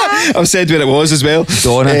 I've said where it was as well.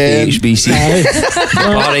 Donna, HBC,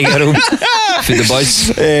 party girl for the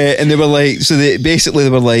buzz, and they were like, so they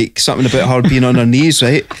were like something about her being on her knees,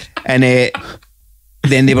 right? And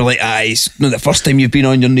then they were like, it's not the first time you've been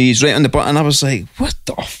on your knees, right on the butt. And I was like, what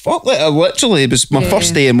the fuck? Like, literally, it was my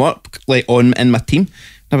first day in work, like in my team.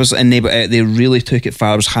 And they really took it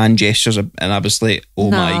far. It was hand gestures, and I was like,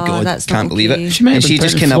 oh my God, can't believe it. And she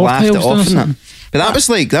just kind of laughed it off and that. But that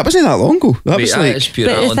wasn't that long ago. That was like,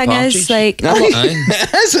 but the thing is, like,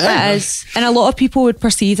 it is, and a lot of people would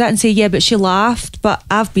perceive that and say, yeah, but she laughed. But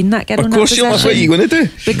I've been that girl. Of course, you laugh. What are you going to do?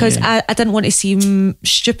 Because I didn't want to seem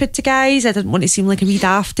stupid to guys. I didn't want to seem like a wee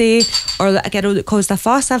dafty or a girl that caused a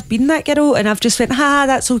fuss. I've been that girl, and I've just went,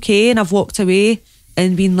 that's okay, and I've walked away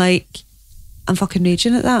and been like, I'm fucking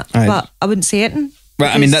raging at that. But I wouldn't say it.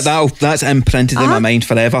 Right, I mean that's imprinted in my mind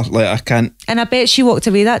forever. Like I can't. And I bet she walked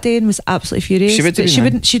away that day and was absolutely furious. She would do.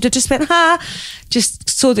 She'd have just went just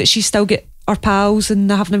so that she still get her pals and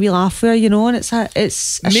they're having a wee laugh with her, you know. And it's a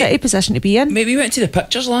shitty position to be in. Mate, we went to the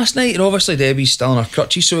pictures last night, and obviously Debbie's still on her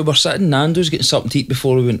crutches, so we were sitting in Nando's getting something to eat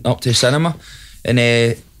before we went up to the cinema, and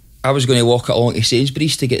I was going to walk along to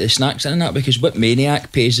Sainsbury's to get the snacks in and that, because what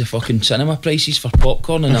maniac pays the fucking cinema prices for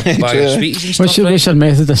popcorn and a bag of sweets and stuff? What's your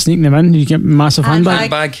method of sneaking them in? You get a massive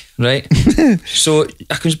handbag, right? So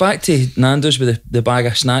I comes back to Nando's with the bag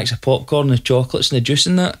of snacks, the popcorn, the chocolates and the juice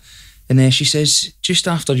and that, and then she says, just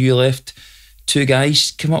after you left, two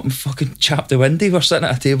guys come up and fucking chapped the window. We're sitting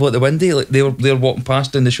at a table at the window, like they were walking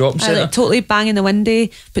past in the shopping centre, like, totally banging the window,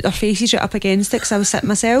 put their faces right up against it because I was sitting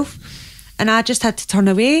myself. And I just had to turn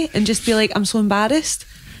away and just be like, I'm so embarrassed.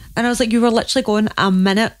 And I was like, you were literally going a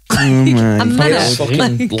minute. A minute.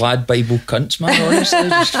 Fucking lad Bible cunts, man,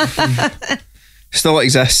 honestly. Still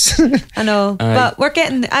exists. I know. But we're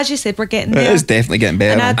getting, as you said, we're getting there. It is definitely getting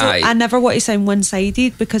better. And I never want to sound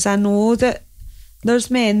one-sided, because I know that there's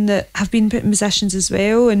men that have been put in positions as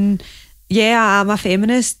well. And yeah, I'm a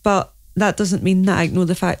feminist, but that doesn't mean that I ignore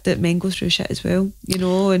the fact that men go through shit as well, you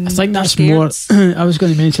know. And I think that's more. I was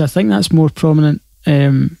going to mention, I think that's more prominent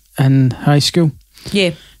in high school.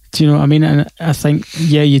 Yeah. Do you know what I mean? And I think,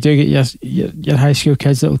 yeah, you do get your high school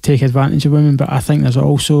kids that will take advantage of women, but I think there's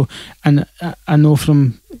also, and I know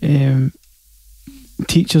from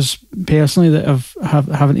teachers personally that have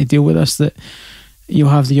having to deal with this, that you'll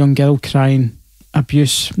have the young girl crying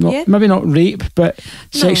abuse, maybe not rape, but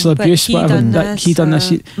sexual abuse, whatever, that he done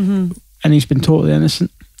this, and he's been totally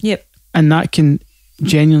innocent. Yep. And that can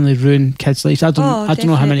genuinely ruin kids' lives. I don't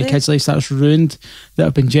know how many kids' lives that's ruined that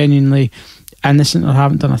have been genuinely innocent or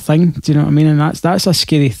haven't done a thing. Do you know what I mean? And that's a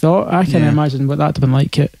scary thought. I can imagine what that'd have been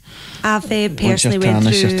like. I've personally went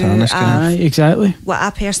through exactly. What I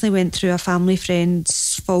personally went through, a family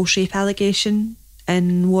friend's false rape allegation.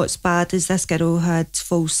 And what's bad is this girl had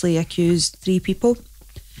falsely accused 3 people.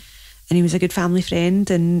 and he was a good family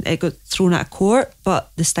friend, and it got thrown out of court,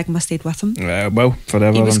 but the stigma stayed with him. Well,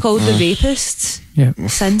 forever. He was called the rapist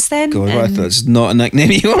since then. God, that's not a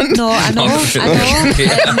nickname you want. No, I know.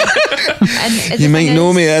 And you might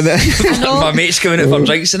know me. I know. My mate's coming out for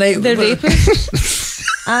drinks tonight. The rapist.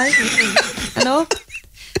 Aye, I know.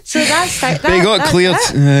 So that's that. They got cleared.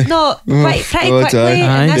 No, pretty quickly.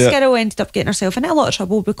 Aye. And this girl ended up getting herself in a lot of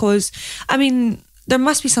trouble because, I mean, there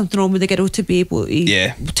must be something wrong with the girl to be able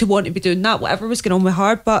to want to be doing that, whatever was going on with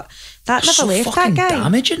her, but that never left that guy.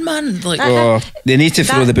 Damaging, man. Like, they need to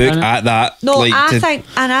throw the book at that. No, I think,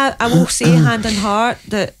 and I will say hand in heart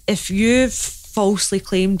that if you've falsely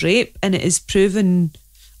claimed rape and it is proven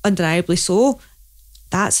undeniably so,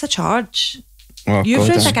 that's a charge. You've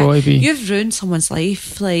ruined someone's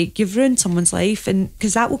life. Like, you've ruined someone's life, and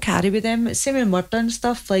because that will carry with them. It's same with murder and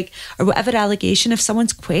stuff, like, or whatever allegation. If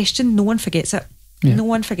someone's questioned, no one forgets it. No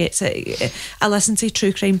one forgets it. I listen to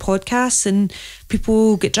true crime podcasts and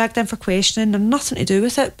people get dragged in for questioning and nothing to do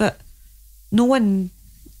with it, but no one.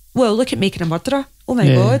 Well, look at Making a Murderer. Oh my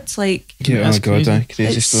God! Like,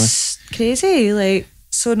 crazy story. Crazy. Like,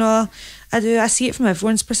 so no, I see it from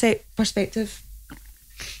everyone's perspective.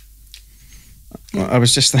 Well, I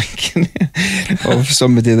was just thinking of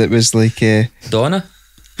somebody that was like Donna.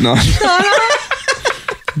 No.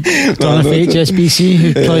 Donna for HSBC,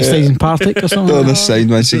 who probably stays in Partick or something. Donna's signed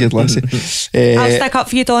man, she good lassie. I'll stick up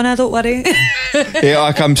for you, Donna, don't worry.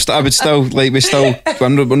 I would still, like, we're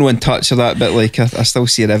not in touch of that, but like I still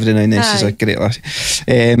see her every now and then. She's a great lassie.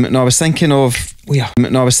 I was thinking of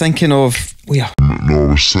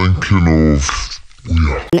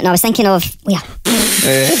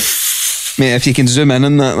mate, if you can zoom in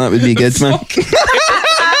on that would be good, man.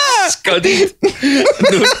 Scudded.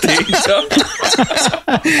 No danger.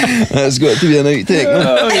 That's got to be an outtake,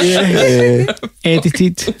 man.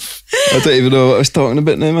 Edited. I don't even know what I was talking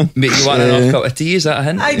about now, man. Mate, you want another cup of tea? Is that a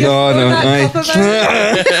hint? No,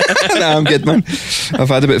 I'm good, man. I've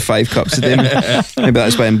had about 5 cups a day, man. Maybe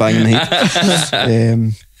that's why I'm banging the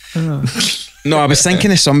head. No, I was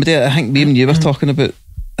thinking of somebody. I think me and you were talking about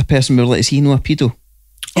a person we were like, is he no a pedo?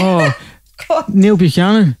 Oh, Neil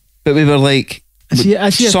Buchanan. But we were like,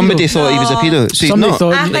 somebody thought he was a pedo. So he's not.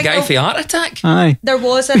 The guy for heart attack. Aye.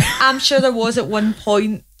 I'm sure there was at one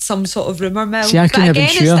point some sort of rumour mill. See, I couldn't have been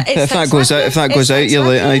sure. If that goes out, you're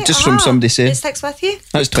like, just from somebody saying. It sticks with you.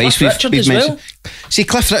 That's twice Cliff we've mentioned. Well. See,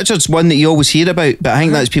 Cliff Richard's one that you always hear about, but I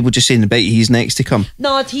think that's people just saying about he's next to come.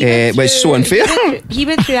 No, which is so unfair. He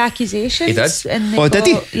went through accusations. He did. Did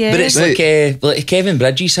he? Yeah. But it's like Kevin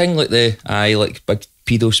Bridges thing, like big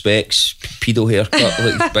pedo specs, pedo haircut,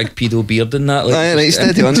 like big pedo beard and that. Like, right,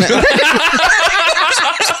 steady on that.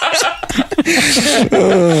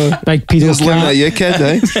 Big pedo just looking at you, kid,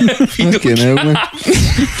 eh? Fucking hell, man.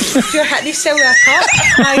 You're hitting his silver cup.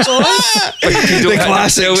 My God. The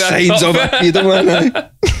classic signs of a pedo, man.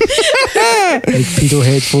 Big pedo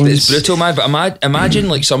headphones. It's brutal, man. But imagine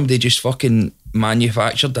like somebody just fucking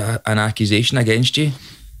manufactured an accusation against you.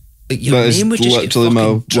 Like, your name would just get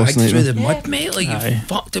fucking dragged through the mud, mate. Like, you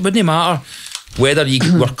fucked. It wouldn't matter whether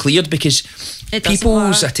you were cleared, because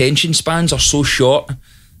people's attention spans are so short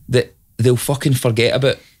that they'll fucking forget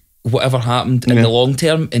about whatever happened in the long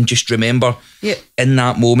term and just remember in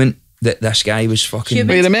that moment that this guy was fucking.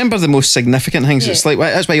 But you remember the most significant things. It's like,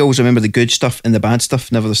 that's why you always remember the good stuff and the bad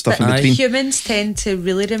stuff, never the stuff in between. Humans tend to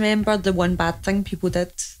really remember the one bad thing people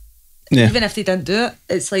did. Yeah. Even if they didn't do it,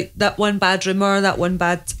 it's like that one bad rumour, that one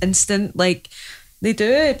bad instant. Like, they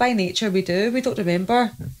do by nature. We don't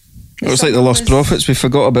remember. It was like the Lost Prophets. We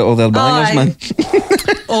forgot about all their bangers, man.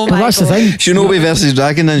 Oh my that's God. the thing. Shinobi versus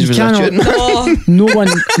Dragon Ninja was a tune. No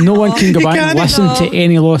one can go back and listen to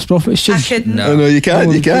any Lost Prophets tune. I couldn't. No, you can't.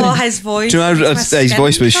 Oh, his voice. Do you know, his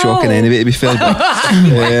voice was shocking anyway, to be fair.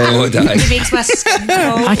 It makes my skin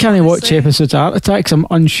crawl. I can't watch episodes of Art Attack because I'm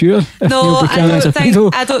unsure if Neil Buchanan's a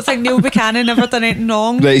pedo. I don't think Neil Buchanan ever done anything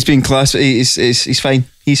wrong. Right, he's been class. He's fine.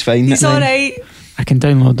 He's fine. He's alright. I can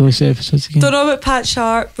download those episodes again. Don't know about Pat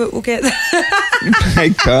Sharp, but we'll get there.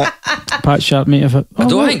 Big Pat. Pat Sharp, mate. I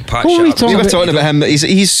don't think Pat Sharp. We were talking about him. That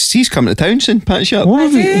he's coming to town soon. Pat Sharp. Where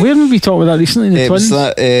were we talking about that recently? The twins. Was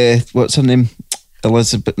that what's her name?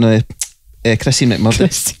 Elizabeth. No, Christine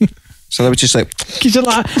McMurdo. So that was just like.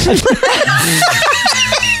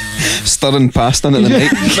 Stirring past in at the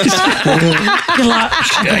night. You're like,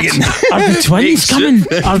 are the twins coming?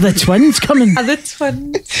 Are the twins coming? Are the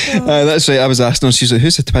twins? That's right. I was asking her. She's like,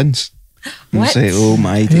 "Who's the twins?" And I was like, "Oh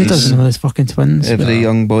my days." Who doesn't know those fucking twins? Every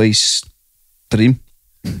young boy's dream.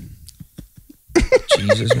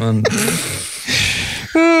 Jesus, man.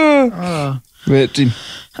 Wet dream.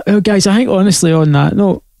 Well, guys, I think honestly on that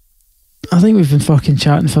note, I think we've been fucking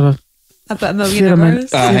chatting for about 1 million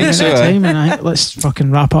hours. I think so. Time, and let's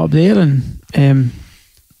fucking wrap up there. And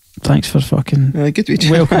thanks for fucking good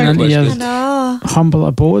to welcoming into your I know. humble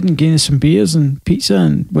abode and getting some beers and pizza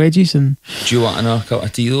and wedges. And do you want another cup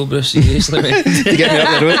of tea though, Bruce? Seriously, mate? to get me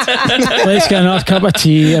up the road. Let's get another cup of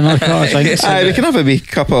tea and another cup of drinks. Aye, we can have a wee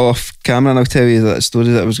cup off camera and I'll tell you that story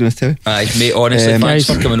that I was going to tell you. Aye, mate, honestly, thanks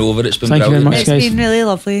guys, for coming over. It's been thank you very brilliant. much, It's guys. been really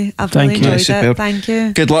lovely. I've Thank really you. enjoyed Superb. it. Thank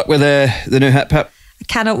you. Good luck with the new hip hip. I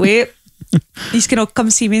cannot wait. He's going to come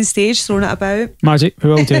see me on stage throwing it about. Magic, we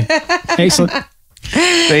will do. Excellent.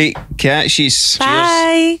 Right, catch you.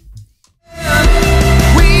 Bye.